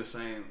it's shit? in the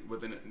same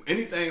within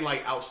anything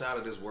like outside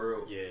of this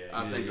world. Yeah.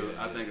 I think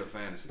of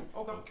fantasy.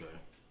 Okay.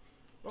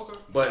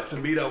 But to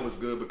me, that was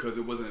good because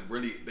it wasn't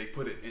really. They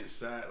put it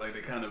inside, like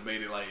they kind of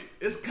made it like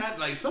it's kind of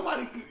like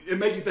somebody. It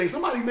make you think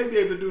somebody may be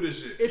able to do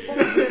this shit.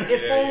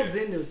 It folds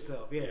into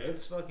itself. Yeah,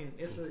 it's fucking.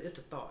 It's a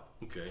thought.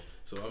 Okay,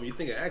 so I mean, you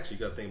think of action, you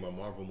got to think about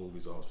Marvel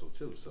movies also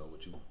too. So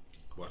would you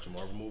watch a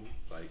Marvel movie?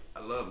 Like, I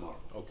love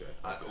Marvel. Okay,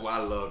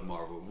 I love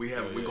Marvel. We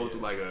go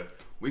through like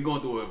we going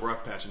through a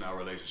rough patch in our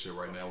relationship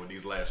right now with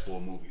these last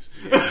 4 movies.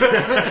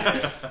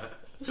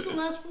 What's the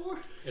last 4?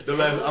 The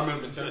last,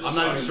 I'm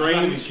not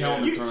even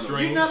counting Eternals.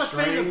 You're not a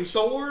fan of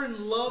Thor and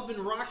Love and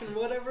Rock and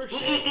whatever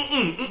shit?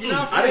 You're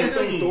not a fan I didn't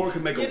think Thor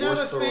could make a you're worse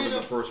not a Thor fan than the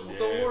of first one.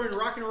 Thor and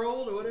Rock and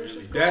Roll or whatever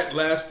shit's called? that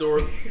last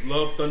Thor,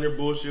 Love, Thunder,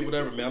 bullshit,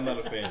 whatever, man. I'm not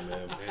a fan,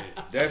 man.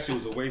 That shit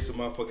was a waste of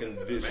my fucking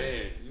vision.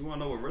 Man. You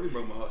want to know what really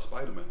broke my heart?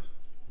 Spider-Man.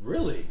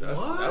 Really?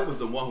 What? That was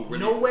the one who really.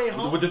 No Way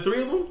Home? With the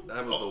 3 of them?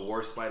 That was the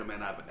worst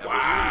Spider-Man I've ever seen in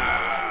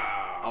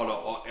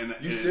my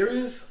life. You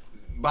serious?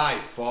 By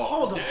far.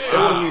 Hold on. It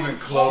wasn't even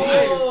close.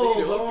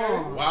 Hold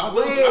on. Wow, I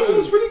thought it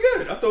was pretty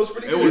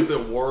good. It was the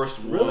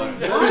worst one.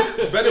 What?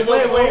 Better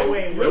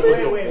Wait. It was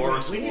the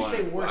worst When you one.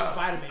 say worst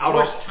Spider-Man, Out of-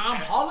 worst Tom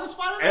Holland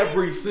Spider-Man?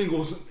 Every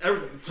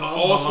Tom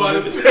all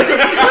Holland,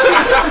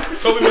 Spider-Man.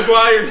 Tobey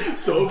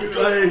Maguire's, Tobey,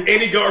 like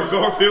Andy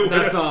Garfield.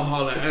 not Tom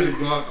Holland,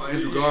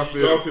 Andrew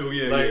Garfield. Garfield,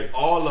 yeah, like yeah.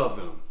 all of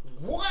them.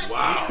 What?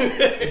 Wow.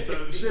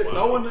 Shit,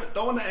 throwing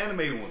the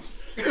animated ones.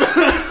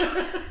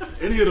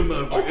 Any of them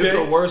motherfuckers. Okay.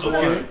 It's the worst one.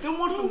 The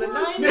one from the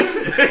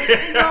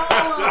 90s?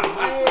 No,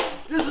 man.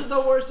 This is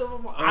the worst of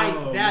them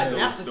all.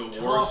 That's the a worst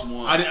tough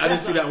one. I didn't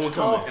see that one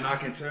coming. And I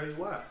can tell you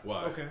why.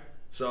 Why? Okay.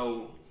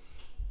 So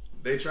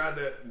they tried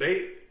to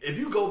if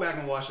you go back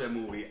and watch that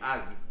movie,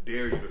 I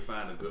dare you to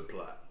find a good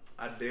plot.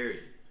 I dare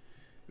you.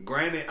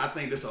 Granted, I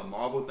think this is a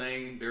Marvel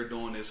thing. They're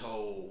doing this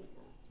whole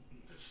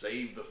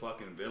save the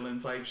fucking villain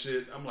type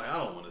shit. I'm like,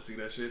 I don't want to see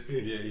that shit.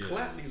 Yeah.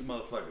 Clap these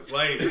motherfuckers.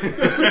 Like,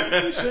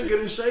 shit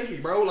getting shaky,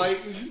 bro. Like,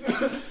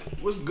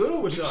 what's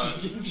good with y'all?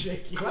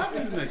 Clap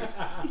these niggas.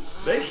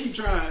 They keep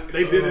trying.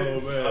 They did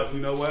it. Man. You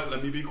know what?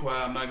 Let me be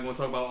quiet. I'm not going to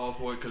talk about all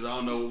 4 because I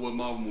don't know what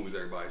Marvel movies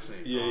everybody's seen.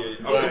 Yeah.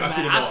 I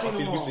seen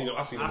them all.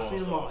 I seen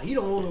them all. He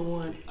the only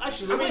one.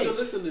 Actually, I mean, the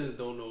listeners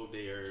don't know if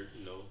they are,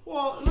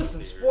 well,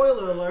 listen,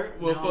 spoiler alert.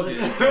 Well, fuck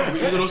it.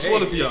 We a little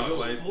spoiler for y'all.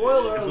 Like,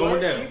 Spoiler it's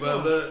going alert. down.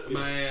 But look,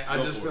 man, I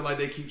Go just for feel it. like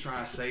they keep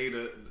trying to say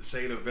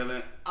the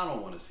villain. I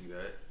don't want to see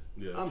that.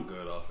 Yeah. I'm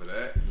good off of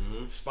that.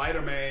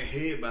 Spider-Man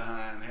hid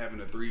behind having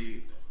the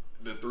three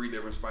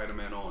different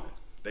Spider-Man on it.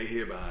 They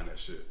hid behind that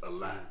shit a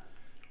lot.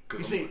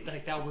 You see,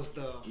 like that was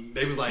the.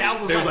 They was like, that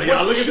was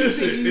y'all look at this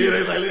shit. keeping you- Yeah, they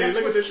was like, that's look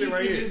at what's this shit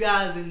right keeping here. You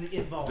guys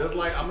involved. Just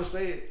like I'm gonna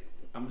say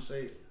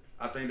it.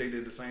 I think they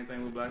did the same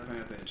thing with Black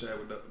Panther and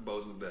Chadwick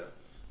Boseman's death.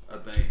 I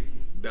think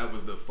that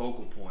was the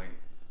focal point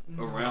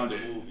around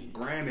it. movie.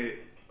 Granted,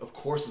 of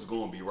course it's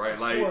gonna be right.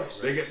 Like course.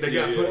 they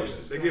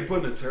get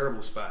put in a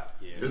terrible spot.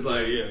 Yeah. It's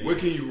like, Yeah. what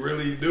can you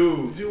really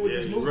do? with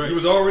this movie. Right. You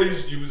was already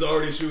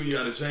shooting. You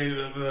got to change it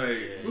up.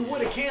 Like, We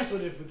would have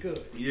canceled it if we could.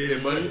 yeah,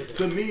 but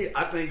to me,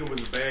 I think it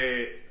was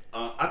bad.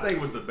 I think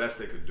it was the best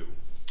they could do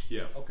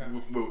Yeah. Okay.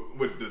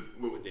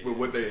 with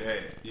what they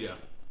had. Yeah.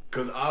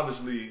 Because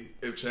obviously,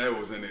 if Chad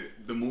was in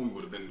it, the movie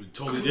would have been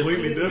Totally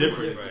completely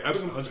different. Right.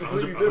 Completely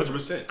Absolutely. different.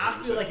 100%.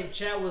 I feel like if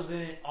Chad was in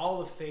it,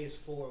 all of Phase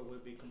 4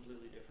 would be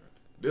completely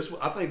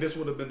different. I think this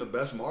would have been the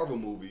best Marvel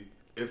movie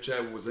if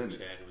Chad was in it.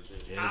 Chad was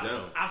in. Hands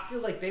down. I feel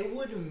like they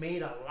would have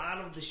made a lot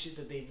of the shit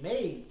that they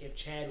made if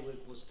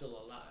Chadwick was still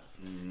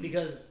alive.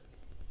 Because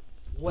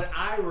what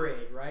I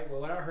read, right,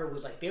 what I heard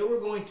was like they were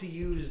going to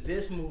use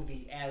this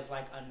movie as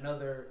like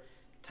another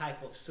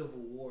type of Civil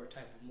War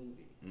type of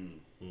movie.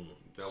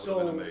 That would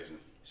have been amazing.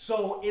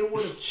 So it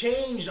would have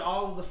changed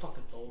all of the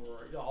fucking Thor,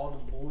 all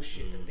the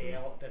bullshit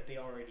that they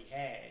already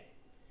had,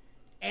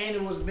 and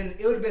it would have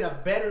been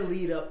a better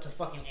lead up to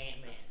fucking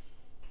Ant-Man.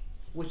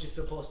 which is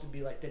supposed to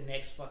be like the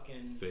next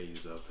fucking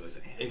phase of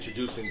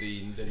introducing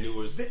the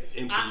newest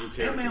MCU characters.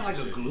 That man like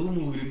a glue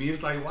movie to me.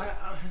 It's like why?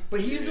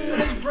 But he's the one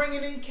that's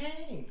bringing in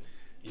Kang.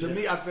 To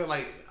me, I feel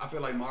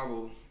like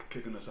Marvel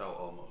kicking us out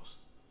almost.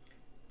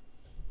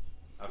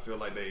 I feel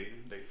like they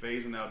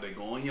phasing out. They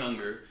going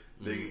younger.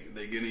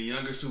 They getting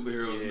younger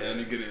superheroes now.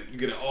 You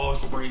getting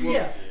Offspring.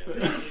 Yeah.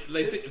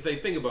 If they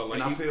think about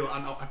like, and I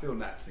feel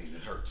not seen.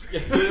 It hurts.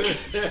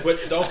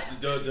 But also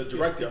the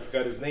director, I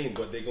forgot his name,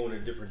 but they go in a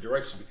different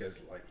direction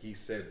because like he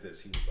said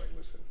this. He was like,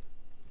 listen,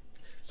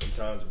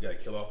 sometimes we gotta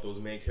kill off those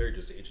main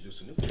characters to introduce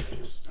some new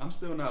characters. I'm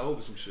still not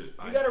over some shit.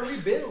 You gotta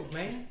rebuild,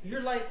 man.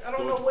 You're like, I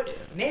don't know what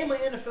name an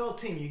NFL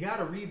team. You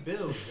gotta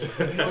rebuild.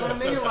 You know what I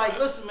mean? Like,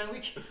 listen, man,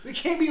 we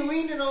can't be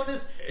leaning on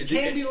this.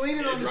 Can't be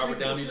leaning on this. Robert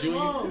Downey too Jr.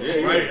 long.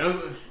 Yeah.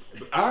 Right.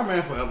 Iron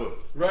Man forever.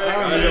 Right.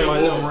 Iron I know.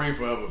 Man, Wolverine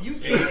forever. You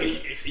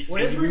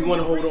can't. And we want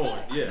to hold on.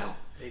 Yeah.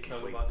 They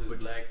talking about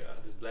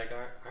this black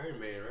Iron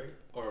Man, right?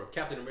 Or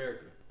Captain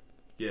America.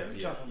 Yeah. What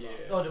you Yeah. talking about?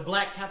 Yeah. Oh, the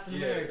Black Captain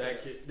Yeah,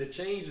 America. the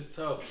change is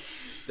tough.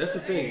 That's the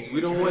thing.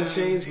 We don't want to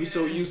change. We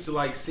so used to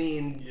like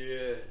seeing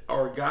Yeah.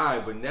 our guy,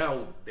 but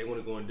now they want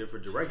to go in a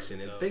different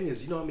direction. And the thing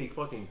is, you know how many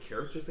fucking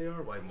characters they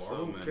are? Like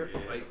Marvel man.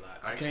 characters. Yeah, Like, it's a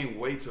lot. I can't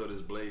wait till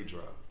this Blade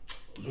drop.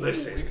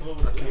 listen.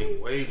 I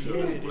can't wait till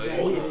Yeah, this that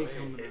Blade Blade drop.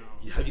 coming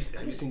out. Have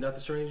you seen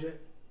Doctor Strange yet?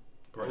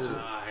 Part two.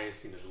 Nah, I ain't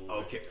seen it.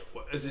 Okay.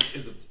 Well, it's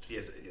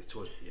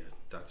towards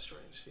Doctor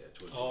Strange. Yeah,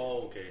 towards.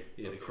 Oh, okay.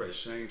 Yeah, the Okay. crazy.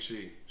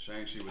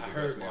 Shang-Chi was I the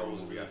heard best that Marvel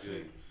was movie really I've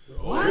seen.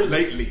 What?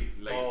 Lately,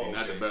 Oh,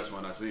 not okay. the best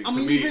one I've seen. I To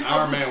mean, me, even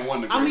Iron of the- Man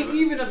 1 the I mean, greatest.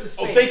 even of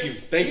the Oh,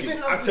 space. thank you. Even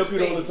of I the tell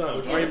people all the space. time.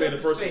 Even Iron of Man the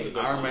the first space. one's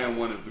the Iron Man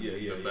 1 is the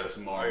Yeah. best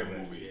Iron Marvel Man.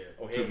 movie. Yeah.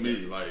 Oh, To hands me,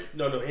 down. like,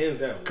 No, hands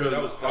down. because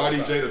That was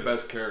RDJ fine. the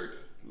best character.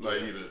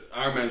 Like,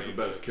 Iron Man's the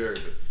best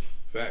character.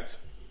 Facts.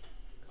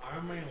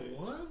 Iron Man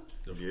 1?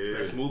 The Yeah.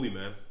 best movie,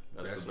 man.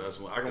 That's the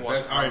best one. I can the watch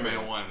best Iron Iron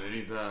Man 1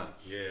 anytime.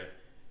 Yeah.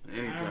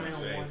 Iron Anytime. Man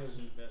same. 1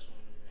 isn't the best one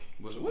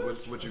to me.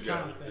 What you I'm got?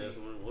 trying to think. That's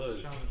what it was.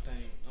 I'm trying to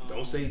think.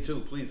 Don't say two.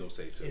 Please don't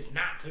say two. It's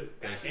not two.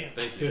 Thank you. Goddamn.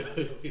 Thank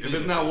you. If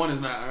it's not 1, it's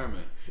not Iron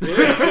Man.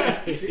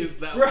 It's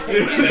that Right. one.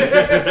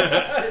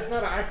 It's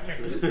not an Iron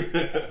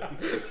Man.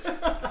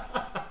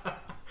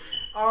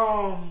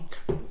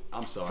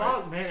 I'm sorry.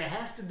 Fuck, man, it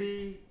has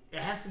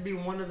to be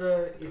one of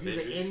the. It's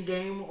either Avengers?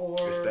 Endgame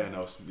or It's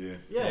Thanos. Yeah.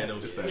 Yeah,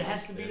 Thanos. it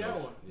has to be that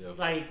Thanos. one. Yeah.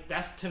 Like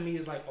that's to me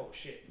is like, oh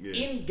shit. Yeah.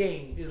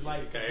 Endgame is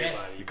like the Okay, best.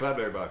 everybody. You clapped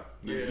everybody.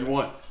 Yeah. You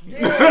won.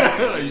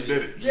 Yeah, You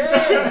did it.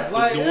 yeah.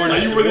 Like, The word Like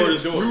is- you The word is really,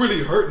 yours. you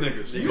really hurt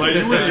niggas. Like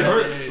you really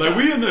hurt. Like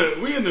we in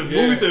the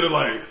movie theater.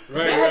 Like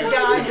that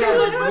guy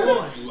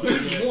has won.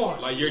 He's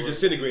won. Like you're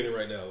disintegrating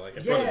right now, like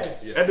in front of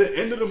Yes. you. at the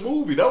end of the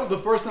movie, that was the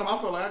first time I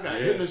felt like I got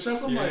hit in the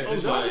chest. I'm Yeah. like, It did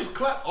was y'all like- just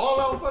clap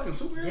all out fucking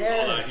superheroes?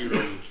 Yeah. All our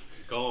heroes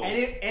gone. And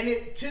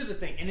it here's the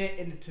thing, and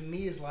it to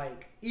me is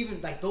like even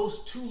like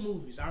those two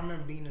movies. I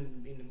remember being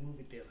in the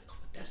movie theater, like,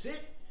 oh, that's it.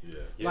 Yeah.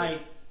 Yeah. Like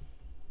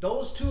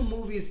those two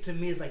movies to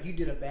me is like you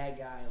did a bad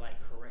guy like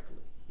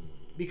correctly,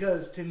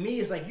 because to me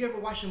it's like you ever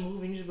watch a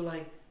movie and you just be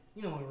like,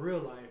 you know, in real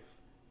life,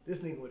 this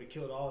nigga would have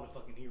killed all the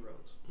fucking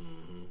heroes.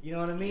 You know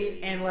what I mean?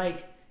 Yeah. And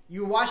like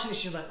you watching this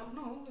shit like, oh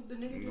no, the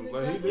nigga did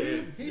But he exactly.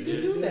 did. He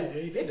did do that.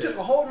 Yeah, he They did took that.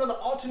 a whole nother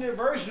alternate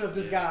version of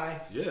this guy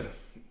Yeah.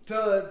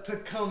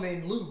 to come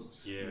and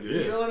lose. Yeah. Yeah.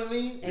 You know what I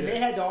mean? And Yeah. they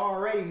had to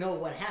already know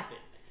what happened.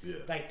 Yeah.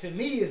 Like to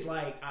me, it's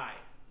like, alright,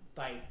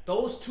 like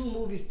those two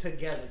movies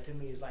together to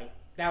me is like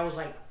that was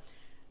like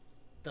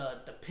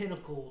the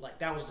pinnacle. Like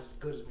that was as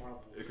good as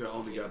Marvel. It could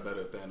only got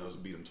better if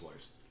Thanos beat him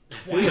twice.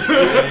 Twice. Like,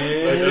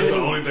 that's the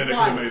only thing that could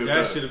have made it That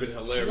better. should have been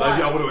hilarious. Like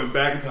y'all would have went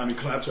back in time and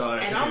clapped y'all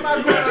ass. And I'm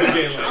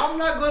again.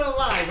 not gonna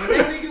lie.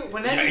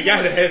 When that Yeah, nigga you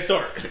got was, a head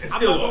start. And I'm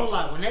still not gonna lost.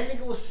 lie. When that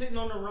nigga was sitting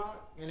on the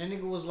rock and that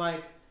nigga was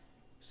like,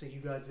 "So you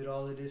guys did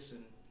all of this,"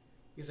 and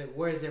he's like,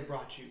 "Where has it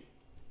brought you?"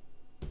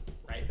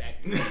 Right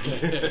back.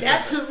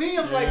 That to me,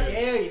 I'm like,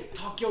 yeah,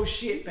 talk your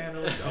shit,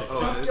 Thanos.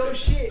 Talk your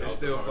shit. It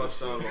still fuck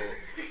Star Lord.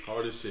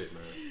 Hard as shit,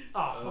 man.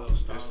 Oh, fuck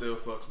Star It still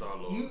fuck Star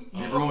Lord. You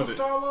fuck ruined with it.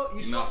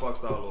 Star-Lord? You Nah, fuck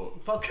Star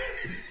Lord. Fuck.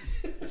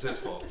 It's his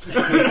fault.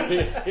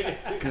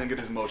 Couldn't get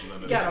his emotions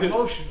under He got there.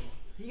 emotional.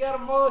 He got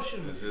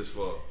emotional. It's his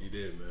fault. You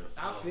did, man.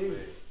 I feel you.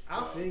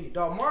 I feel you.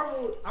 Dog,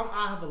 Marvel,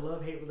 I have a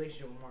love-hate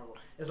relationship with Marvel.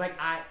 It's like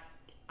I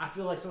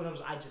feel like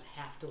sometimes I just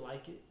have to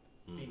like it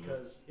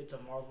because it's a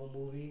Marvel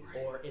movie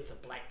or it's a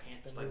Black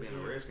Panther It's like movie.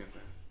 being a Redskin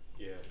fan.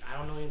 Yeah. I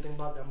don't know anything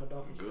about that. I'm a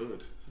Dolphins fan.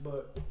 Good.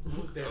 But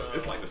Who's that?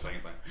 It's like the same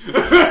thing. Who's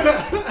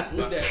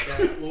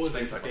that? What was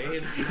Same it? type of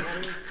Dan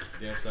Snyder?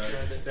 Dan Snyder.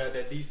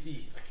 That DC.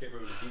 I can't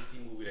remember the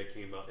DC movie that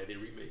came out that they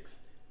remixed.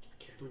 I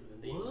can't remember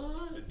the name.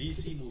 What? The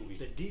DC movie.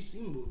 the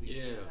DC movie.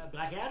 Yeah.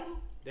 Black Adam?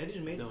 They just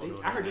made No, it.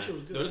 no, I heard no, this shit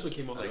was good. No, this one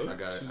came out like I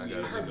got it. 2 I got it.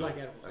 years I heard ago. Black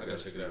Adam. I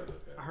gotta check it out. Okay.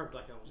 I heard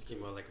Black Adam was This good.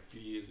 came out like a few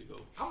years ago.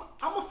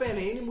 I'm a fan of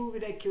any movie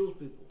that kills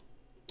people.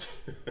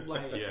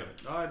 Like, Yeah.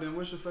 All right, then.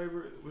 What's your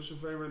favorite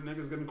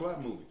niggas getting clap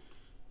movie?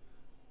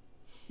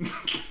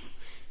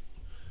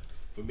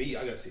 For me,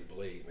 I gotta say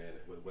Blade, man,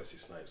 with Wesley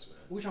Snipes, man.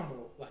 we talking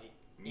about like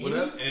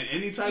Whatever. In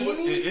any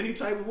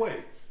type of way.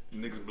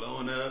 Niggas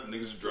blowing up.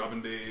 Niggas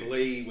dropping dead.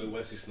 Blade with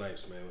Wesley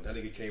Snipes, man. When that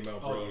nigga came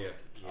out, bro. Oh yeah.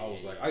 I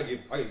was like, I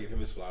give him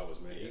his flowers,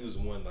 man. He was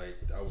one like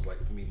I was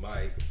like for me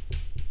my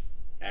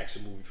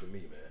action movie for me,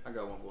 man. I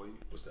got one for you.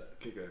 What's that?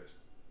 Kick Ass.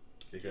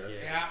 Kick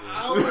Ass. Yeah,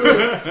 I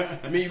was.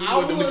 I mean,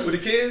 with the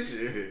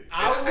kids. Yeah.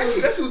 I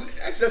was. That's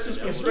who's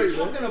If straight,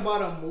 we're man. talking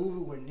about a movie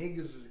where niggas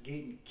is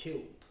getting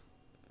killed,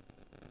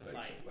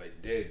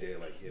 Like dead,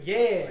 like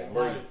yeah, like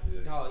murdered.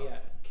 like, Yeah. oh yeah,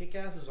 Kick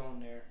Ass is on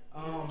there.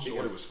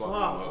 Shorty was fucking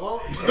fuck, him up.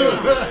 well,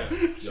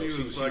 Yo,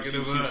 She was fucking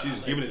him up. She was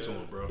giving it to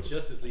him, bro.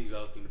 Justice League,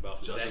 I was thinking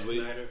about Justice Zack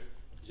League? Snyder.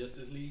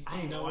 Justice League.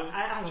 I know know.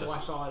 I haven't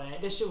watched all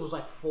that. This shit was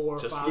like 4 or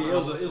Justice 5 League, Yeah,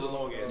 hours. it was a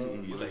long ass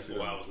movie. It was like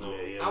 4 hours long.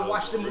 Yeah, I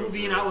watched the real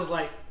movie good. and I was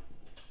like,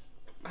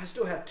 I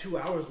still have 2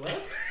 hours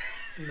left.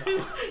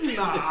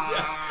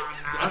 Nah.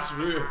 That's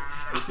real.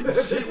 You see, the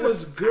shit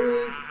was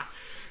good,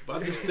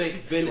 but I just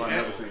think Ben. So I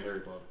never Affleck- seen Harry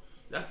Potter.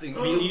 I think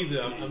Me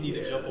either. I need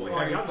to jump on Oh,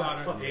 Harry y'all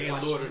gotta Potter fucking and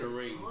watch Lord of Harry the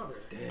Rings. Potter.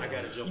 I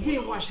gotta jump You on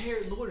didn't watch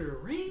Harry Lord of the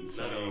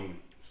Rings?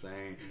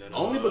 Same. None of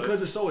Only us.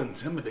 because it's so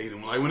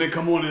intimidating. Like when they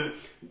come on it,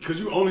 because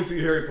you only see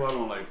Harry Potter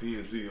on like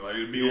TNT. Like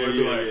it'd be Yeah, on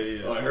yeah,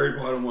 like yeah. Harry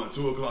Potter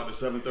 2 o'clock to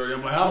 7:30.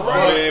 I'm like, how the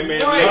Right, fuck?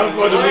 man, How the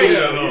fuck do we do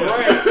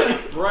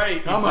that?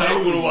 Right. How am I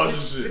ever gonna watch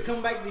this To shit?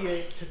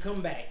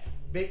 come back,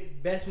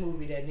 best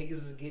movie that niggas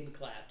is getting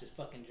clapped is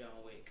fucking John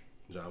Wick.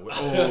 John Wick.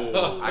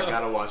 Oh, I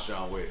gotta watch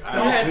John Wick. I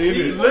Yeah, haven't seen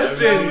see, it.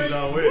 listen. I haven't seen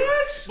John Wick.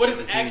 But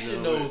it's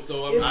action though,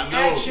 so It's I'm know.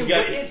 action, You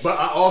got but it. it's But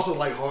I also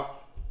like hard.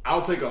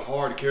 I'll take a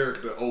hard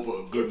character over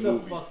a good it's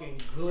movie. a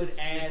fucking good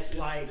ass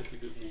like. it's a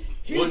good movie.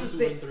 Here's 1, the 2,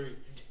 thing. and 3.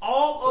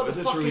 All So of is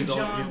the it true fucking he's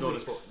John doing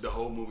Wicks. this for the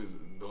whole movie's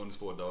doing this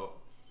for a dog?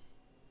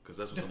 Because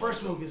that's what The somebody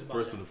first told movie me. is about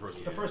First that. and the first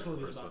The one. first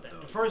movie is First about one, that.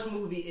 no. The first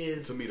movie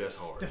is To me, that's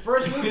hard. the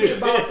first movie is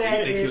about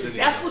that. They killed Is, the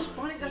that's nigga, what's man.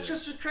 funny. That's Yeah.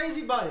 just what's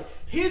crazy about it.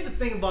 Here's the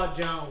thing about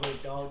John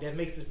Wick, dog, that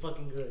makes it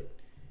fucking good.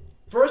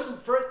 First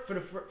for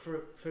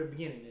the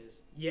beginning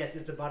is yes,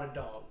 it's about a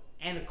dog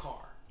and a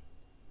car,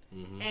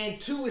 and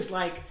 2 is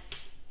like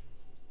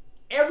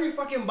every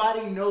fucking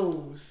body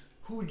knows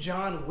who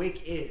John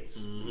Wick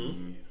is.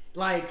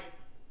 Like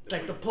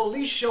the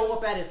police show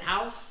up at his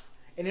house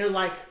and they're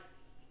like,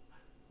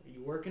 "Are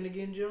you working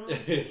again, John?"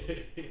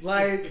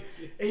 Like,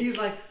 and he's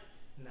like,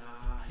 "Nah."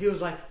 He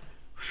was like,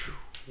 "Phew,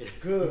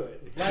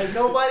 good." Like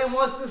nobody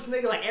wants this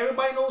nigga. Like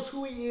everybody knows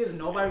who he is, and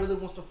nobody really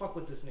wants to fuck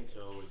with this nigga.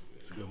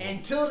 it's a good movie.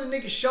 Until the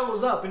nigga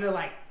shows up, and they're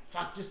like,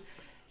 "Fuck,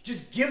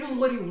 just give him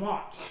what he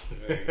wants,"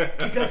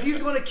 because he's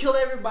gonna kill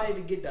everybody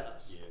to get to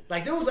us. Yeah.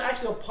 Like there was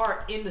actually a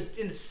part in the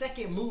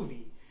second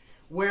movie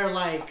where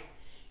like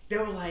they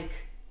were like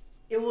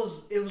it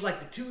was like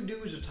the 2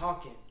 dudes are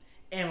talking,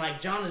 and like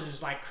John is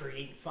just like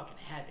creating fucking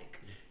havoc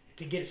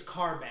to get his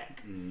car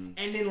back, and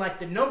then like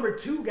the number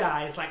 2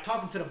 guy is like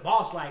talking to the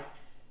boss like,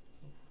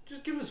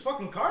 just give him his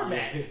fucking car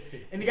back,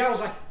 and the guy was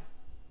like,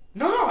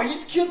 "No,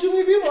 he's killed too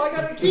many people. I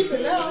gotta keep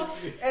it now."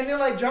 And then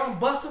like John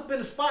busts up in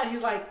the spot.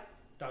 He's like,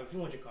 "Dog, if you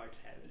want your car,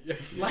 just have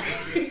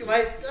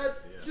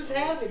it. Just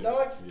have it,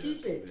 dog. Just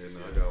keep it." Yeah, no,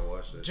 I gotta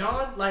watch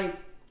that.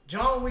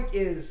 John Wick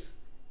is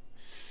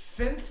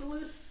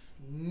senseless,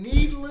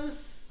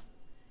 needless,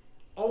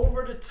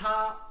 over the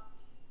top,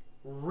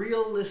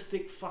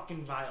 realistic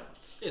fucking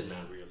violence. It's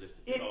not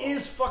realistic. It at all.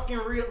 is fucking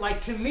real.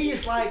 Like to me,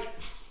 it's like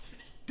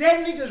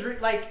that nigga's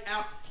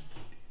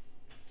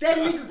that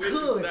nigga Wick is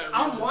could. not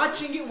I'm realistic.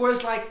 watching it where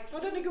it's like, oh,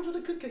 that nigga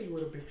really could kill you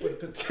with a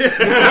pencil.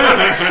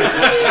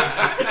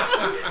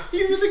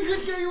 He really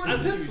could kill you with I a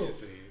see what pencil. you're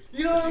saying.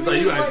 You know what I mean? So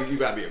It's you like,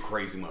 gotta be a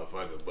crazy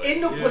motherfucker. But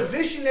in the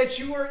position that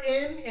you were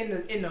in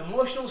the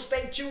emotional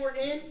state you were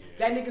in,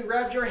 that nigga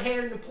grabbed your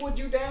hand and pulled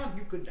you down,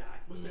 you could die.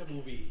 What's that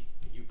movie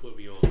you put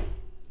me on?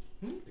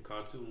 The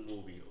cartoon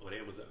movie on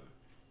Amazon.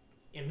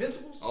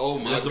 Invincibles? oh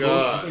my Invincible.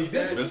 god,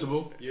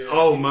 Invincible. Yeah.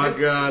 oh my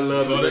god, I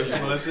love So it.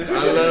 that's it.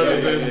 I love Yeah,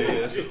 Invincible.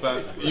 yeah, that's just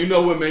classic. You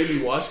know what made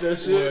me watch that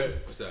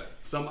shit? What's that?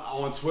 Some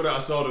on Twitter, I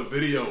saw the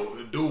video.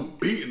 The dude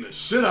beating the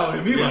shit out of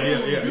him. He like,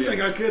 yeah, you yeah.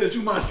 think I care that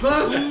you my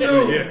son?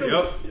 No.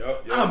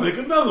 Yep. I'll make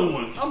another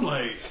one. I'm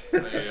like,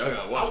 hey, I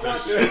gotta watch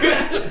that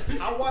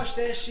shit. I watched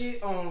that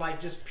shit on like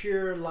just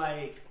pure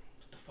like,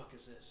 what the fuck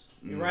is this?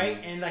 Right?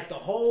 And like the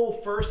whole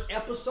first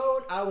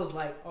episode, I was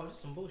like, oh, this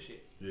is some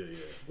bullshit. Yeah.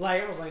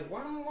 Like I was like,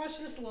 why don't I watch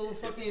this little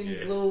fucking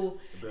Yeah. little?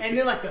 And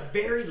then like the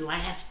very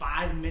last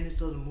 5 minutes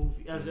of the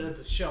movie of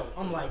the show,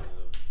 I'm like,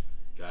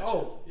 Gotcha.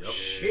 oh Yep.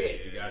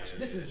 shit, You got you.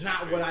 this is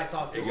not what I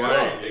thought this They was.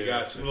 got you. They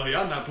got I'm you. like,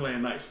 y'all not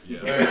playing nice. Yeah.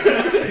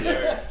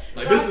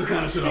 Like this is the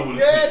kind of shit I want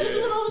to Yeah, see. this is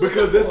what I was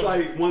Because looking that's for.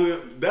 like one of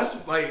the.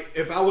 That's like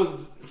if I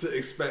was to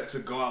expect to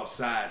go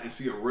outside and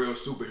see a real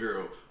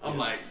superhero, I'm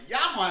like, y'all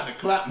gonna have to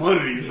clap one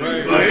of these.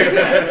 Right?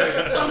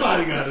 Like,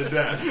 somebody gotta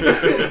die.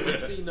 You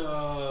seen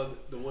the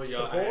one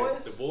y'all The had?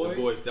 Boys? The Boys?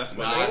 The boys. That's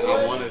But my.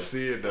 I want to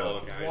see it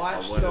though. Oh, okay.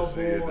 Watch I wanna the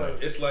see it, though. boy.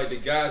 It's like the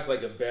guy's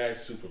like a bad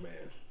Superman.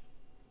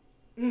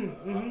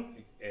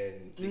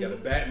 And they got a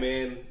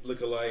Batman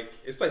lookalike.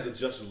 It's like the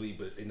Justice League,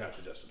 but they're not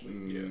the Justice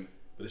League. Yeah.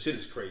 But the shit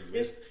is crazy.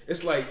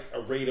 It's like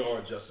a rated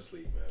R Justice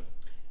League, man.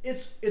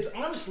 It's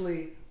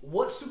honestly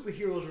what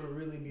superheroes would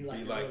really be like.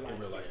 Be in like real in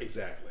real life. life.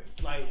 Exactly.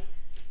 Like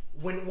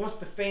once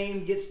the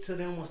fame gets to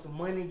them, once the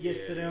money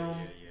gets to them,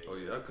 Oh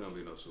yeah, that couldn't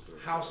be no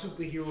superhero. how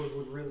superheroes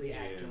would really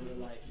act in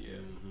real life. Yeah.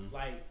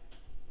 Like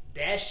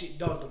that shit,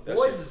 dog. The That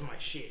Boys shit- is my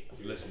shit.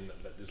 Listen,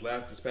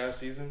 this past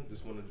season,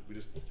 this one we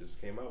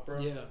just came out, bro.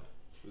 Yeah.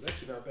 It was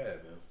actually not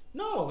bad, man.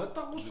 No, I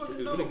thought it was fucking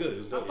really dope. good. It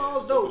was dope. I thought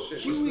it was Yeah, it was dope. dope as shit.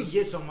 Huey What's this?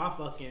 gets on my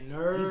fucking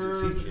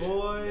nerves, He's-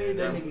 boy. man, that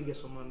that's- nigga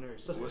gets on my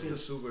nerves. Such a What's the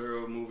bitch.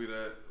 superhero movie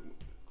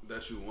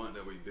that you want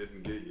that we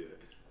didn't get yet?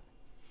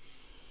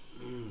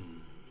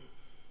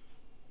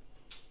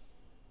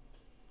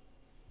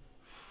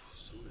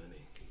 So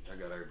many. I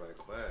got everybody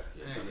quiet.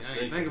 Yeah, Dang, kinda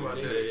I ain't think about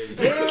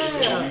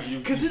that. Yeah,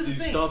 You- 'cause here's the you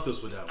thing. stumped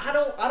us with that one.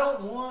 I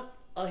don't want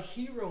a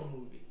hero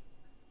movie.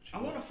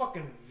 I want a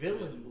fucking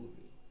villain movie.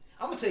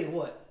 I'm gonna tell you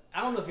what.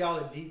 I don't know if y'all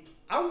are deep.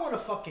 I want a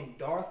fucking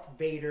Darth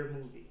Vader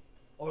movie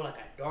or like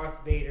a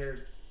Darth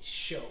Vader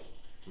show.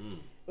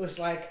 It's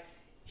like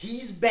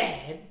he's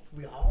bad.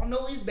 We all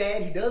know he's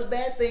bad. He does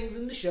bad things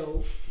in the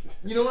show.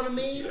 You know what I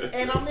mean?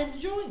 And I'm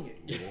enjoying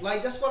it.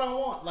 Like that's what I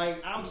want.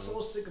 Like I'm so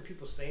sick of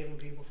people saving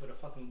people for the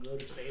fucking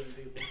good of saving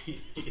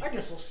people. I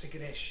get so sick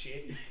of that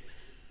shit.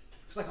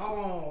 It's like,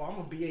 oh, I'm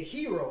gonna be a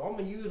hero. I'm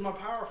gonna use my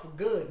power for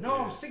good. No,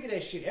 I'm sick of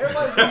that shit.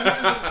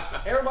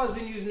 Everybody's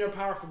been using their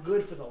power for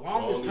good for the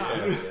longest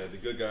time. Yeah, the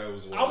good guy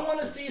was. I want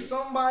to see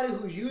somebody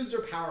who used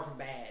their power for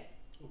bad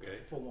Okay.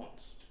 for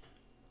once.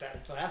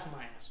 So that's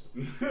my answer.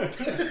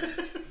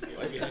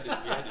 We had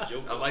the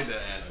joke. I like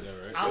that answer.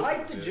 I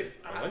like the.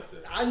 I like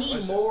that. I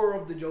need more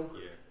of the Joker.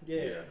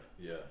 Yeah.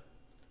 Yeah.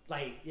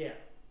 Like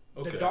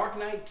Okay. The Dark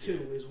Knight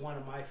 2 is one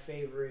of my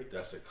favorite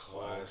That's a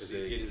Because he's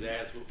classic. getting his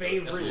ass whooped.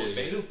 favorite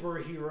That's what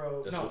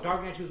superhero. That's No, what-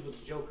 Dark Knight 2 is with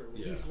the Joker with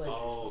Yeah. Heath Ledger.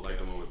 Oh, I like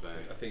the one with Bang.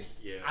 I think.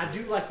 yeah. I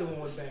do like the one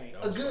with Bang.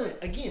 That was I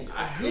A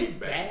hate good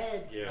Bang.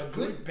 bad. Yeah. A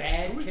good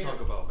bad. Can we character.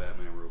 talk about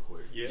Batman real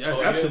quick? Yeah. Yeah,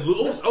 Oh,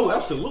 absolutely. Let's Oh, talk.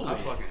 absolutely. I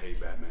fucking hate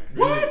Batman.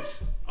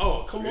 What?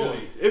 Oh, come on.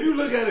 Really? If you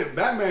look at it,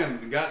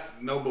 Batman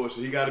got no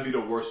bullshit. He got to be the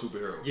worst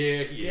superhero.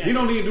 Yeah. Yeah. He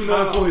don't even do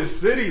nothing for his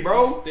city,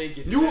 bro.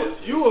 Stinking You ass.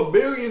 you a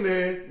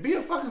billionaire. Be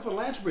a fucking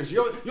philanthropist.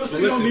 Your city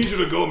don't listen. need you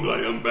to go and be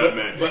like, I'm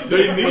Batman.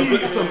 They need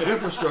some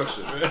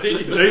infrastructure. They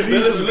need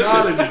Listen, some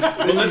colleges.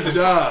 They listen. need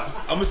jobs.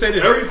 I'm gonna say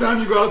this. Every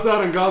time you go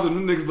outside in Gotham,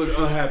 them niggas look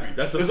unhappy.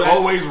 That's a it's fact.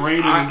 always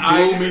raining. It's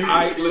gloomy.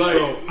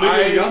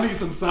 Nigga, y'all need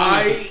some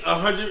science.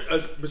 I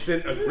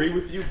 100% agree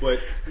with you, but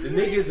the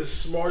nigga is the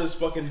smartest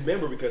fucking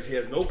member because he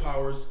has no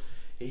powers.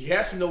 He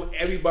has to know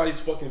everybody's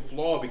fucking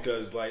flaw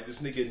because, like,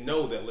 this nigga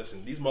know that,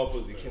 listen, these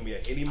motherfuckers can kill me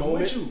at any I'm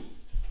moment. with you.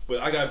 But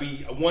I gotta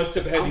be one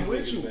step ahead of I'm these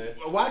with niggas, you.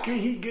 man. Why can't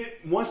he get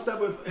one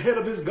step ahead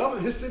of his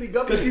city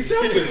government? Because he's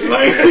selfish.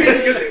 Like, Because he's you know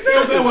what I'm saying?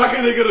 selfish. Why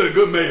can't they get a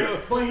good mayor?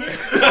 But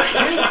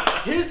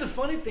here's the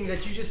funny thing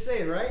that you just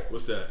said, right?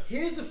 What's that?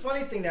 Here's the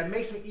funny thing that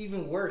makes me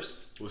even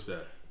worse What's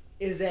that?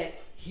 is that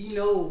he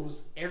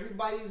knows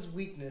everybody's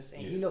weakness,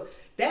 and he know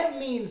that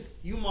means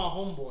you my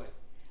homeboy.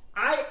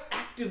 I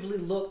actively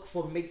look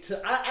for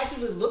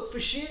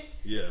shit.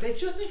 Yeah. That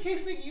just in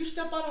case, nigga, you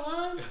step out of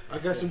line, I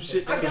got some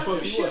shit that I can got some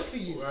fuck you shit up. for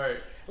you. Right.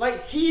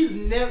 Like he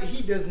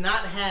does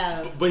not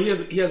have. But he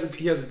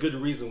has a good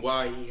reason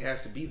why he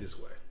has to be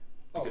this way.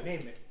 Oh,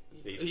 name it.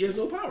 He has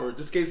no power. In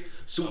this case,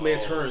 Superman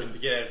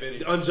turns. Yeah, Vinny.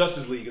 The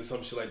Unjustice League and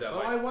some shit like that.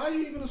 Like, Like, why are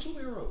you even a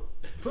superhero?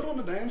 Put on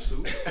the damn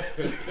suit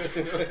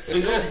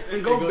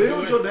and go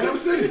build your damn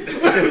city.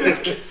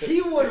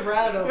 He would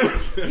rather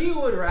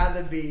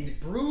be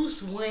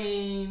Bruce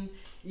Wayne.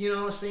 You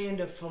know what I'm saying?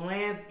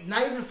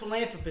 Not even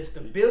philanthropist,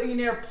 the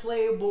billionaire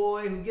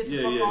playboy who gets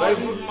to fuck all Like,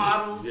 these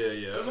models.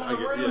 Yeah. Because I on the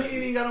get- real, yeah. he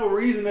ain't got no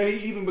reason that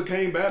he even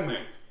became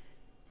Batman.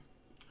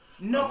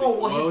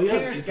 No,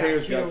 his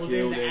parents got killed in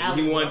the and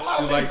alley. he wants Why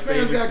to his like parents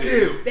save his got city.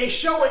 killed? They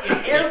show it in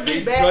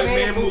every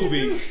Batman Batman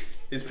movie.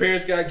 His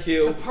parents got The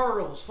killed.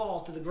 pearls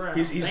fall to the ground.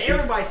 He's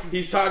Everybody sees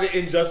he's tired of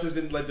injustice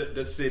in like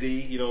the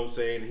city. You know what I'm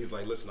saying? He's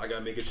like, listen, I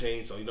gotta make a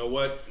change. So you know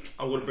what?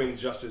 I'm gonna bring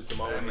justice to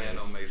my own Batman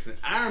hands. don't make sense.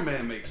 Iron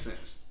Man makes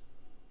sense.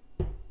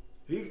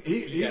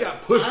 He got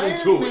pushed Iron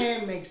into it.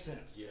 Man makes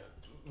sense. Yeah.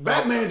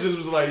 Batman just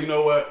was like, you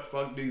know what?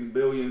 Fuck these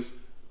billions.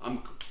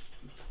 I'm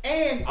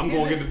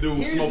gonna get the dude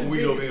here's smoking the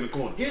weed over biggest- in the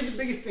corner. Here's the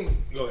biggest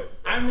thing. Go ahead.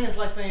 Iron Man's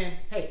like saying,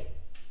 "Hey,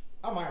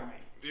 I'm Iron Man.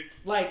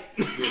 Like,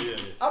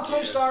 I'm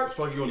Tony Stark,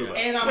 Fuck you gonna do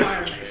and about I'm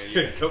Iron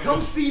Man.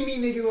 Come see me,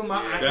 nigga, in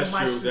my That's in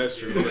my true. suit. That's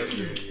true. That's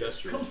true. That's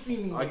true. Come see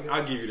me, nigga.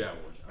 I give you that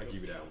one. I give you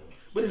that one.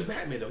 But it's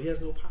Batman though. He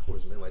has no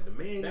powers, man. Like the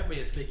man. Batman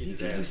is thinking He, his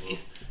he, ass. just, bro.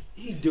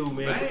 he do,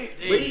 man. Bang.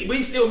 But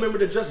he still remember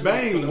the justice.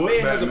 Bang So the was man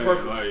has a Batman,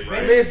 purpose. like- The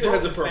Bang man still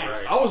has a broke his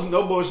purpose. back. I was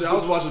no bullshit. I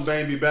was watching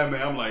Bane be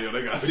Batman. I'm like, yo,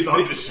 they gotta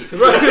stop this shit.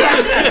 But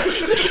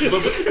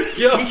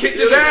he kicked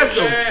his ass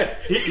though.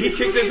 He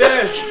kicked his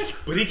ass,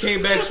 but he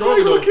came back Why stronger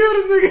you gonna though. kill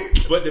this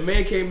nigga? But the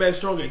man came back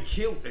stronger and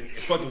killed and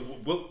fucking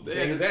whooped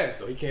his ass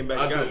though. He came back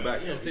and got him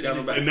back. Yeah, He got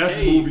him back. And that's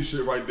Hey. movie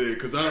shit right there.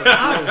 Cause I'm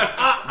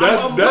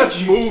that's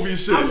with you. movie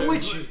shit. I'm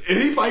with you. And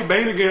he fight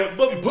Bane again.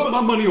 But put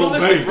my money on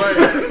listen, Bane. right.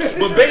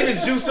 But Bane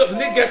is juiced up. The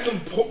nigga got some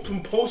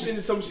potion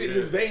and some shit in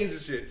his veins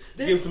and shit.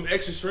 Give him some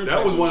extra strength.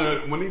 That was one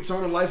of when he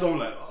turned the lights on.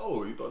 Like,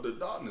 oh, you thought the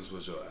darkness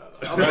was your ally.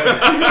 I'm like,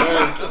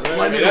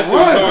 That nigga, shit was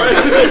run. hard.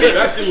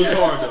 That shit was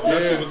hard though.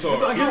 That shit was hard.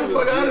 Like, get the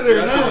fuck out of there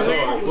That shit was now.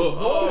 hard. I was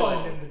born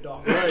in the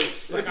dark. Right.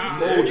 Like, I'm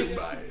molded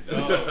by it.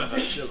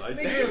 Shit like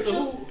Nigga, that. so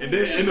who- And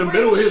then in the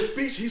middle of his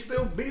speech, he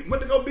still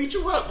went to go beat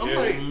you up. I'm Yeah,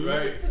 like,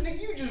 right. So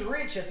nigga, you just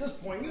rich at this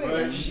point. You ain't Right,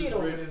 got you shit just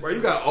over rich. this. bro,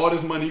 you got all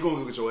this money. You gonna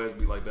go get your ass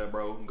beat like that,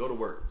 bro? Go to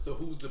work. So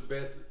who's the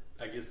best?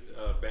 I guess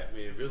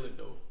Batman villain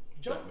though.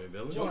 Batman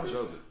villain. Joker.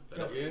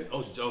 Yeah.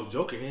 Oh,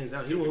 Joker, hands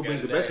down. He the one who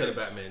brings the got his best out ass.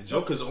 of Batman.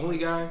 Joker's the only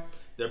guy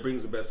that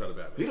brings the best out of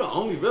He Batman. the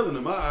only villain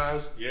in my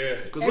eyes. Yeah.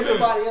 Cause what the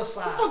Everybody else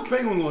fuck side.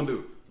 Penguin gonna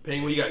do?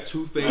 Penguin, you got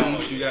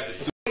Two-Face, you got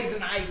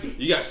Poison Ivy.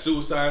 you got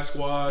Suicide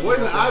Squad.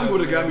 Poison Ivy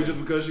would have got me just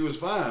because she was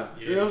fine.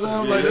 You know what I'm saying?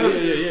 I'm Yeah, like,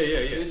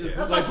 yeah, that's, yeah.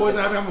 That's like Poison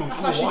Ivy. I'm gonna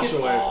That's how she wash gets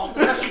your ass. all.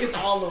 That's how she gets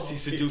all of She them.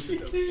 seduces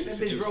them. She That bitch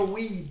seduces grow them.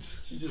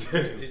 weeds. It's just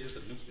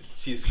a nuisance.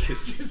 She's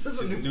kisses. She's just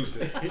a She's a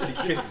nuisance.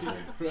 She kisses him.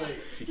 Right.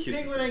 She kisses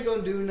Penguin him. ain't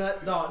gonna do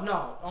nothing.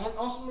 No.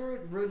 On some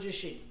real just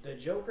shit. The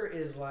Joker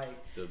is like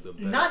The best.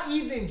 not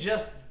even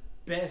just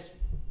best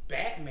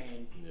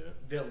Batman Yeah.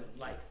 villain.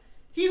 Like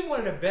he's one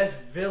of the best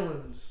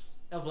villains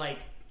of like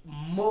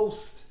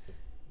most,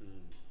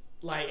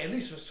 like at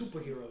least for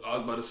superheroes. I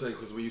was about to say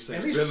because when you say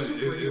At least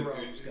villain,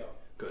 superheroes, though.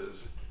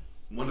 because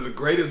one of the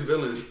greatest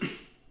villains,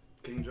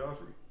 King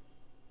Joffrey,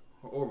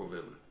 horrible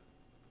villain.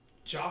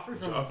 Joffrey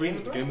from Joffrey, Game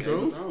of Thrones. Game of Game of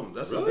Thrones? Thrones.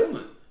 That's Really? a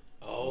villain.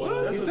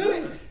 Oh, That's You a think?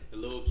 villain. the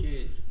little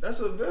kid. That's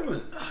a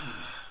villain.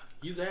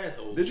 He's an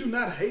asshole. Did you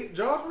not hate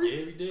Joffrey?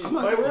 Yeah, he did. I'm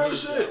not Like gonna real lie.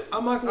 shit.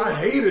 I'm not gonna I lie.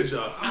 hated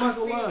Joffrey. I'm not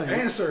gonna lie.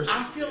 And Cersei.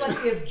 I feel like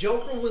if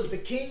Joker was the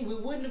king, we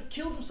wouldn't have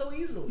killed him so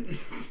easily.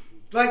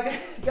 Like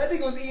that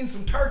nigga was eating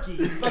some turkey,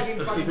 fucking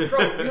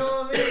croak. You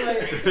know what I mean?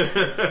 Like, you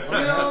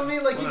know what I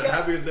mean? Like One you of the got.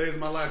 happiest days of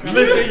my life.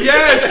 Listen,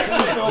 yes,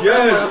 I feel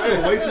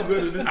yes. way too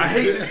good at this. I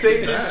hate to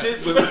say this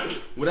shit, but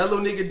when that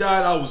little nigga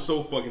died, I was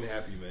so fucking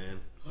happy, man.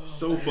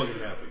 So fucking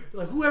happy.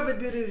 Like whoever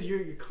did it,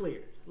 you're clear.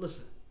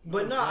 Listen,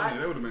 but no, that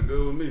would have been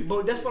good with me.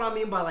 but that's what I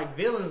mean by like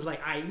villains. Like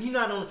you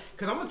not only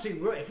because I'm gonna tell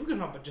you, real, if we're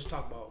gonna just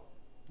talk about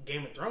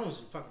Game of Thrones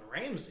and fucking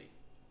Ramsay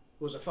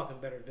was a fucking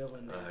better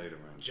villain than I hated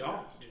Ramsay.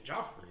 Joffrey.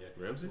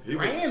 Ramsey? He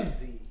was,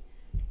 Ramsay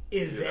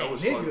is yeah, that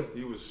was nigga. fun.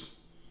 He was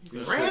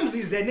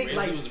Ramsay's that nigga. Ramsey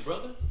Like was a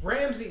brother.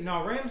 Ramsay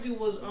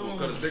was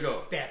cut his dick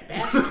off. that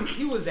bastard.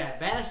 He was that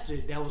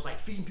bastard that was like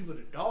feeding people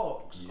to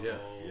dogs. Yeah,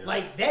 yeah.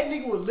 Like that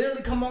nigga would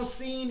literally come on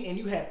scene and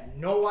you have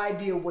no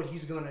idea what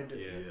he's gonna do.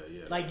 Yeah.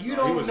 yeah. Like you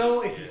No, he don't was-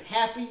 know if he's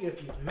happy, if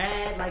he's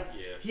mad. Like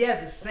Yeah. he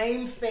has the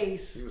same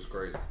face. He was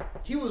crazy.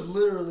 He was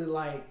literally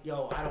like,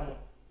 "Yo,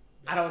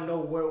 I don't know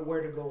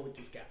where to go with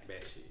this guy.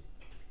 Bad shit.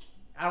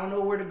 I don't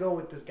know where to go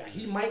with this guy.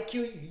 He might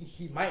kill you.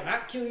 He might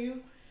not kill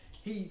you.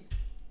 He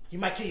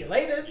might kill you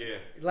later. Yeah.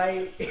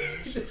 Like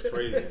It's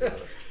crazy,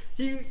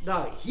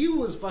 bro. he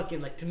was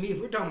fucking like to me.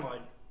 If we're talking about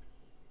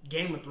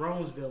Game of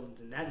Thrones villains,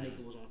 and that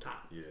nigga was on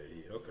top. Yeah,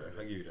 okay.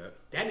 I give you that.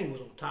 That nigga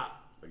was on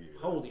top. I give you that.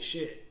 Holy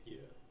shit. Yeah.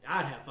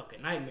 I'd have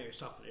fucking nightmares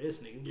talking to this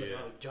nigga. Be Yeah.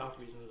 like, oh,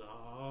 Joffrey's and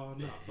oh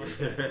no.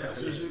 Fuck that.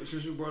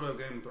 Since you brought up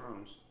Game of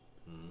Thrones,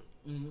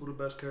 who the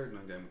best character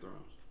in Game of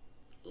Thrones?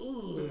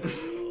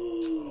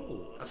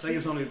 I think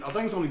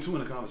it's only two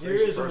in the conversation.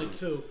 There is only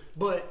personally. two.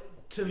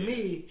 But to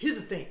me, here's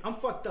the thing. I'm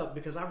fucked up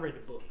because I read the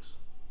books.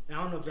 And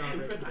I don't know if y'all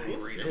read the I ain't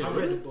books. read I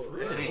read the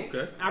books.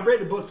 Okay. I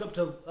read the books up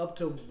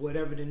to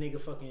whatever the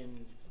nigga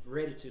fucking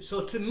read it to.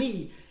 So to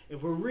me,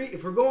 if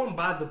we're going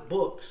by the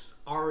books,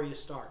 Arya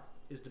Stark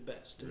is the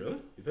best. Really?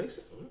 You think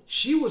so?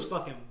 She was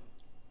fucking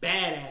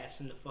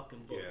badass in the fucking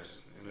books.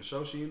 Yes. In the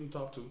show, she in the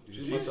top two.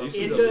 She's In up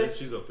the- there.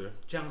 She's up there.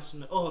 Jon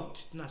Snow. Oh,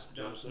 not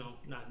Jon Snow.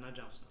 Not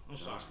Jon Snow. I'm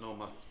sorry. Jon Snow,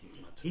 my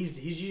two.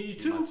 He's usually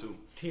He's two. my two.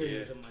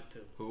 Tyrion's Yeah. in my two.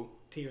 Who?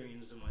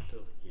 Tyrion's in my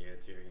two. Yeah,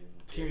 Tyrion.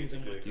 Tyrion's in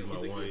my good. two. He's my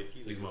a one. good-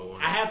 He's a my good-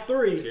 one. I have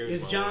three. Tyrion's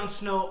It's my Jon one.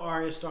 Snow,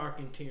 Arya Stark,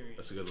 and Tyrion.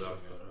 That's a good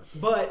last.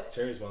 But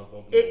Terry's my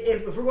one.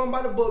 if we're going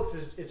by the books,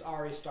 it's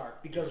Arya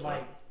Stark because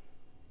like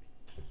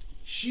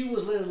she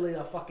was literally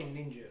a fucking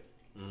ninja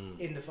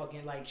in the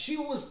fucking like she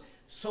was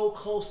so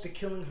close to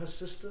killing her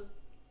sister.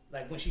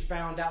 Like when she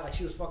found out like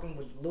she was fucking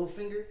with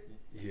Littlefinger,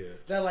 Yeah.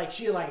 that like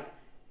she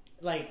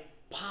like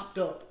popped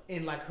up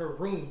in like her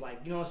room, like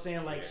you know what I'm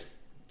saying, like Yeah.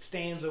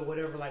 stands or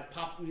whatever, like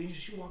popped.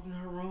 She walked in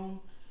her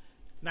room,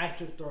 knife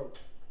to the throat.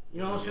 You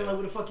know what I'm saying? Like,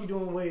 what the fuck you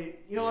doing with?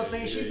 You know what I'm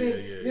saying? She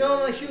been, you know,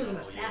 like she was an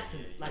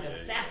assassin, like an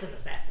assassin.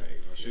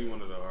 She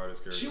one of the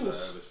hardest characters She I've ever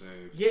was,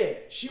 seen. yeah,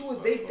 she was.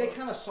 They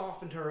kind of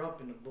softened her up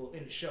in the book,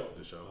 in the show.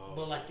 The show.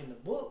 But like in the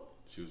book,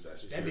 She was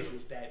actually. that bitch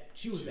was that.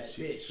 She was that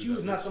bitch. she She was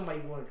that not bitch.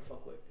 somebody you wanted to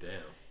fuck with. Damn.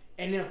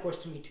 And then of course,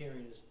 to me,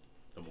 Tyrion is.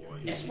 Number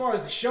one. As far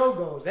as the show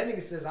goes, that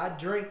nigga says, "I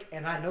drink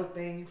and I know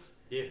things."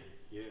 Yeah,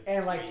 yeah.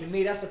 And like to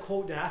me, that's a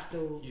quote that I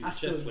still He's a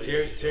chess use.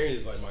 player. Tyrion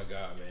is like my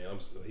guy, man.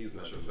 He's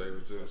not That's your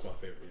favorite, too? That's my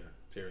favorite. Yeah.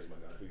 Tyrion's my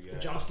guy.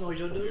 Jon Snow,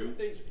 your I dude.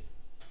 think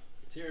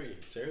Tyrion.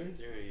 Tyrion?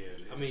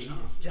 Yeah. I mean,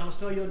 Jon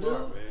Snow, he's your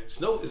smart, dude. man.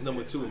 Snow is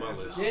number 2 on my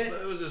list. Yeah.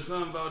 It was just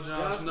something about Jon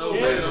Jon Snow,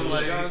 Snow, man. yeah. I'm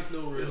like, Jon Snow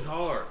real. it's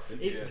hard.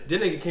 Yeah. Then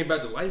they came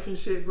back to life and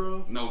shit,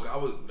 bro. No,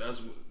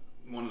 that's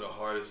one of the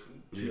hardest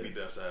TV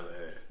Yeah. deaths I ever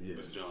had. Yeah.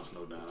 Was Jon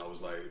Snow down. I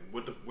was like,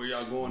 where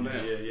y'all going now?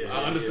 Yeah,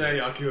 I understand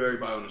y'all kill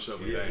everybody on the show,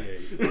 but Yeah, dang. yeah,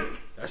 yeah.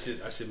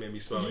 That shit made me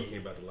smile when he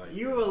came back to life.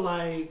 You were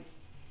like,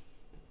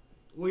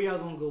 where y'all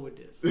gonna go with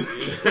this?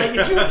 Like,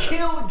 if you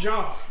kill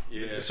John,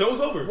 The show's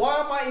over. why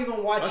am I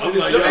even watching The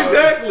this? show-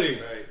 exactly.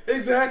 Right.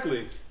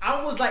 Exactly.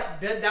 I was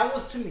like, that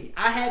was to me.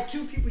 I had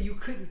two people you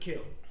couldn't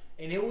kill,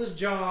 and it was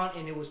John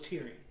and it was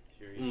Tyrion.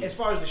 As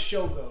far as the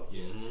show goes,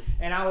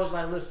 and I was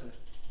like, listen,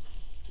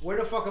 where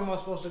the fuck am I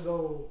supposed to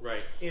go?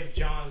 Right. If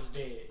John's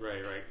dead.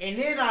 Right. And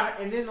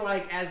then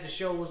like as the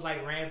show was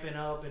like ramping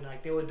up and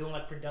like they were doing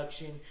like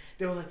production,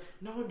 they were like,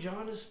 no,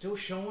 John is still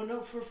showing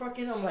up for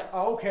fucking. I'm like,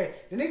 oh, okay,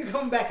 the nigga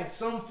coming back in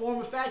some form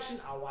of fashion,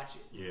 I'll watch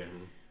it. Yeah.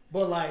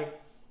 But like,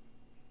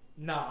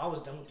 nah, I was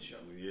done with the show.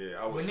 Yeah,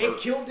 I was When hurt.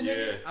 they killed the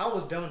nigga, I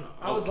was done.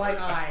 I was like,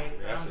 alright,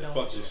 I I'm said, done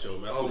fuck with this the show,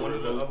 man. Oh, one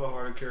of the other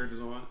harder characters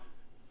on.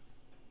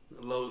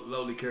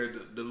 Lowly character,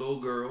 the little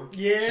girl.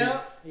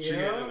 Yeah, She yeah.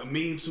 had a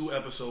mean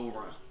 2-episode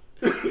run.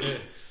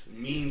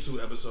 Mean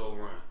 2-episode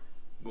run.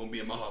 Gonna be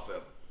in my heart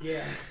forever.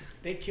 Yeah,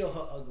 they kill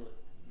her ugly.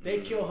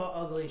 They kill her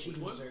ugly, and she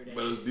deserved that.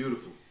 But it was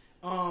beautiful.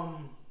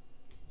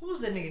 What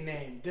was that nigga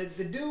name? The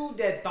dude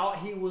that thought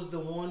he was the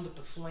one with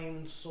the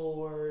flaming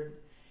sword,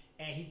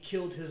 and he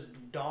killed his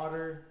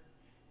daughter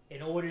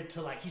in order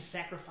to like he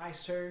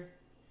sacrificed her.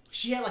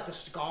 She had like the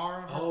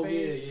scar on her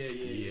face.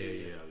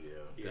 Yeah.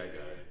 That guy.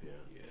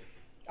 Yeah.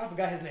 I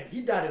forgot his name.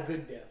 He died a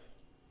good death.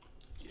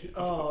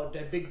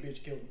 That big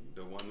bitch killed him.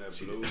 The one that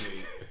blew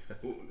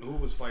me. Who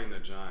was fighting the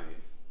giant?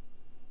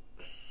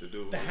 The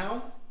dude. The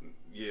Hound?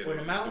 Yeah, Or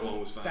the mountain? one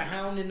was The fighting.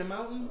 Hound in the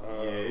mountain?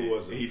 Who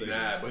was it? He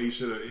died, but he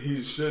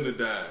shouldn't have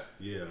died.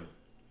 Yeah.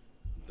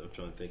 I'm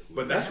trying to think.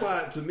 But that's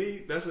why, to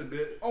me, that's a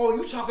good. Oh,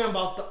 you talking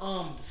about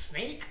the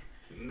snake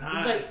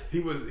Nah, like- he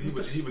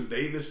was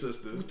dating his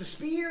sister. with the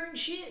spear and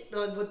shit?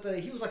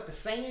 He was like the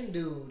sand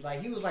dude.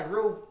 Like he was like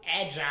real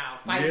agile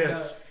fighting.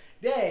 Yes.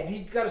 Yeah,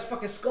 he got his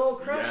fucking skull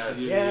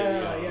crushed.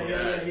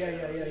 Yes.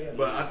 Yeah.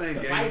 But I think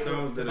The Game of Viper,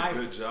 Thrones the did a Viper.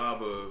 good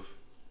job of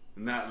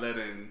not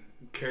letting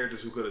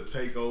characters who could have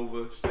take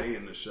over stay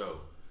in the show.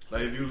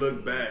 Like if you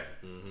look back,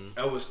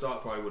 Edward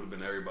Stark probably would have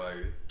been everybody.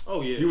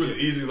 Oh yeah. He was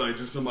easily like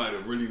just somebody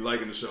that really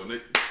liking the show. And they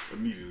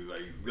immediately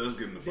like, let's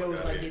get him the They fuck was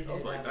out like, of here. get I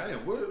was that like, out.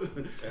 damn, what?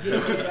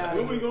 Get out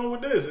Where of we here. going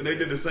with this? And they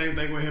did the same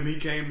thing with him. He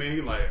came in.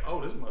 He like, oh,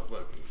 this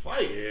motherfucking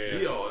fight. Yeah,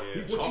 He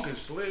yeah. talking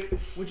slick.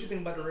 What you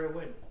think about the Red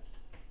Wedding?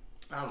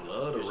 I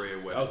love the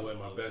Red That was Wedding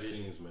one of my best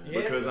scenes, man.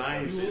 Yeah. because I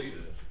ain't see it.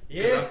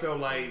 Yeah. Because I felt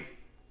like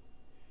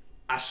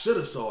I should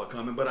have saw it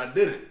coming, but I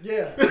didn't.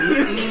 Yeah.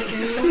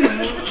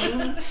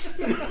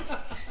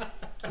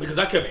 Because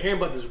I kept hearing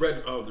about this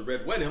the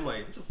red wedding. I'm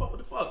like, what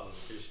the fuck?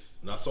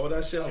 And I saw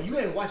that shit. I was You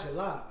like, ain't watch it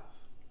live.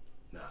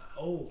 nah.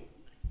 Oh,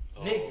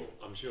 Oh, nigga.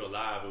 I'm sure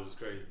live it was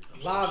crazy.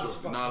 Live was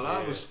fucking. Nah,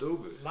 live was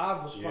stupid.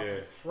 Live was fucking Yeah.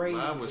 crazy.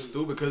 Live was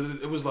stupid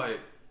because it was like,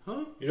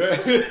 huh? Yeah.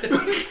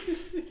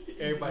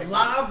 Everybody.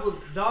 Live was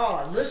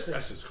dog. Listen,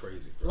 That shit's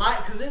crazy. like,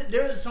 cause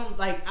there was some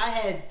like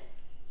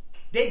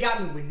they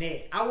got me with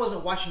Ned. I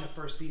wasn't watching the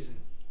first season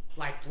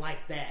like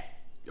that.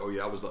 Oh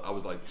yeah, I was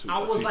like two I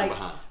a was season like,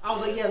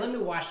 behind. yeah, let me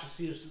watch the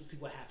season, see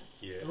what happens.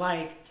 Yeah.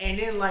 Like, and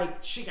then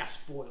like shit got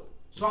spoiled.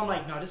 So I'm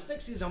like, no, this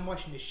next season I'm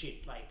watching this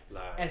shit like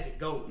Live. as it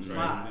goes Yeah.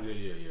 live.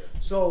 So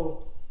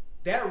So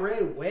that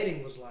Red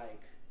Wedding was like,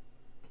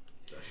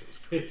 that shit was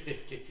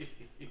crazy.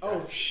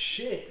 oh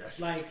shit,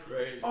 like,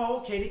 crazy. oh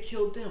okay, they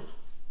killed them.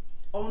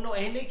 Oh no,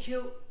 and they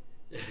killed.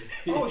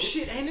 Oh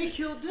shit, and they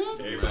killed them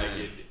Everybody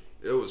getting it.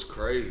 It was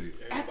crazy.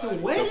 at the Everybody-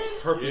 wedding.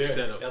 The perfect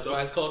setup. That's The-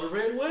 why it's called the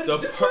Red Wedding. the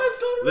That's per- why it's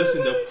called the Red Listen,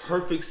 Wedding. the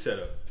perfect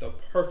setup. The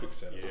perfect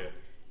setup.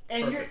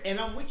 Yeah. And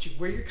I'm with you,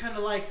 where you're kind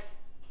of like,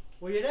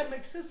 well, yeah, that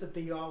makes sense that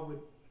they all would.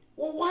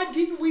 Well, why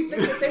didn't we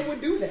think that they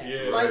would do that?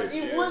 Yeah, like, right,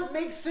 it yeah. would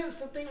make sense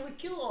that they would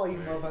kill all you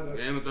motherfuckers.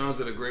 Game of Thrones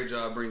did a great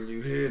job bringing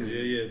you here and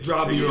Yeah.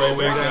 dropping Take you all the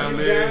way Dropping down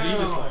you there. down. He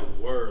just like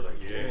word,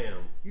 like Yeah. damn.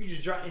 You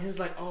just drop, and it's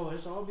like, oh,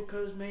 it's all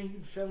because, man,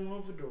 you fell in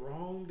love with the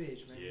wrong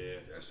bitch, man. Yeah.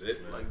 That's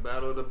it, man. Like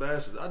Battle of the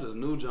Bastards, I just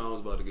knew John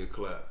was about to get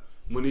clapped.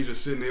 When he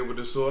just sitting there with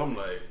the sword, I'm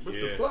like, what the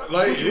Yeah. fuck?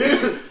 Like,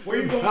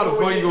 Where you gonna how the go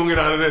fuck with you gonna this?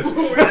 get out of this?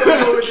 Where you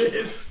gonna go with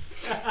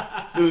this?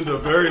 This is the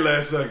very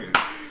last second.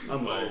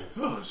 I'm like,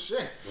 oh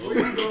shit. Where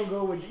you gonna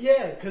go with?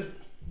 Yeah, because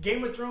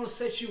Game of Thrones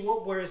sets you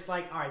up where it's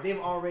like, all right, they've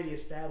already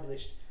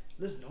established.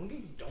 Listen,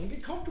 don't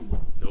get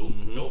comfortable. Nope.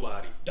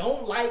 Nobody.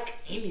 Don't like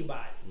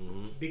anybody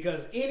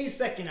because any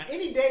second now,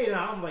 any day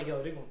now, I'm like,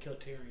 yo, they're gonna kill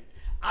Tyrion.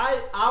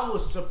 I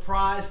was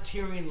surprised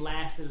Tyrion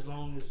lasted as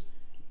long as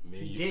Me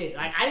and he you. did.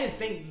 Like, I didn't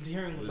think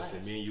Tyrion would Listen,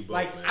 last. me and you both,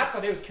 Like, man. I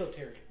thought they would kill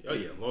Tyrion. Oh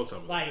yeah, long time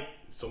ago. Like,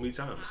 so many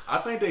times. I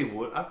think they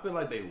would. I feel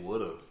like they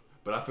would have.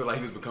 But I feel like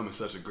he was becoming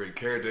such a great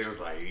character. It was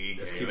like, he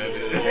Let's can't keep let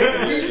moving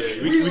it-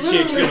 along. we, We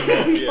can't kill him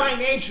off. we Yeah.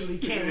 financially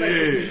can't let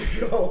this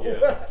nigga go.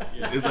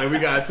 Yeah. It's like we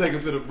gotta take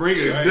him to the brink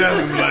of Right.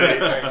 death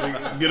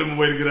and like get him a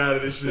way to get out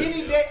of this shit.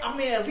 Any day, I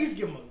mean, at least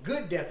give him a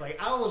good death. Like,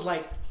 I was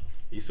like,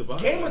 He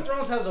survived. Game man. of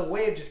Thrones has a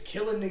way of just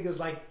killing niggas.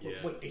 Like, Yeah.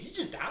 what, did he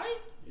just die?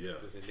 Yeah,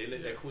 Listen, they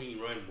let that queen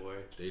run, boy.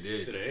 they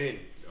did. To the end.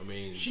 I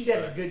mean, She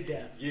died a good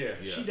death. Yeah.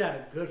 Yeah. She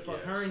died a good fuck.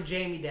 Yes. Her and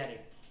Jamie died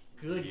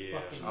a good Yeah.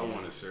 fucking I death.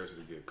 wanted Cersei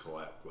to get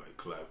clapped, like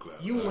clap.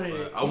 You wanted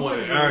it. I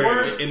wanted the her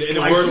worst. in the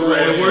Slice worst her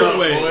way. In ass the worst up,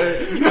 way.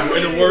 boy.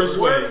 In the worst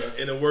way. worst.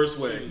 In the worst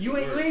way. You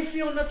ain't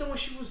feel nothing when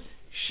she was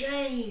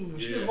shame.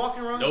 She was Yeah.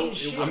 walking around Nope,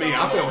 getting shit. I mean,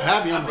 I felt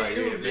happy. I'm like,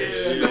 it was- yeah, yeah,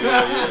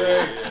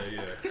 bitch.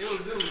 yeah.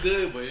 It was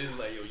good, but it was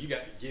like, yo, you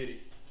got to get it.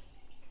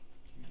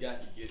 You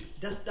got to get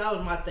it. That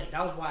was my thing.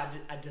 That was why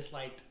I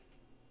disliked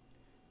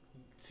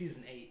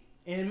season 8,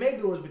 and maybe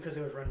it was because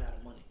they was running out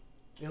of money.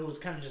 It was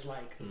kind of just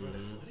like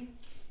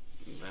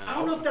I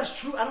don't know if that's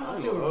true. I don't know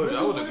if they were really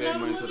I would have running gave out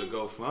of money to money. the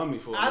GoFundMe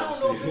for. I don't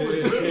know if another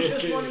it was season. really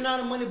just running out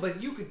of money,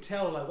 but you could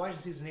tell like watching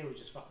season 8 was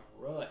just fucking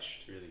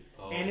rushed, Really.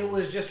 Oh. and it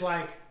was just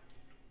like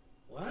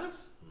what?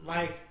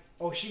 Like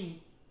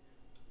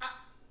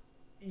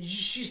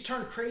she's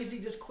turned crazy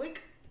this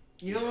quick.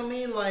 You know what I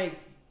mean? Like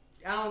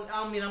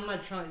I mean I'm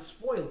not trying to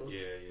spoilers,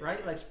 Yeah.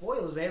 right? Like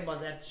spoilers.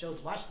 Everybody at the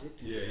show's watched it.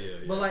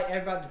 Yeah. But like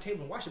everybody at the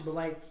table watched it. But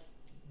like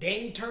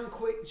Danny turned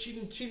quick. She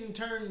didn't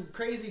turn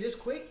crazy this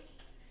quick.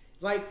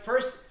 Like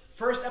first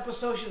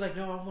episode, she's like,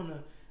 no,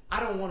 I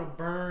don't want to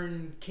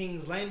burn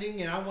King's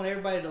Landing, and I want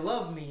everybody to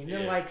love me. And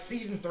then like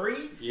season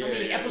 3,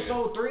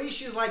 episode 3,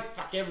 she's like,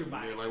 fuck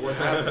everybody. Yeah, like what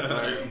happened?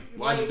 Like,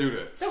 why'd you do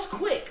that? That's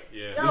quick.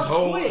 Yeah. That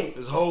was quick.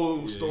 This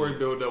whole story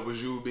build up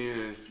was you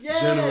being Yeah.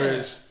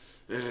 generous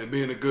and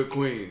being a good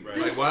queen. Right.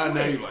 Like why now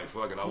quick. you like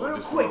fuck it? I Real want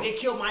this quick, throne. they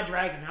killed my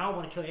dragon. Now I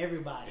want to kill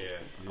everybody.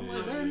 Yeah. I'm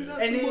like, man, you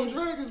got And two more then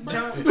dragons,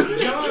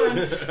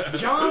 bro.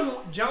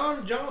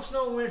 Jon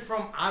Snow went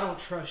from I don't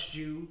trust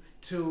you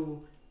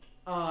to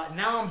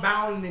now I'm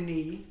bowing the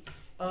knee.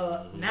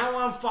 Now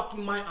I'm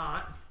fucking my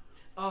aunt.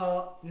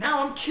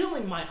 Now I'm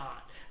killing my aunt.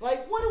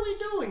 Like, what are we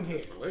doing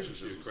here?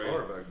 Relationships was Crazy.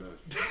 hard back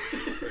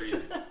then. Crazy.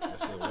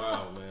 That's so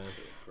wild, man.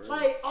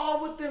 Like,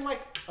 all within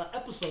like an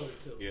episode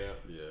or two. Yeah.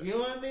 You know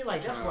what I mean?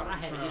 Like, that's what I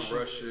had Trying issues to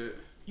rush with. shit.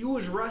 You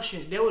was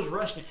rushing. There was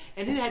rushing.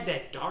 And then it had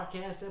that dark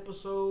ass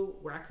episode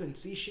where I couldn't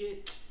see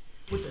shit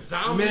with the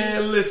zombies.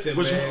 Man, listen,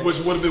 Which man. would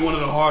have been one of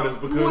the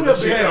hardest because Would've the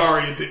shit been.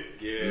 already did.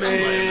 Yeah.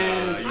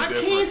 Man, I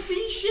can't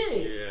see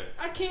shit. Yeah.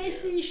 I can't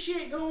see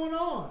shit going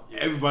on.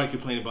 Everybody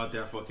complained about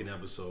that fucking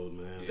episode,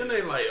 man. Then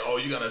they like, oh,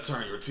 you gotta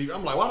turn your TV.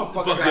 I'm like, why the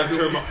fuck Fuck, I I gotta turn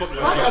turn my fucking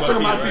Why I gotta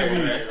turn my TV?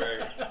 TV?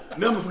 Right.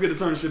 Then I'm gonna forget to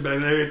turn shit back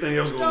and everything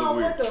else gonna Dog,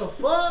 look what weird. the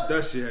fuck?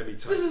 That shit had me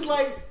tight. This is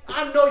like,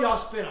 I know y'all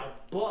spent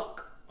 $1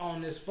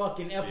 on this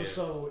fucking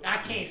episode. I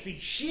can't see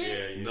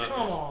shit. Yeah, nothing.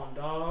 Come on,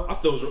 dog. I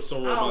thought it was so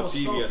wrong I on was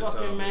TV so at the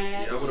fucking time.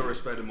 mad. Yeah, I would have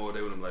respected more.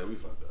 They would have been like, we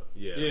fucked up.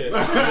 Yeah. Yeah.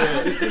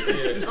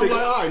 I'm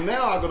like, all right,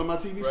 now I go to my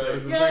TV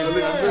settings and Yeah, change the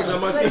yeah, damn yeah. Now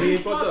my pictures. Say TV you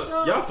ain't fucked fucked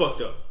up. up. Y'all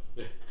fucked up.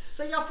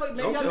 Say y'all fuck,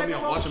 maybe Don't y'all tell me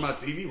never I'm watching my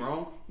TV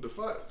wrong. The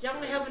fuck? Y'all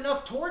don't have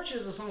enough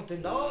torches or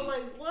something, dog.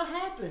 Like, what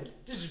happened?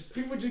 Just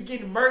people just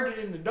getting murdered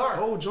in the dark.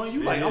 Oh, joint,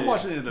 you like, Yeah. I'm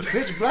watching it in the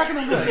pitch black and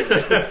I'm like,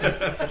 what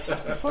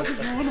the fuck is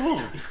going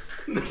on?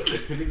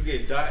 Niggas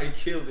get died and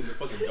killed in the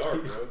fucking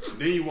dark, bro.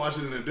 Then you watch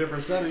it in a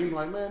different setting. You're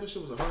like, man, this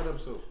shit was a hard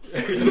episode.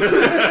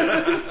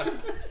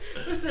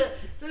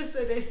 They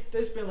said they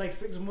spent like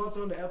 6 months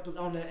on that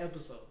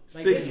episode.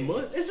 Like, 6 they-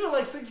 months? They spent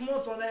like 6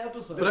 months on that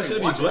episode. For that shit to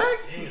be watch it? black?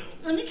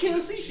 And you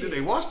can't see Did shit.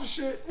 they watch the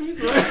shit? You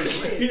couldn't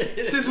see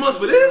shit. 6 months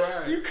for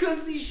this? You couldn't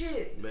see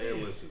shit.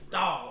 Man, listen.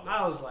 Dog,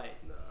 I was like,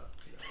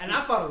 and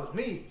I thought it was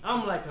me.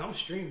 I'm like, I'm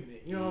streaming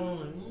it. You know,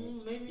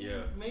 I'm like,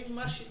 maybe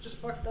my shit just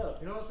fucked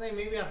up. You know what I'm saying?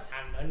 Maybe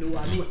I knew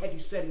I had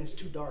these settings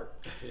too dark.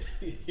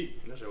 That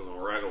shit was on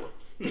regular.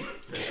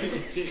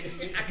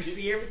 I could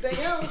see everything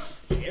else,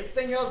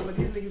 but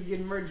these niggas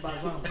getting murdered by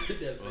zombies.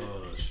 That's it.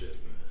 Oh, shit,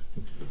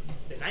 man.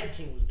 The Night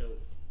King was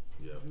dope.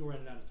 Yeah. We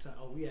running out of time.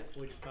 Oh, we at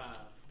 45.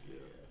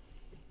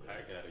 I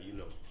got it, you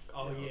know.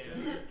 Oh yeah,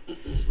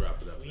 Let's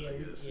wrap it up, yeah, I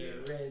guess. yeah.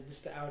 Red,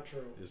 this the outro.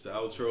 It's the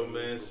outro,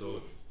 man.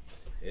 So,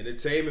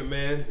 entertainment,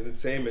 man.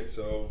 Entertainment.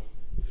 So,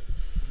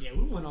 Yeah,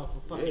 we went off a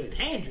fucking Yeah.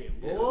 tangent,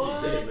 Yeah, boy.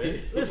 we did,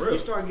 man. For Listen, real. we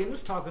started getting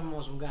us talking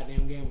about some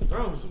goddamn Game of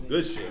Thrones. some man.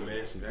 good shit,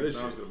 man. Some That good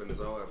could shit. have been his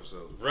whole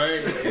episode.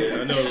 Right.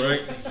 Yeah, I know,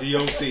 right?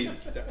 GOT.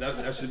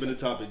 That should have been the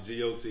topic.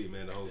 GOT,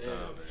 man, the whole time,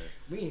 man.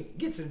 We didn't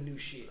get some new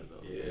shit.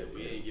 Yeah,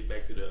 we didn't get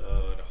back to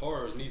the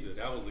horrors neither.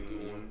 That was a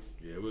good one.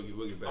 Yeah, we'll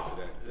get back to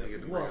They that.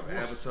 get to bring up What?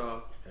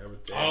 Avatar.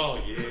 Avatar. Oh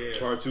yeah.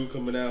 Part 2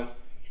 coming out.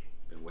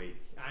 Been waiting.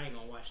 I ain't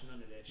gonna watch none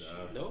of that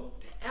shit. No,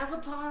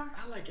 Avatar?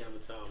 I like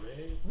Avatar,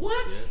 man.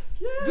 What?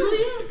 Yeah. Do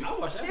you? I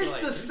watch that. It's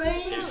like, the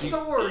same If you-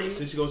 story.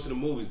 Since you go to the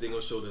movies, they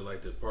gonna show the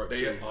like the part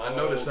They, 2. I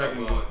know the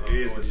second one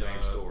is the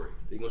same story.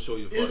 They gonna show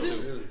you part Is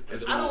it? 2.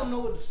 And I don't know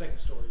what the second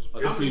story is. The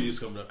about. preview's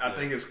coming up. I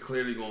think it's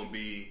clearly going to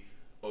be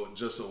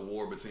just a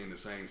war between the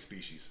same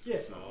species. Yeah.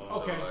 So,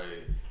 Okay. So like,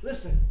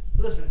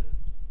 Listen.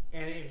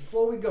 And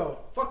before we go,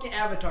 fucking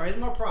Avatar, here's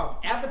my problem.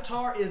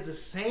 Avatar is the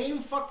same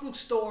fucking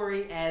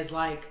story as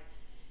like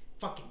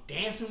fucking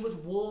Dancing with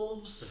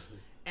Wolves,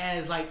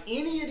 as like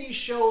any of these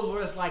shows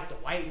where it's like the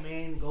white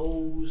man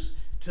goes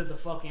to the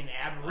fucking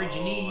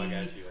Aborigine Oh, I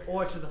got you.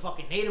 or to the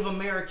fucking Native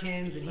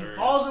Americans and he Nerds.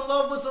 falls in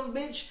love with some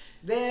bitch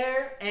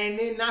there and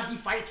then now he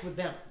fights with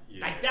them.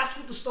 Yeah. Like that's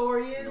what the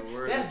story is. The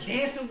word That's is-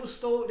 Dancing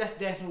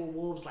with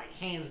Wolves, like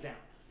hands down.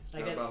 it's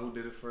Like not that. about who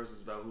did it first,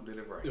 it's about who did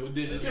it right. Who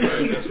did it? That's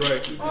right. That's right.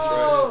 That's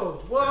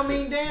Oh, well, I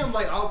mean, damn,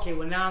 like, okay,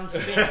 well, now I done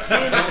spent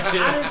 10, I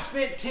done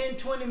spent 10,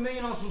 20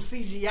 million on some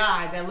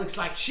CGI that looks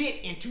like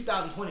shit in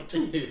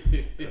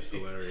 2022. That's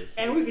hilarious.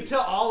 And we could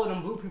tell all of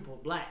them blue people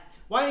are black.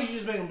 Why didn't you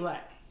just make them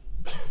black?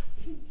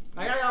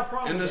 Like I got a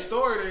problem. In the with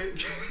store,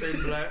 they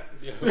black.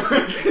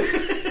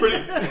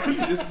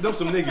 Them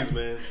some niggas,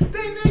 man. that. They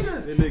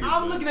niggas. They niggas,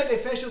 I'm man. looking at their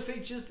facial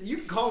features. You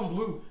can call them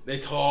blue. They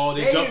tall,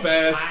 they jump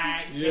fast,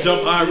 black,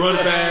 jump high, run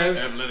black.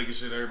 fast. Athletic and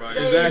shit, everybody.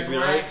 They Exactly,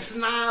 black, right?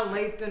 Sanaa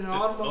Lathan and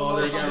all them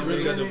Oh, they got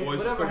really got the motherfuckers.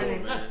 voices. Whatever her Come on,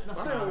 name. man. Not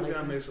Why they Sanaa always Lathan.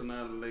 gotta make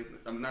Sanaa Lathan?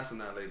 I'm not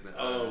Sanaa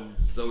Lathan.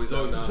 Zoe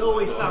Saldana.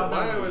 Zoe Saldana.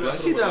 Why always gotta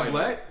She's put not white?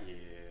 black. Yeah.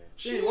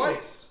 She ain't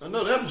white. I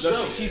know that for No,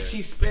 sure.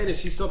 she's Spanish.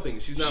 She's something.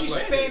 She's not She's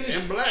black. Spanish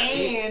And black.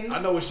 and I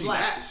know what she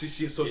black. black.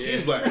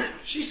 She's black.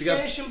 She's She got-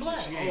 Spanish and black.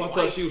 Oh, I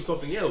thought she was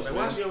something else. Like,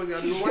 why Man. she always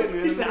gotta do a white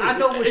man? He said, "I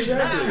know what she's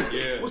not." Exactly.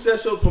 Yeah. What's that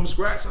show from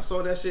scratch? I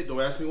saw that shit.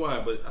 Don't ask me why,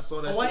 but I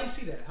saw that Oh, I shit. didn't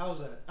see that. How was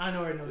that? I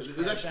know. I know. It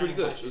was actually pretty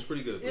good. It was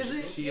pretty good. Is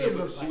it? She It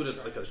looks she with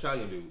like like an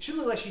Italian dude. She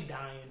look like she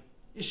dying.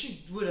 Is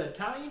she with an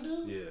Italian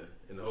dude? Yeah,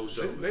 in the whole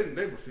show.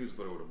 They refuse to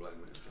put her with a black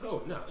man.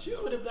 Oh no, She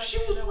was with a black She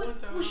man was that with- one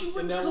time. was she with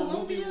in that one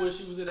Columbia? movie where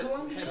she was in that,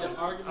 Columbia? had that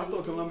argument. I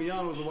thought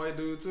Colombiano was a white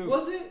dude too.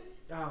 Was it?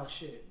 Oh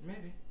shit,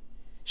 maybe.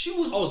 She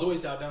was. Oh, Zoe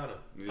Saldana.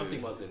 Yeah. I'm thinking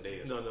about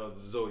Zendaya. no,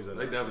 Zoe's in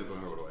They there. definitely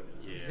put her with a white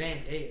man. Yeah.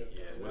 Zendaya.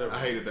 Yeah. Whatever. I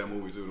hated that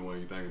movie too. The one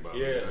you think about.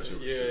 Yeah, That shit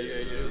was yeah,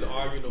 shit. yeah. It was an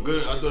argument.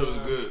 Good. I thought it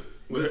was good.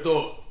 Good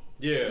thought.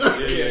 Yeah,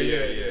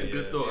 yeah.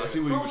 Good thought. I see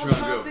where you Oh, were I'm trying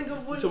trying to to think go. of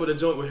You what. talking about the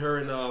joint with her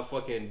and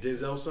fucking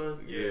Denzel's son?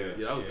 Yeah.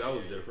 that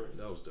was different.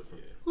 That was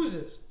different. Who's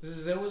this? This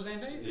is Zoe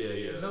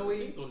Zendaya. Yeah.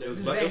 Zoe. So It was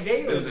Zendaya black. or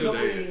It was Zoe?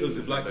 it was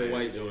a black and Zendaya.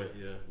 white joint.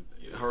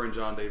 Yeah. Her and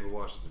John David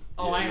Washington.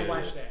 Oh, I ain't Yeah.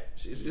 watched that.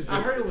 It's I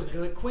heard it was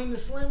good. Queen and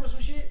Slim or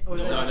some shit. Or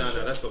No, that's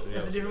that's something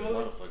That's else. a different Why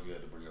movie. the fuck you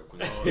had to bring up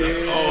Queen?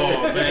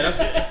 Oh man, that's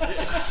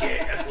shit.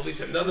 That's at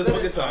least another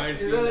fucking I time. ain't Is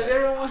seen that a that.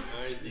 different one?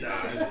 I ain't seen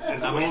Nah, that.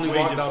 it's I've only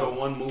walked out of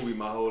one movie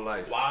my whole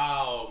life.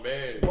 Wow,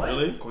 man. What?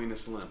 Really? Queen and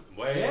Slim.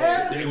 Wow.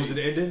 Yeah. It was an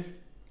ending.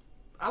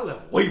 I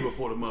left way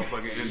before the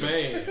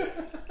motherfucking ending.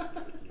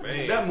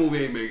 Man. That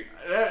movie ain't make.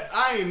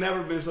 I ain't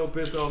never been so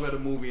pissed off at a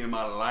movie in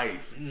my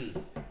life.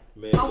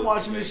 Man, I'm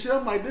watching this shit.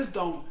 I'm like, this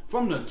don't.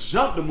 From the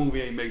jump, the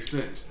movie ain't make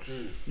sense.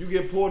 You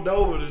get pulled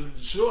over, the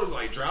shorty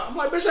like drop. I'm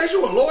like, bitch, ain't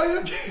you a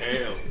lawyer?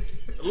 Damn.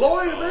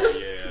 Lawyer, Oh,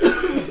 bitch.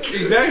 yeah.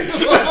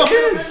 Exactly. You a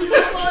lawyer,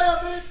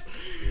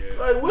 bitch?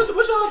 Like,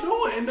 what y'all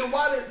doing? And then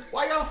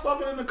why y'all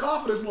fucking in the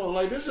car for this long?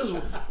 Like, this just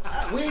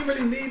we ain't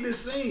really need this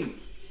scene.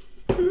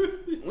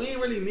 We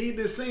ain't really need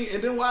this scene.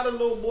 And then why the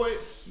little boy?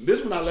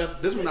 This when I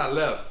left.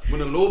 When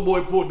the little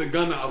boy pulled the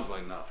gun out, I was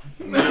like, nah.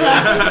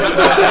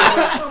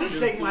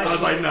 Take my I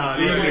was like, nah.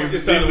 These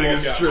It's niggas time to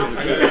walk out. tripping.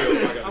 I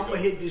gotta go. I'm gonna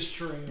hit this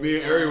train.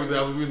 Me and Ari was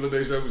out. We was looking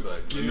at each other. We was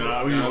like,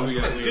 nah, we ain't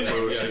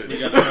bullshit. We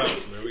got to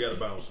bounce, man. We got to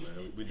bounce,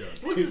 man. We done.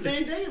 What's the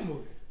Zendaya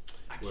movie?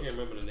 I can't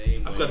remember the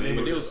name. I forgot the name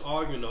but of they it. was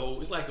arguing the whole.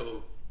 It's like a.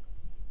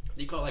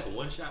 They call it like a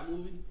one-shot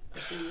movie. I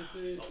think it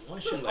said.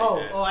 One Something shot.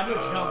 like that. I know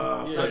what you're talking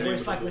about. yeah, Like, yeah, where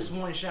it's yeah. like this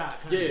one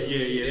shot. Kind Yeah, of.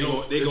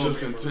 Yeah. They It's gon' just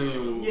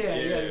continual. Yeah.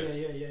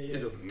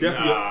 It's a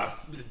Nah.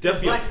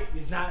 definitely. Black,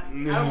 it's not. I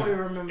don't even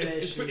remember that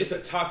shit. It's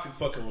a toxic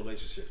fucking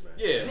relationship, man.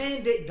 Yeah.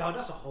 Zendaya, dog,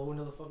 that's a whole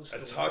nother fucking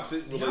story. A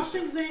toxic Y'all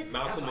relationship. think Zendaya?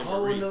 Malcolm That's a and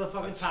whole Marie. nother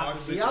fucking A topic. Do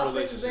toxic y'all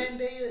think relationship.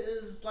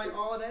 Zendaya is like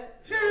all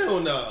that? Hell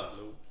nah.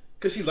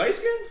 Cause she light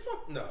skinned?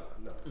 Fuck nah.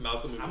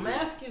 Malcolm and I'm Marie.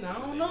 asking. I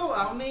don't know.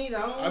 I mean,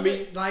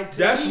 like to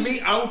that's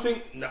me. I don't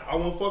think. Nah, I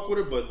won't fuck with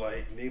her. But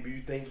like, maybe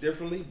you think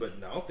differently. But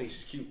no, I don't think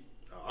she's cute.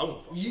 No, I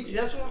won't fuck with her.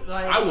 That's what.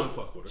 Like I wouldn't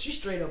fuck with her. She's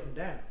straight up and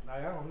down. Like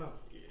I don't know.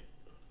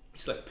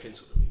 She's like a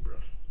pencil to me, bro.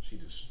 She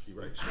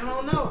right. I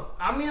don't know.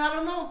 I mean, I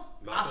don't know.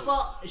 I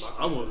saw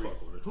I won't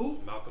fuck with her. who?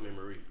 Malcolm and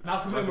Marie.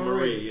 Malcolm and Malcolm Marie.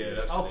 Marie, yeah,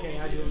 that's the Okay,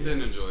 name. I do. Yeah.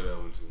 Didn't enjoy that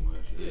one too much.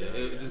 Yeah,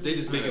 they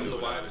just make Similar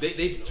it. vibes.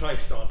 They try and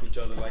stomp each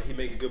other. Like he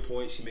make a good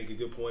point, she make a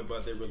good point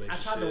about their I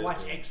relationship. tried to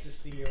watch and-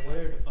 Ecstasy or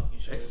whatever the fucking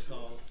show was Ecstasy.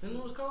 called. You know what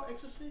it was called?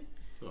 Ecstasy?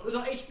 It was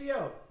on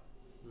HBO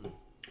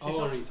Oh,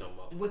 what are you talking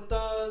about? with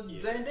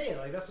Yeah. Zendaya.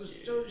 Like that's the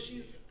show that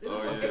she's. It was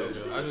Oh on yeah,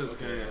 Ecstasy. I just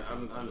can't.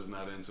 I'm just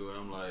not into it.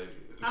 I'm like,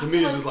 I to feel me,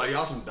 it's like- just like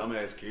y'all some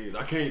dumbass kids.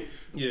 I can't.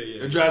 Yeah.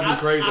 It drives me I-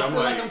 crazy. I I'm feel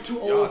like, like I'm too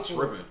y'all old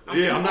for it. tripping. I'm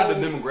Yeah, too I'm not the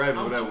old- demographic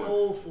I'm for that too one.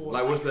 old for it.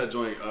 Like, what's that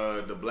joint?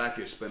 The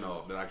Blackish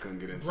spinoff that I couldn't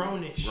get into.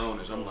 Grownish.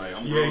 Grownish. I'm like,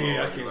 I'm Yeah, grown I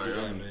already. can't Like, do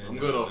that, I'm- man. I'm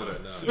No, good off no,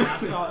 of that. no. Yeah, I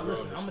saw it. Bro,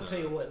 Listen, it's I'm gonna not. tell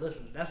you what.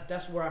 Listen,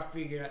 that's where I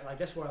figured out. Like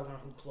that's where I learned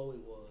who Chloe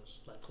was.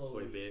 Like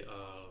Chloe. Wait, man.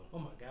 Oh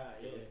my god,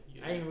 yeah.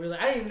 Yeah. I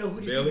didn't even know who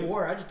these Bailey? people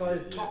were. I just thought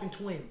Yeah. talking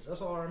twins.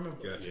 That's all I remember.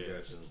 Gotcha. Yeah.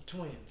 Just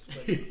twins.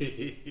 But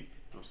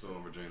I'm still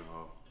on Regina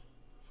Hall.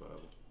 Forever.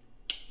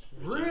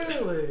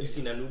 really, You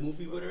seen that new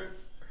movie with her?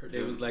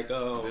 It was like,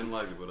 Didn't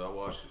like it, but I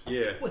watched it.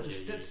 yeah. what the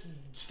yeah,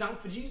 stunk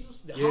for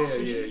Jesus? The yeah, Honk for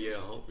yeah, Jesus? yeah,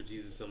 Home for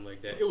Jesus, something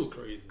like that. It was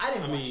crazy. I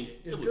didn't watch mean,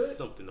 it. It's was good?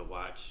 something to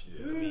watch.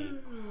 Yeah. I mean,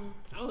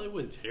 I don't know, it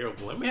wasn't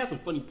terrible. I mean, it had some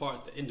funny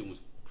parts. The ending was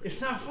crazy.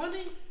 It's not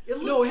funny. It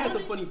looked No, it has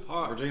funny. some funny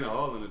parts. Regina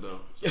Hall in it though.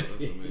 So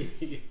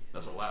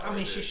that's a lot. I mean,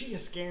 right shit, there. she in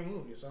scary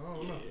movies, so I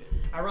don't know.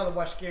 I'd rather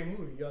watch scary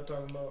movies. Y'all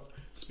talking about?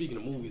 Speaking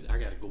of movies, I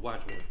gotta go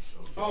watch one.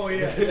 Oh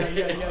yeah.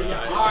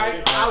 All Alright,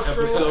 right, outro.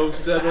 episode The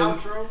 7.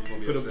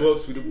 outro. For the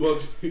books, we the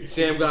books.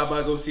 Sham God about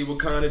to go see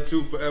Wakanda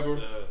 2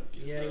 forever.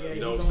 Yeah. You know what I'm He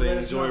gonna saying? let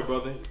us Enjoy know. it,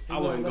 brother. I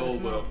wouldn't Let us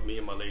go, know. but me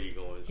and my lady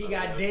going. He So.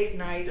 got date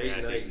night. Date Yeah,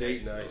 night, date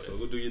date night, night. so So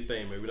go do your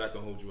thing, man. We're not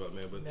gonna hold you up,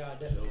 man. But No,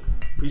 definitely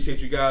not.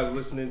 Appreciate you guys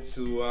listening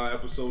to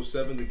episode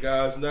 7, The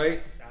Guys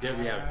Night. Then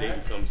we have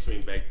David come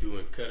swing back through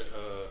and cut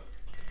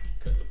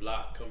the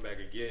block, come back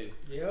again.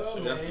 Yo, So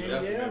man. definitely,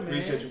 Yeah, man.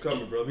 Appreciate man. you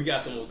coming, bro. We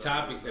got some more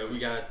topics that we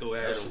gotta throw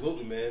at him.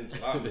 Absolutely, man.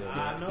 Lock it,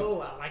 I man.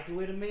 know. I like the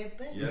way the man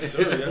thinks. Yes,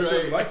 sir. Yes,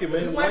 sir. Like it,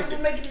 man. You Like might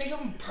it. make a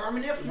nigga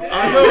permanent for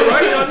I know,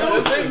 right? I know.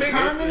 Same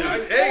Permanent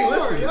nigga. Hey, four,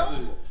 listen.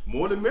 yo.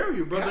 More the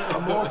merrier, brother. God,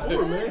 I'm all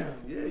for it, man.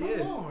 damn. Yeah,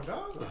 Come yeah. on,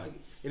 dog.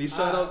 Any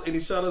shout outs? Any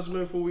shout outs,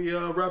 man? Before we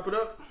wrap it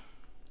up?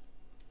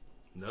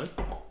 None.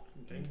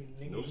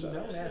 Nigga, No you shout know,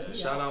 outs. ask me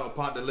Shout out a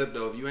Pot the Lip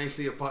though. If you ain't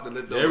see a Pot the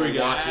Lip though, There we go.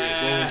 watch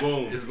it.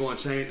 Boom, boom. It's gonna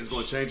change. It's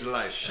gonna change your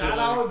life. Shout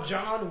out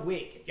John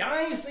Wick. If y'all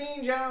ain't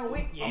seen John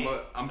Wick yet,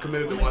 I'm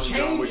committed to it's gonna watching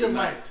John change Wick your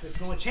tonight. life. It's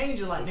gonna change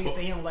your life. Niggas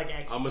say he don't like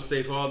action. I'm gonna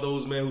say for all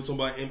those man who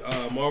talking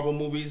about Marvel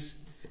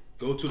movies,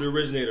 go to the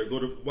originator. Go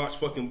to watch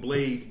fucking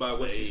Blade by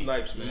Wesley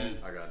Snipes, man.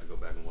 I got to go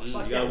back and watch.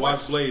 Fuck You gotta that.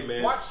 watch Blade,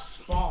 man. Watch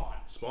Spawn.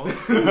 Spawn.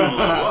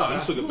 Wow,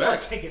 you took You it wanna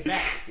back. take it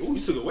back. Ooh, you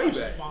took it way Watch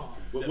back. Spawn.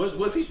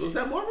 Was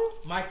that Marvel?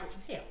 Michael,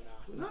 hell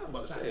no. No, I'm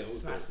about to say it.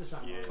 It's not. It's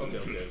not. Okay.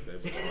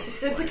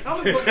 It's a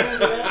comic book movie.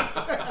 Man.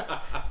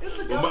 It's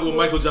a comic Well, book.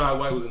 Michael John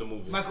White was in the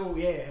movie. Michael,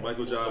 yeah.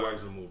 Michael John White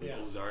was in the movie. Yeah.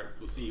 Ozark.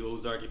 We'll see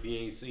Ozark if he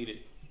ain't seen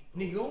it.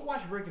 Nigga, go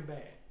watch Breaking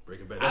Bad.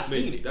 Breaking Bad. I That's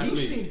seen me. it. That's You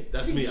me. seen it.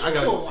 That's You me. should I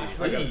gotta go go see watch it.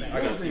 it. I Please.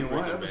 gotta I've see seen one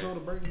Breaking episode Bad.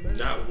 of Breaking Bad.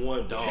 Not one,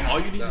 Dog, dog. all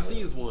you need to see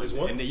is one, There's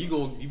one? and then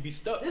you be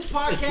stuck. This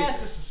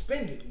podcast is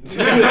suspended. Breaking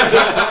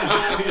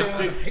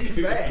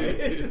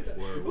Bad.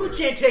 Word, We word.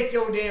 can't take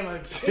your damn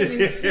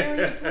opinion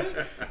seriously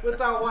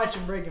without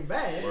watching Breaking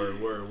Bad. Word.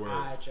 All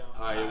right, y'all.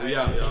 All right, we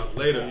out, y'all.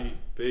 Later.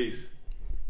 Peace. Peace.